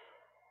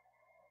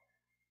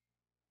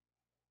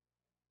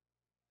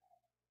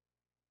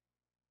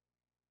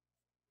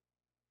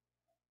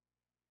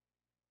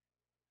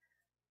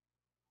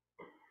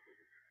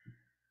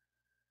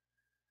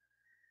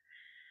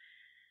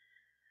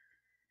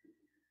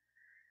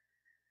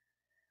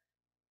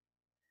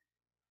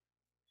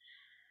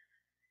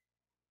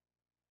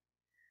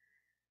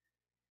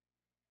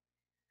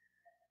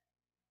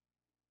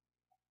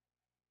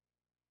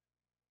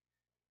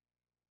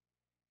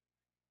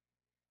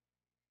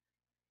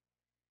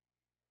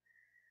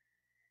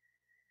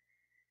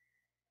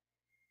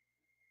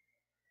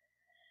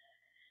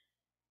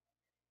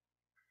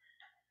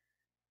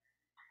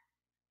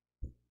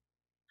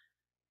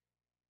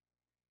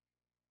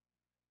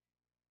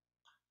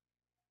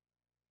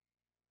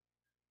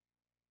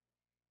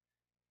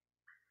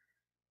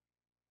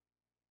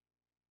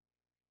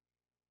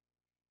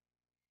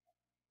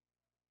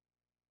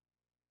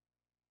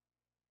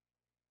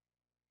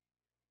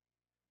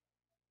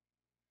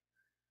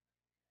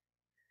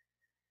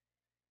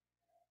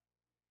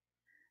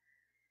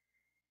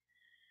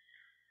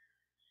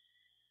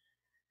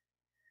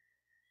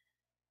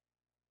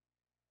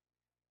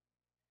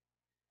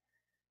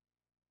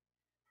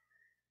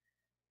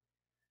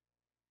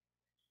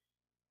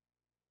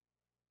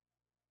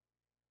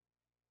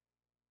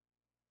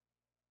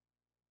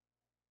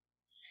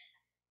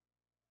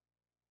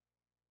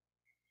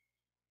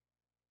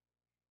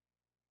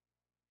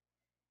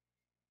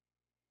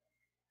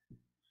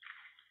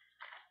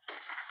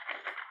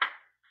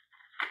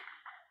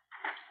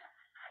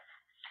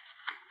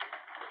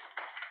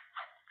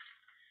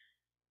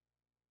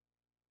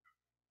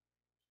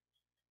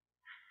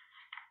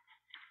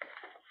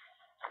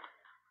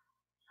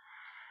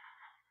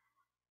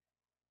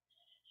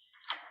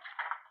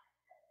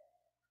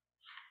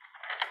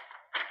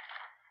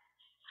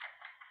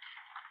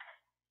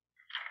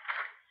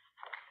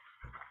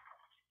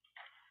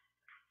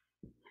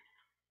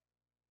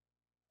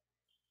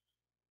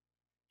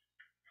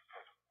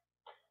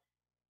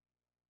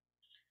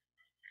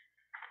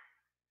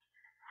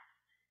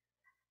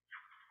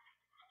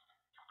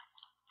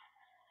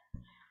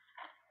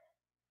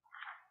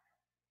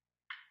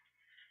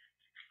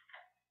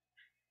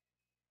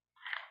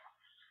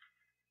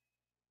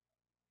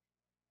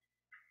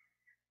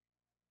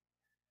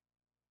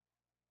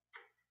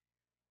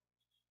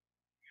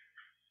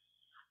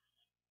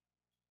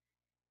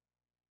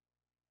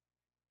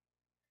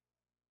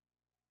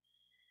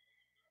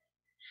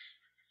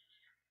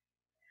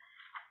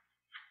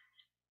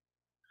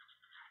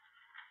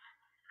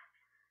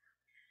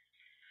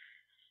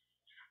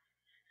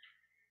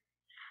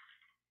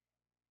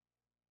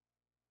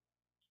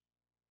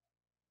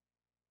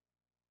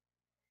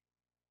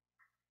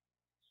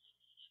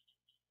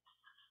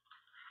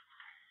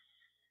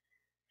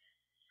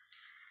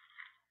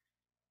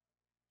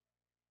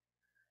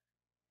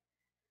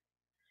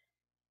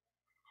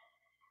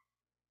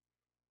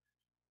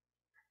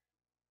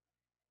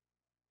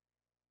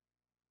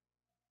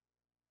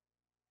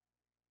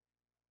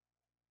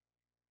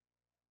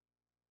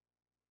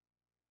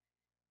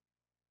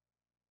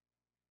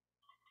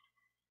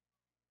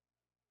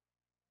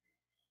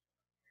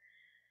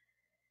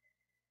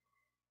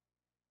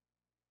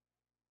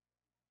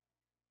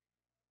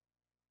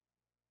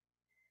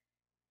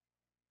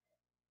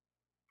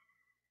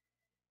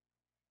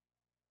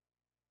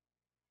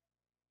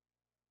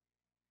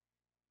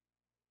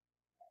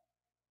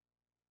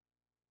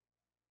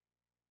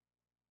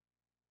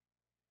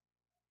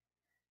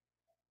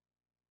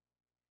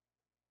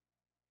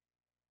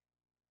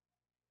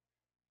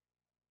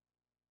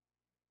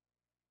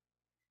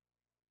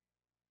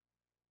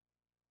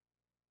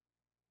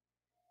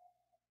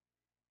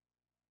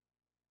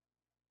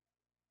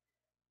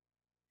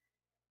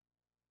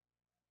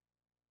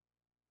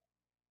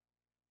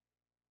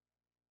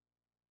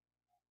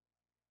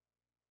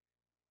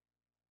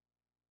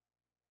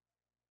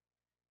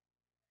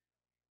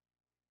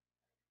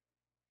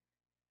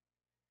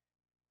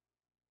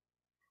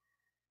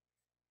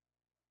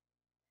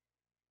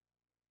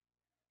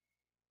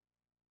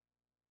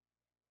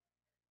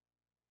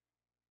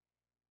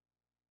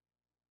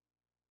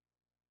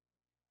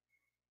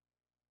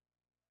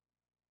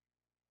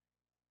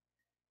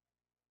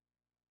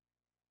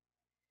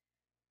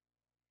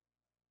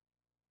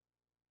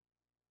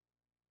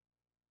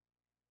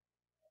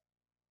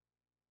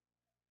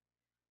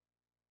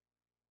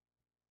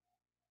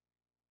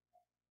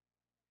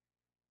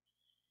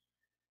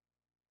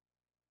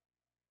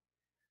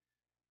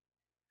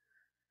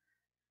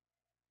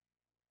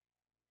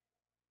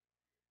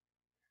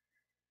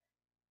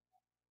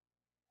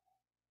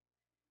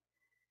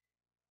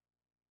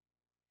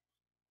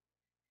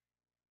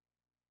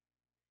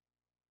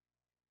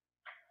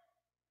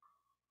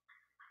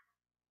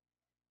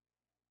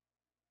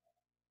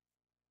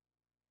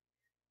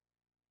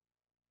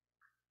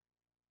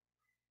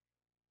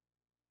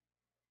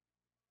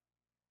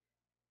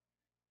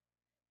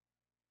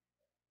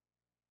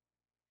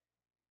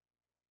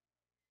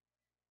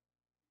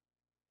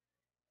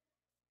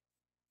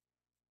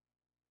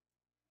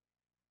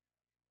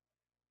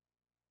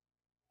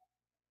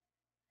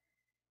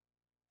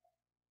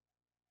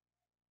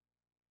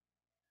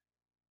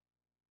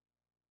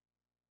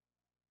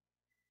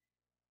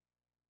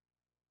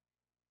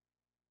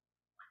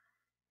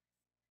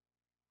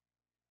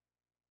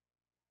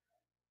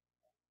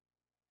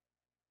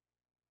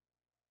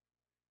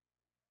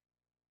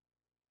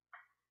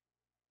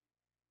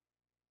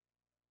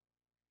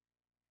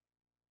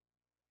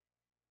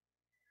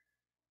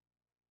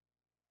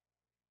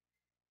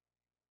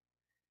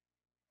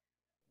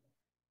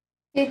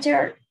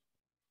 Teacher,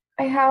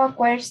 I have a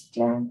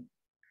question.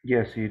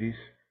 Yes, it is.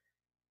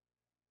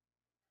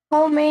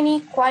 How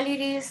many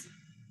qualities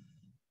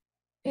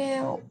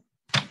uh,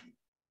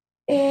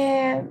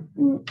 uh,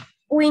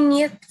 we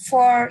need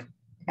for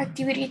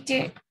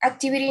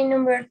activity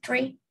number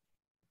 3?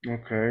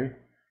 Okay.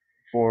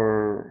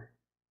 For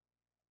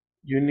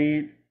you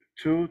need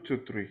 2 to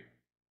 3.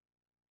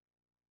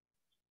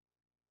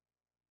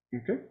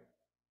 Okay.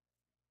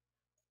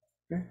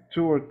 Okay.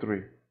 2 or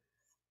 3.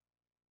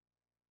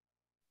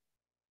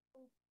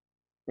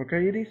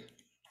 Okay, it is.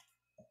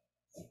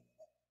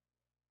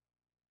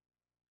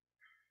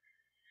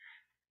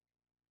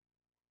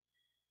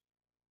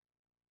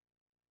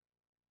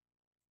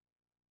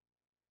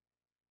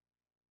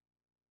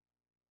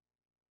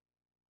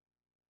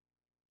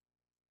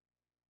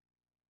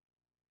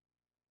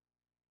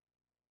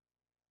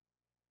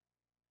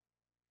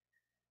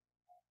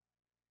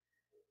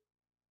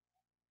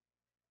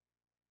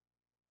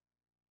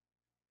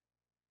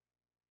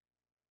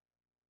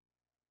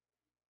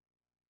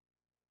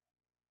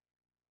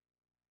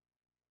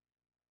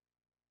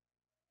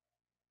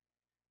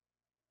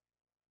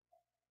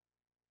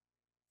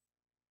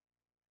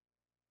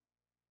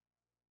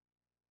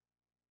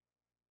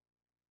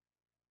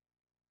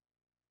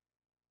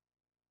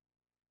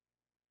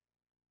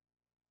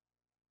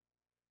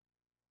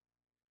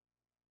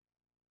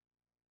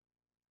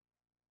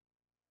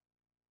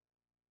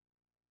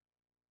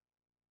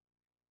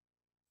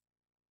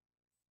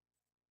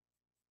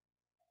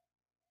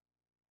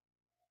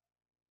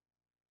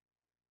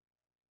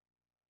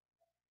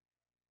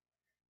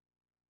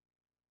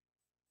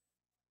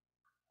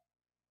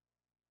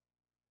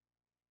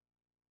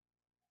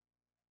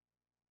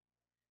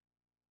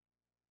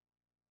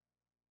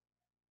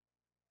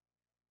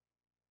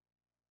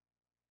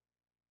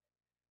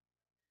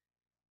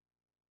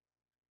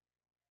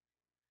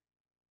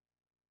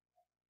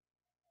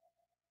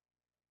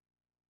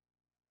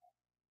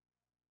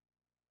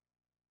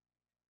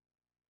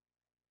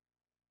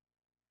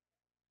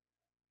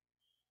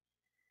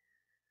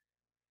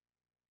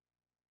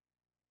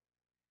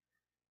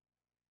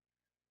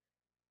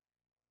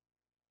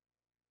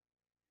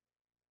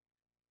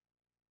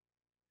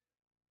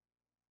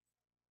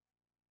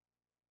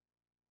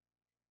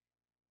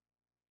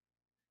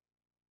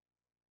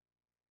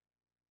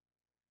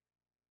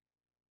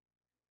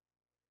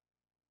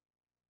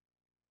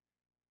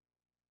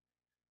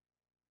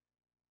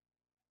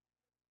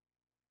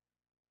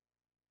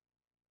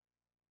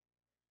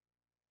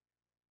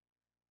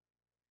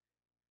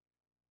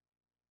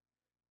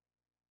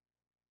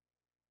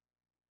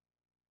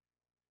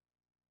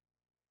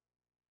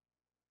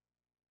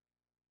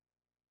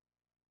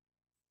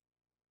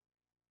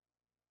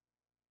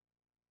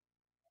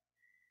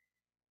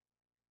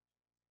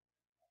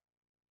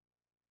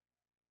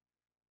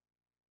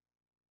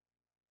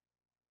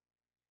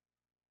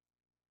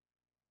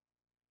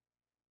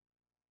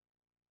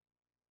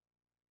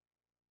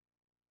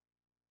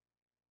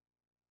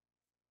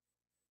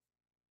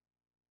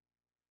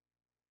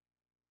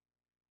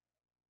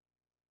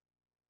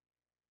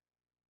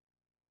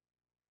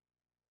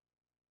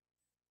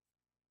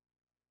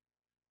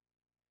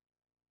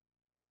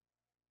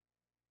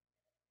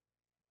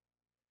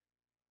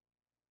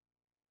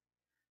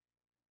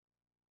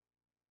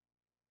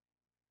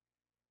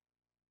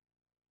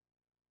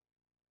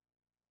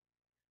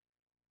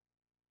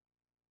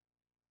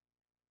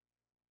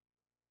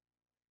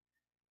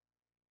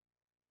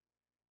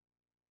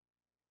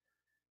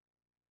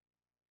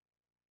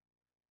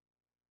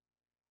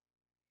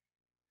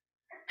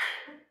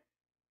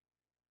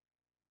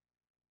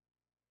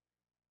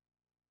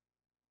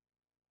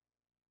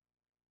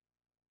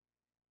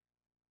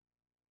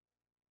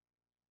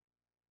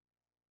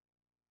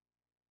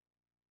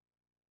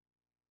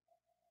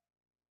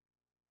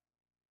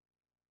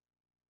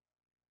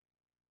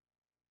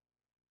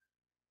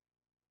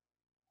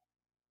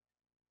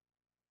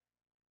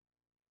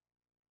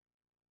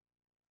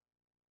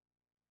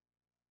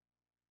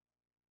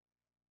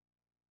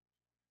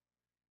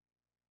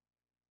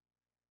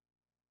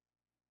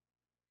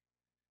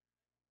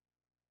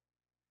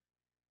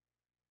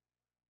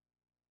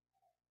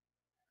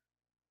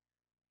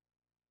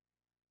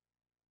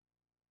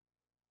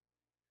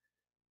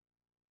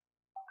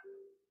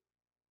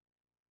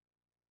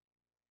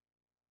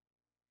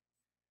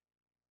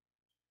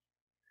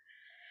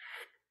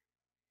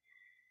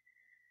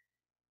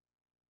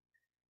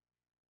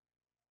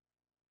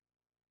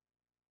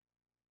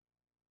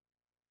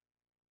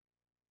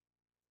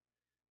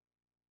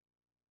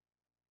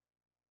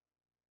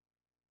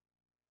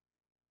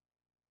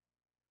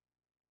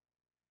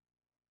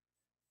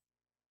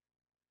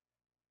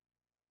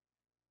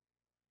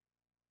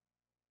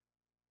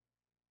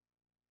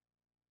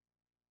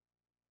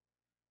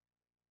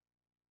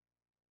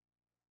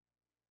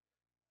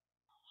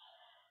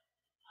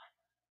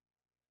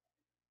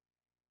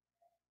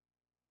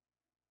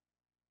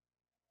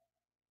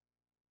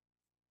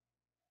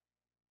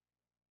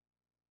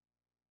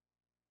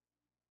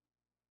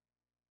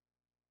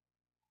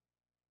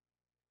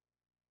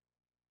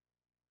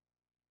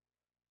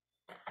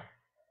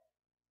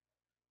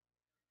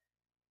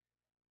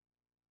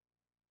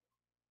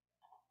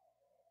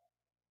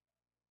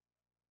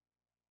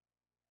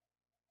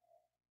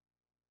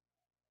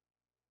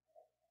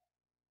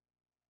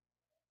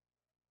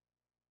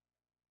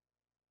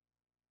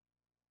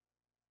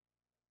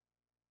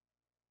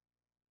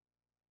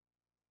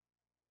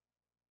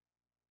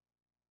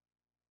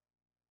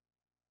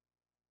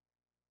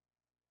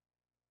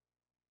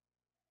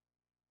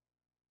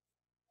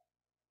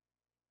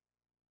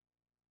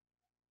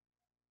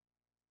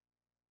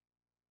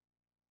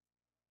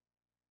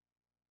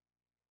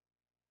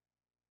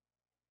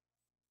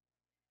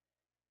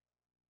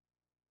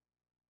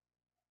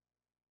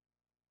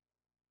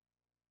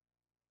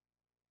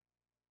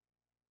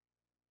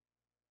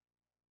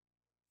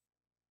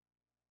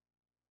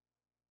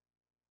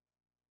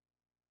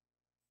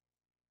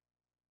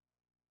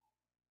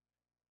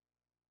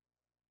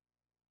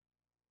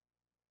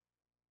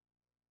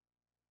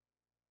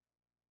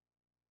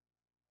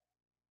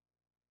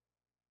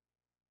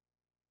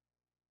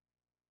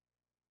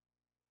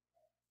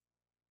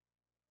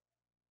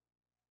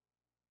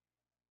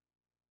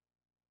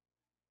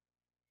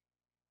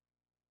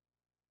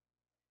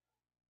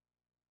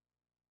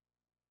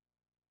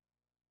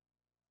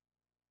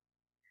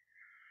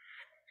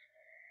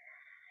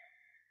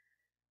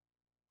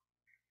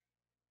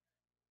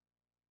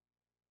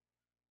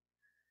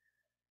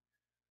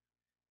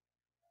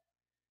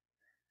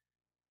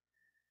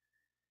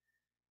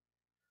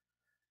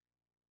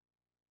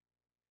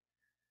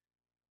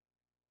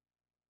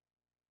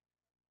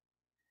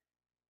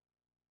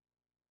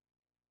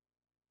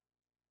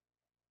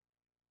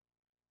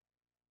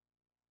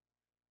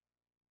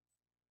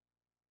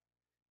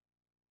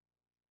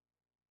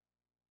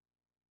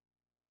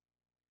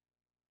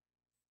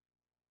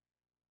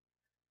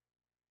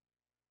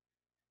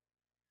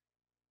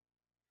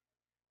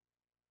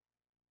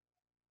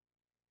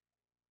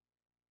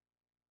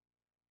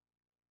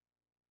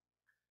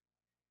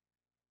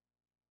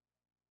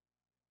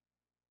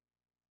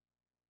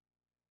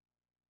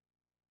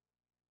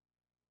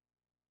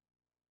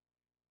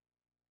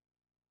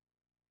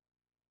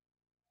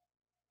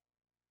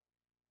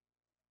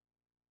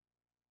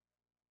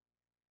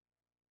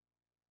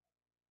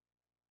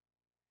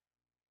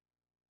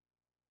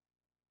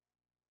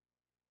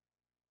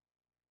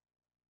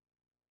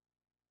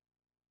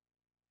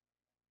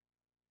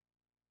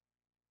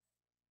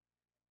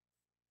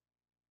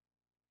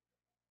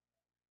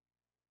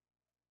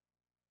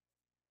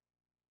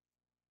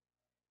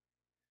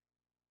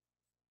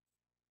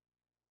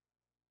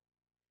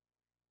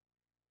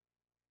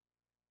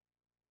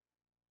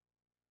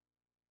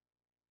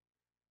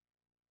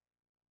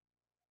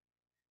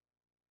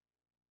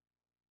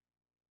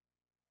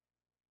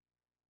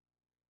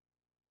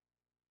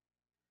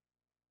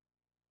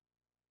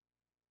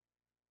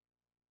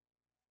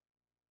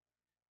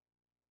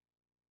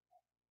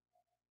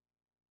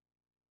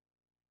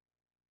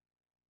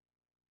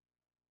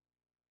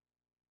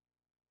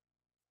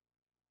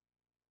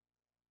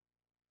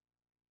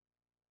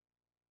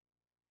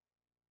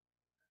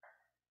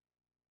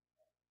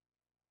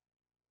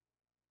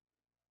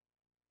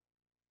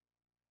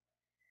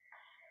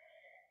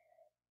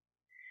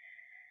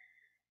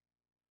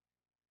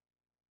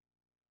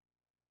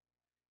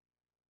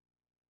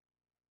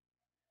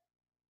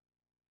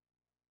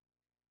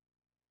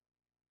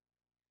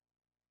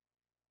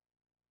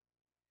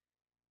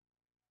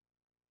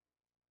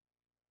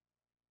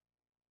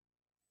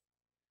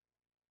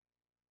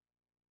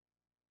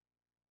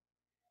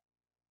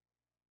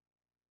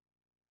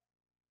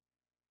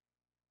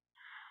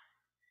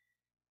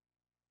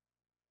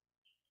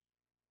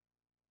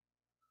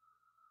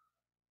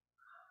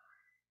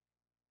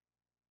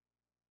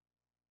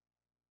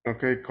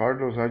 Okay,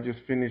 Carlos, I just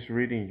finished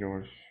reading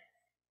yours.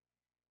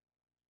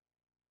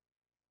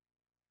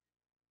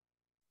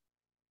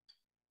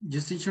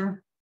 Yes,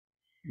 teacher.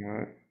 All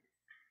right.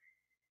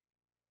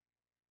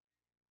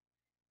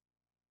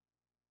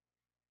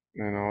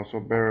 And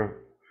also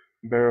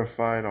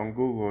verified on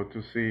Google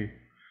to see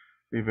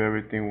if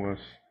everything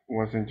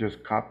wasn't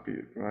just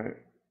copied, right?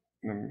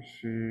 Let me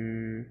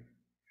see.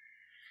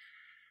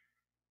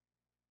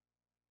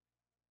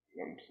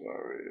 I'm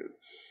sorry.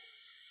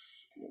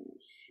 Let me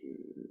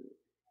see.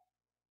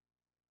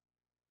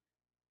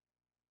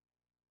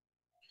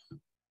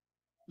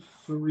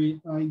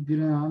 Sorry, I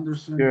didn't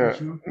understand, Yeah,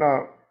 teacher.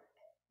 no,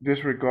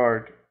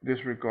 disregard.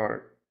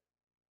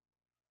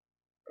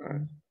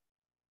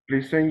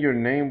 Please send your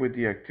name with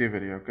the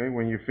activity, okay?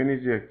 When you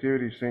finish the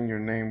activity, send your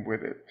name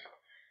with it.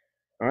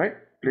 All right,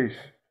 please.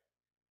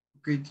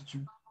 Okay, teacher.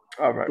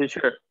 All right.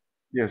 Teacher,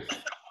 Yes.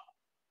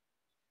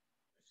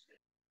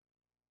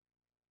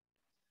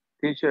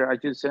 teacher, I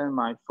just sent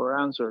my 4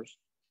 answers.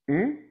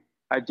 Hmm?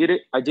 I did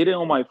it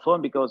on my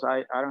phone because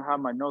I don't have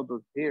my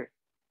notebook here.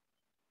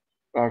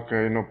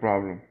 Okay, no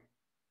problem.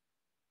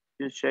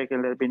 Just check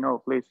and let me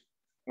know, please.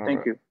 All Thank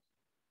right. you.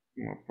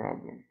 No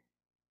problem.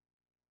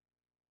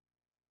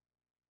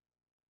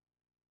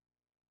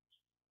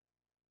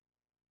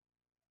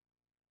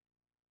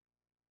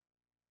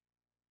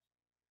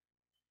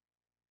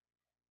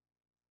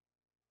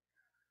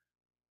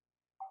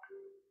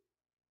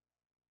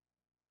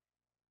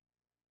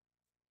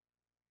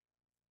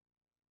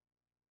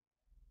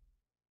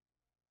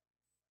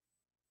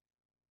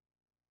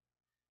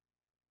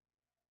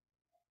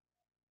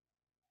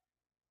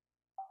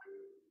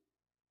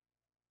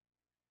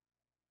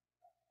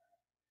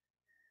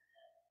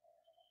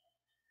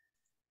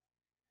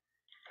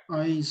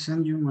 I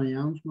send you my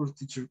answer,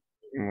 teacher.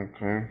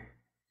 Okay.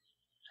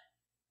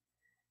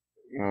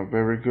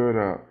 Very good,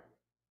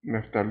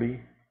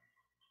 Neftali.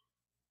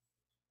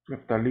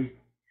 Neftali.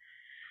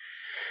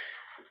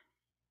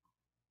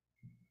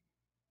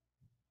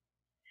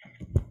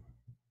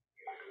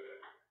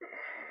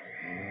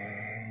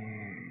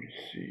 Let me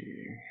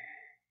see.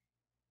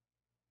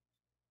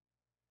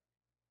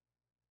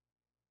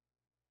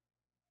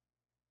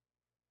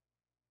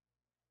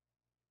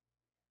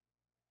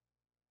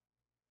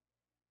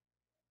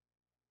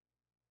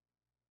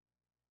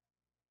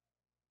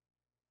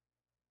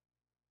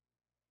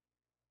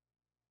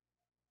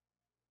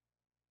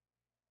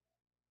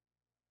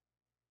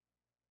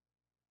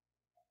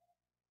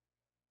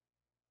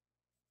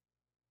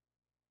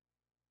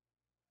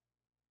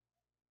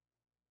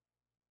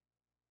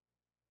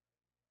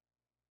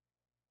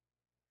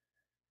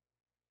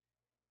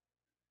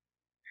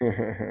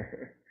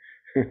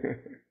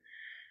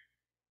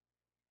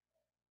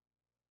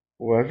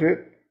 Was it,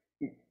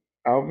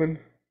 Alvin?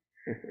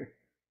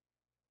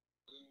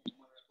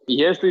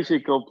 Yes, teacher,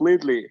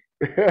 completely.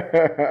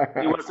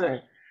 It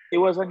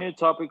was a new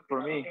topic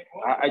for me.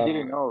 I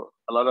didn't know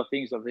a lot of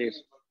things of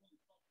this.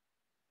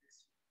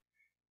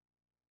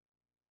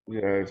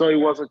 Yes. So it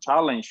was a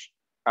challenge,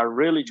 a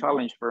really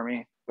challenge for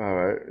me. All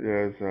right.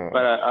 Yes.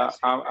 But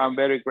I'm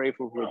very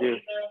grateful for you.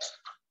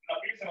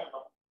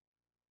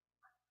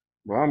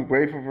 Well, I'm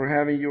grateful for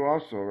having you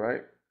also,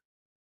 right?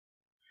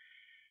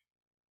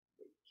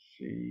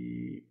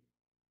 See,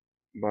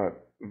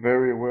 but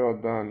very well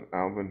done,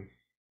 Alvin.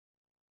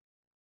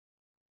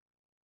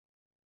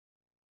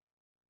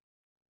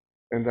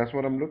 And that's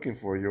what I'm looking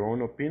for, your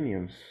own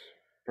opinions.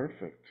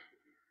 Perfect.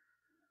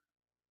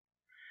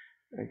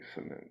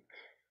 Excellent.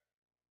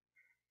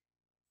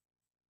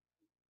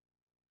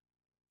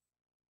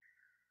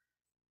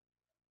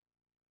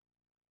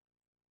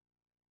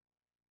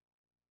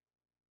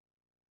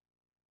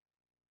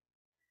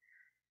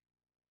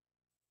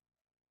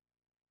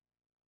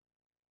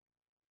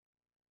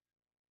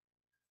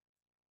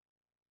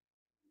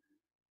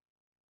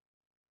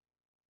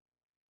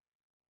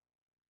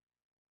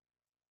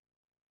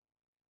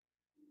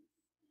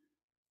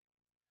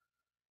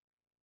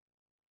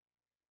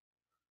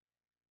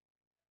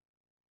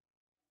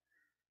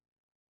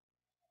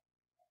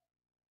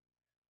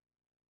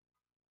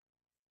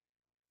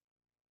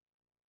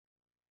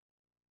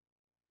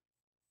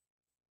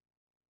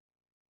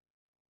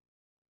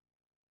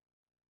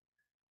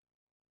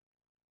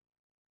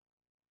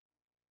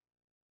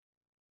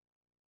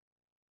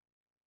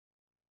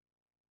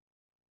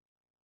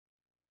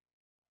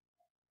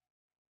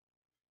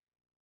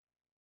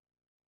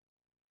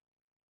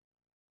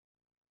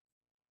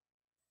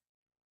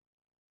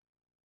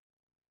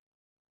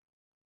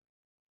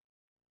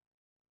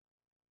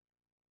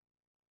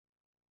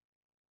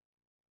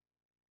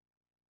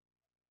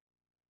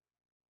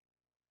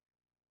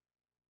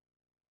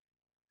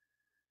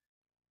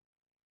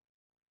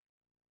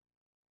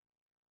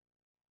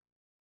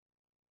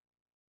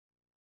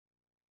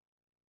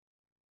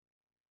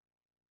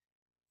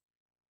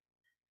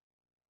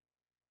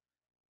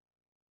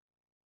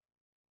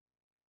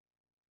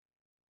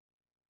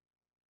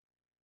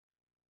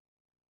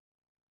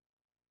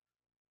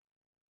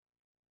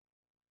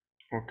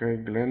 Okay,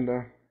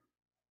 Glenda.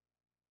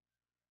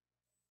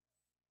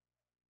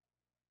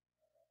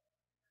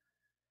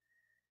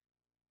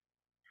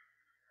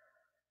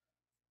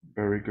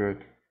 Very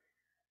good.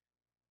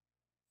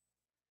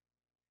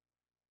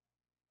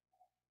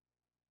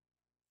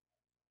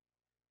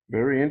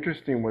 Very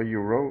interesting what you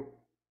wrote.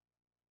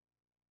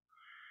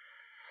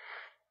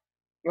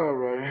 All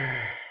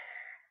right.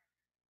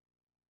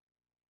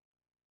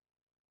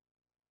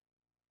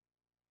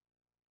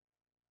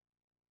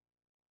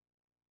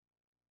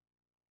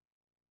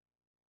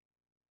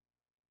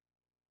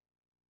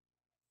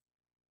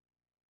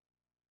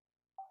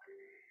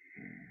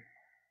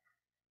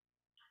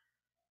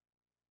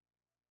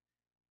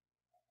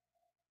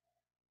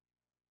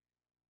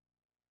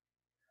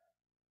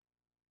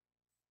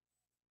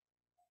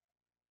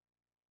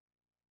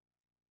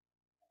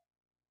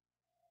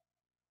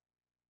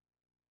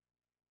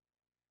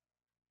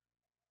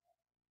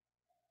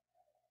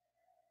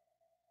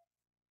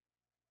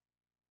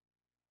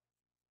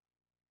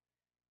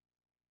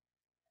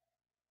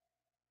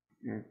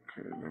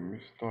 Okay, let me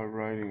start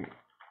writing.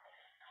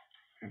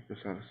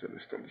 Empezar a hacer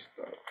esta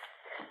listado.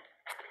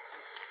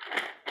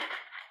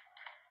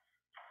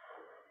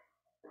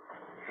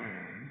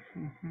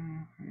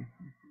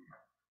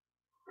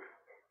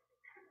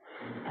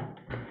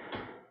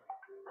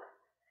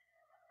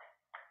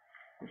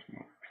 Where's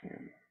my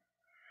pen?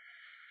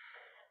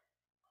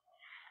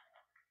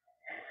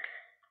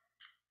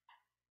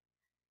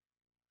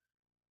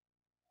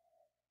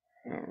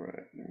 All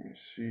right, let me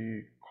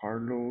see.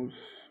 Carlos.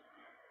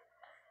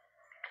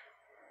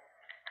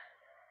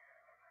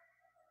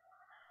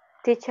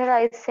 Teacher,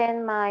 I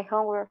sent my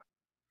homework.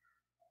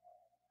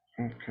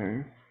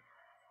 Okay.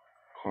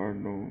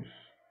 Carlos.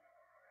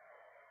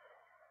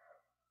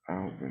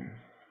 Alvin.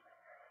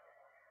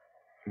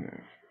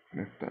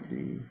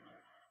 Neftali.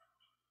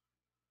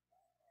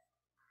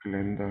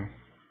 Glenda.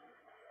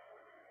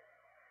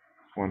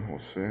 Juan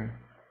Jose.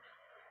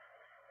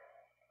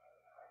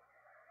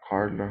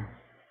 Carla.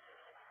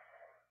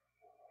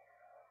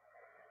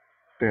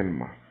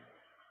 Telma.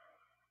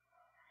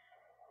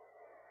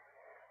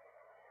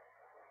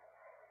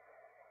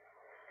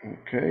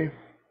 Okay.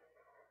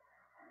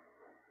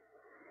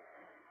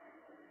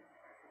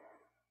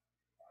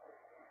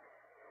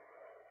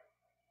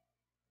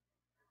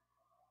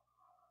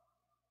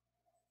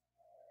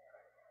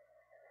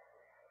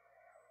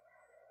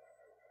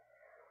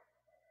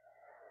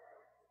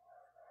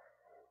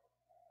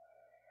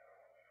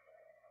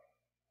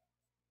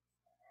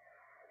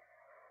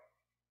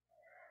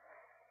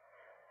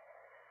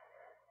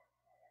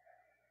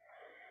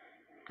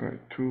 All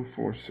right, 2,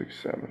 4,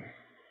 6, 7.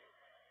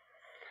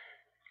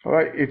 All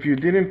right, if you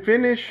didn't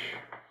finish,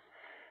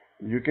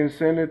 you can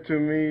send it to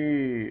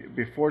me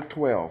before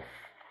 12,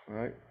 all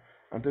right?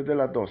 Antes de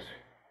las 12.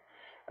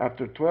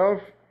 After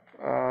 12,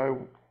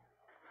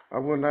 I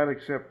will not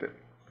accept it.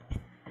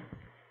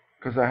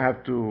 Because I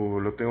have to,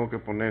 lo tengo que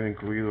poner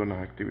incluido en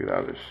las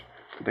actividades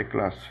de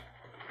clase.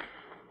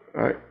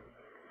 All right,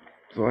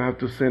 so I have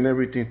to send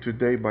everything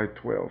today by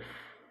 12.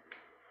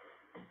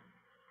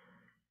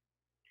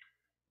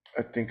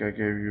 I think I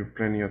gave you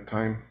plenty of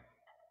time.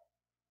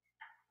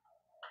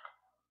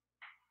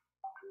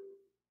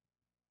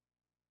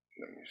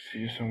 Let me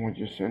see, someone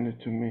just sent it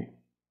to me.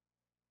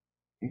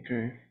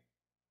 Okay.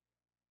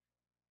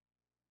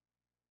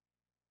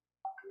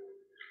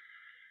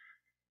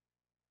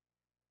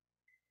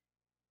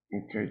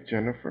 Okay,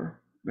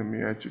 Jennifer, let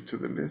me add you to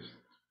the list.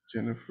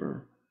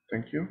 Jennifer,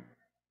 thank you.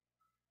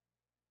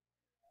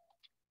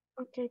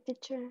 Okay,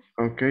 teacher.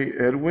 Okay,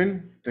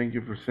 Edwin, thank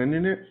you for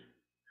sending it.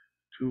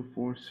 2,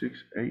 4,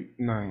 6, 8,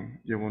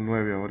 9. Llevo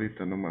 9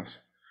 ahorita nomás.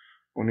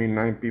 Only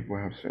 9 people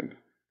have sent.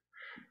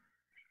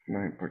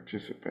 9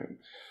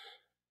 participants.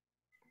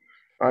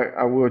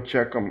 I will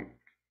check them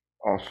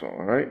also,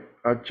 all right?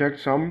 I'll check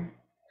some,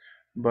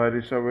 but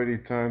it's already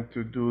time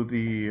to do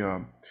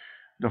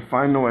the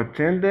final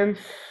attendance.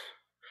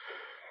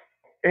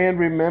 And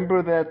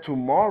remember that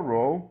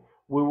tomorrow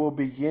we will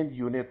begin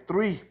Unit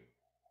 3,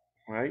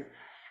 right?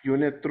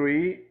 Unit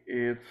 3,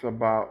 it's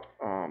about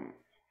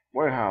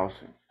warehouse,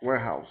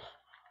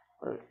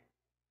 right?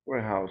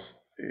 Warehouse.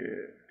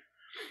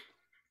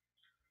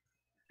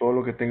 Todo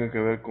lo que tenga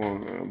que ver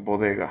con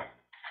bodega,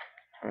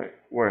 right?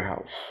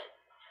 Warehouse.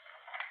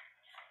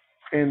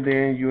 And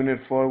then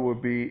Unit 4 will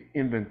be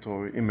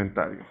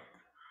inventario.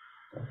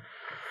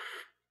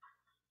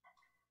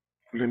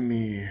 Let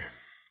me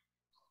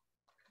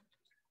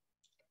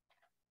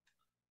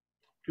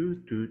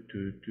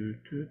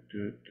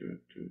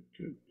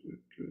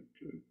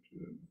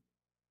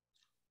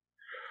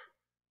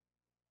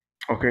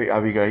Okay,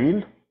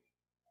 Abigail.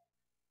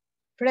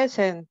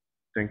 Present.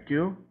 Thank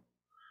you.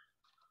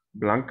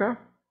 Blanca.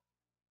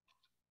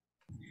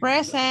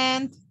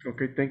 Present.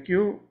 Okay, thank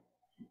you.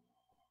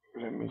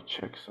 Let me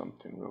check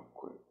something real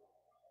quick.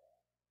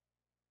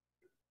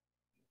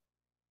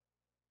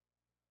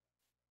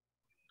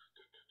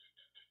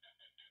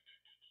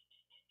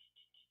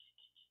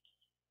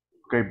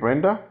 Okay,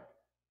 Brenda.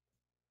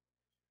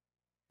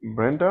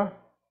 Brenda.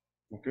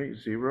 Okay,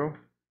 0.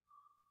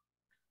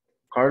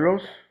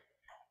 Carlos.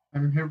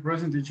 I'm here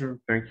present, teacher.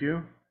 Thank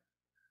you.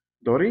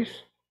 Doris.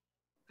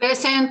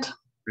 Present.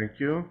 Thank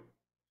you.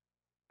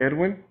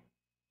 Edwin.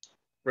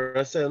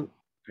 Present.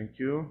 Thank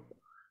you.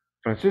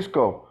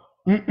 Francisco.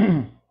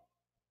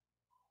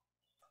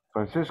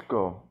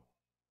 Francisco.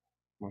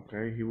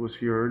 Okay, he was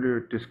here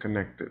earlier,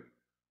 disconnected.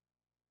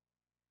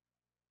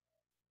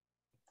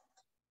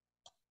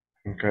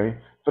 Okay.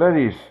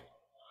 Freddy's.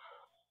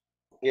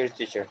 Here,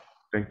 teacher.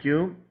 Thank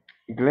you.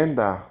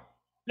 Glenda.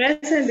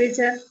 Present,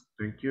 teacher.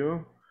 Thank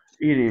you.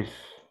 Iris.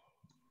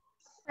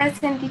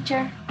 Present,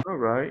 teacher. All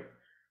right.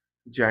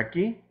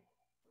 Jackie.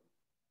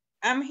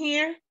 I'm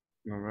here.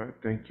 All right.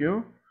 Thank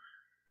you.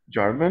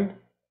 Jarvan.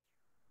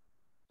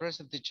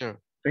 Present teacher.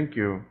 Thank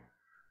you.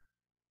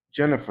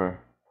 Jennifer.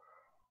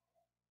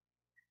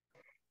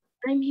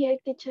 I'm here,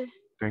 teacher.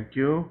 Thank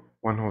you.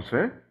 Juan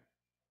Jose.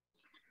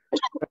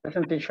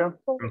 Present teacher.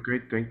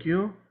 Okay. Thank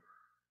you.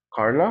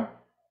 Carla.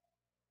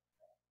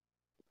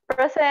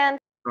 Present.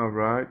 All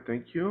right.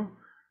 Thank you.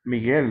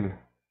 Miguel.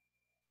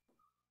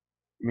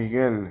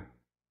 Miguel.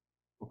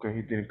 Okay.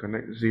 He didn't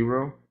connect.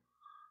 0.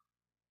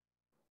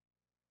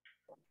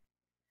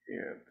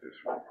 Yeah. This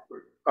real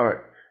quick. All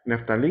right.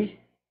 Neftali.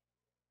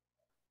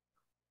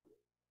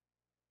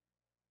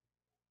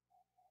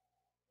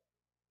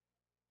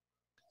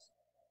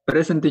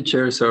 Present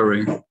teacher,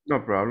 sorry. No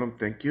problem.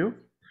 Thank you.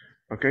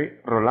 Okay.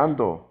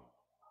 Rolando.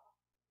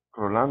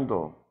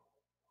 Rolando.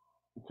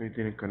 Okay.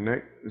 Didn't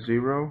connect.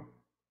 0.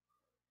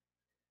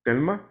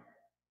 Telma.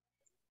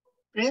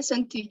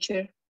 Present,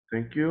 teacher.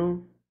 Thank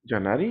you.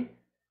 Janari.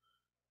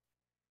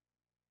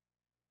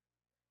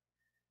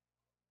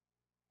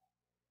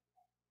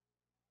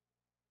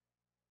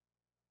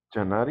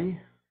 Janari.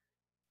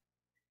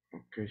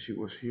 Okay, she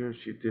was here.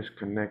 She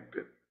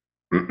disconnected.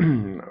 All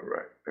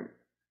right. Let me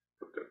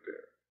put that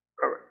there.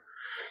 All right.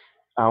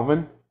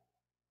 Alvin.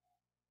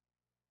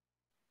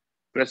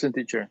 Present,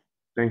 teacher.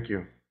 Thank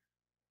you.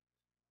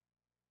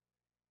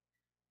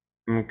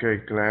 Okay,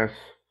 class.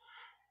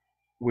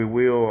 We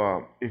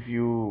will, if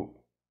you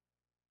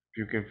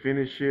can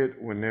finish it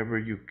whenever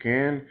you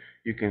can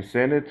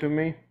send it to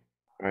me,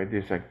 right?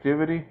 This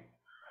activity,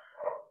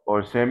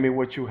 or send me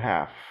what you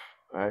have,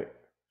 right?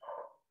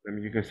 I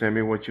mean, you can send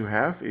me what you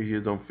have if you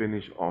don't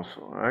finish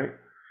also, right?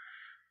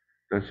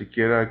 Tan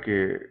siquiera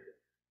que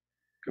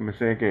me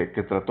enseñe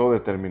que trató de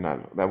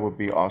terminarlo. That would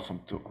be awesome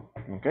too,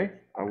 okay?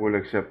 I will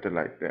accept it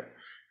like that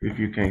if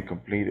you can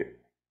complete it.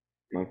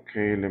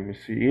 Okay, let me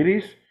see.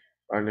 Iris,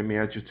 let me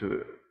add you to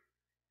the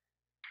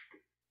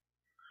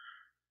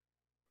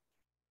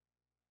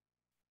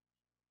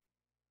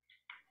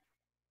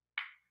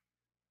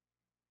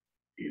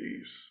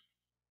Iris.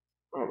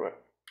 All right.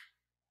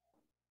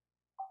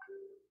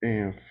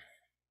 And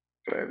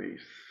Freddy's.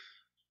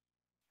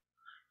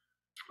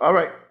 All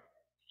right.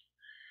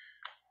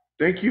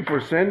 Thank you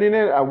for sending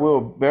it. I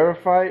will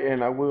verify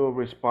and I will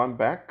respond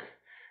back.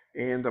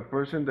 And the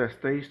person that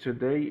stays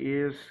today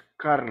is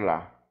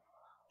Carla.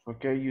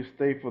 Okay, you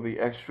stay for the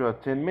extra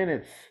 10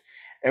 minutes.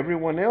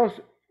 Everyone else,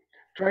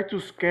 try to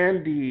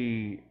scan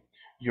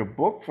your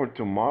book for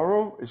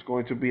tomorrow. It's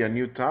going to be a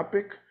new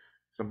topic.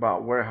 It's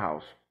about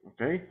warehouse.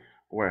 Okay,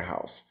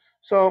 warehouse.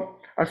 So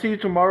I'll see you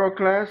tomorrow,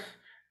 class.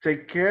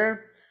 Take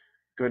care.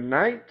 Good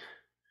night,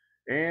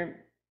 and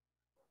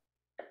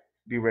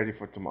be ready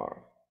for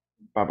tomorrow.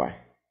 Bye-bye.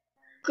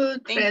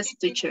 Good Thank rest, you,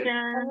 teacher.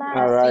 teacher.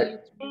 All right.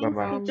 Thanks,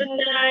 Bye-bye. teacher.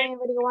 Good night,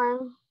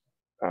 everyone.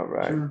 All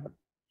right. Sure.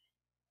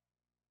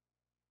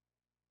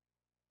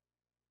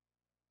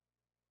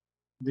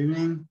 Good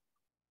evening.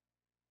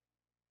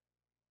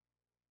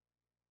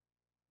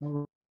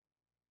 Mm.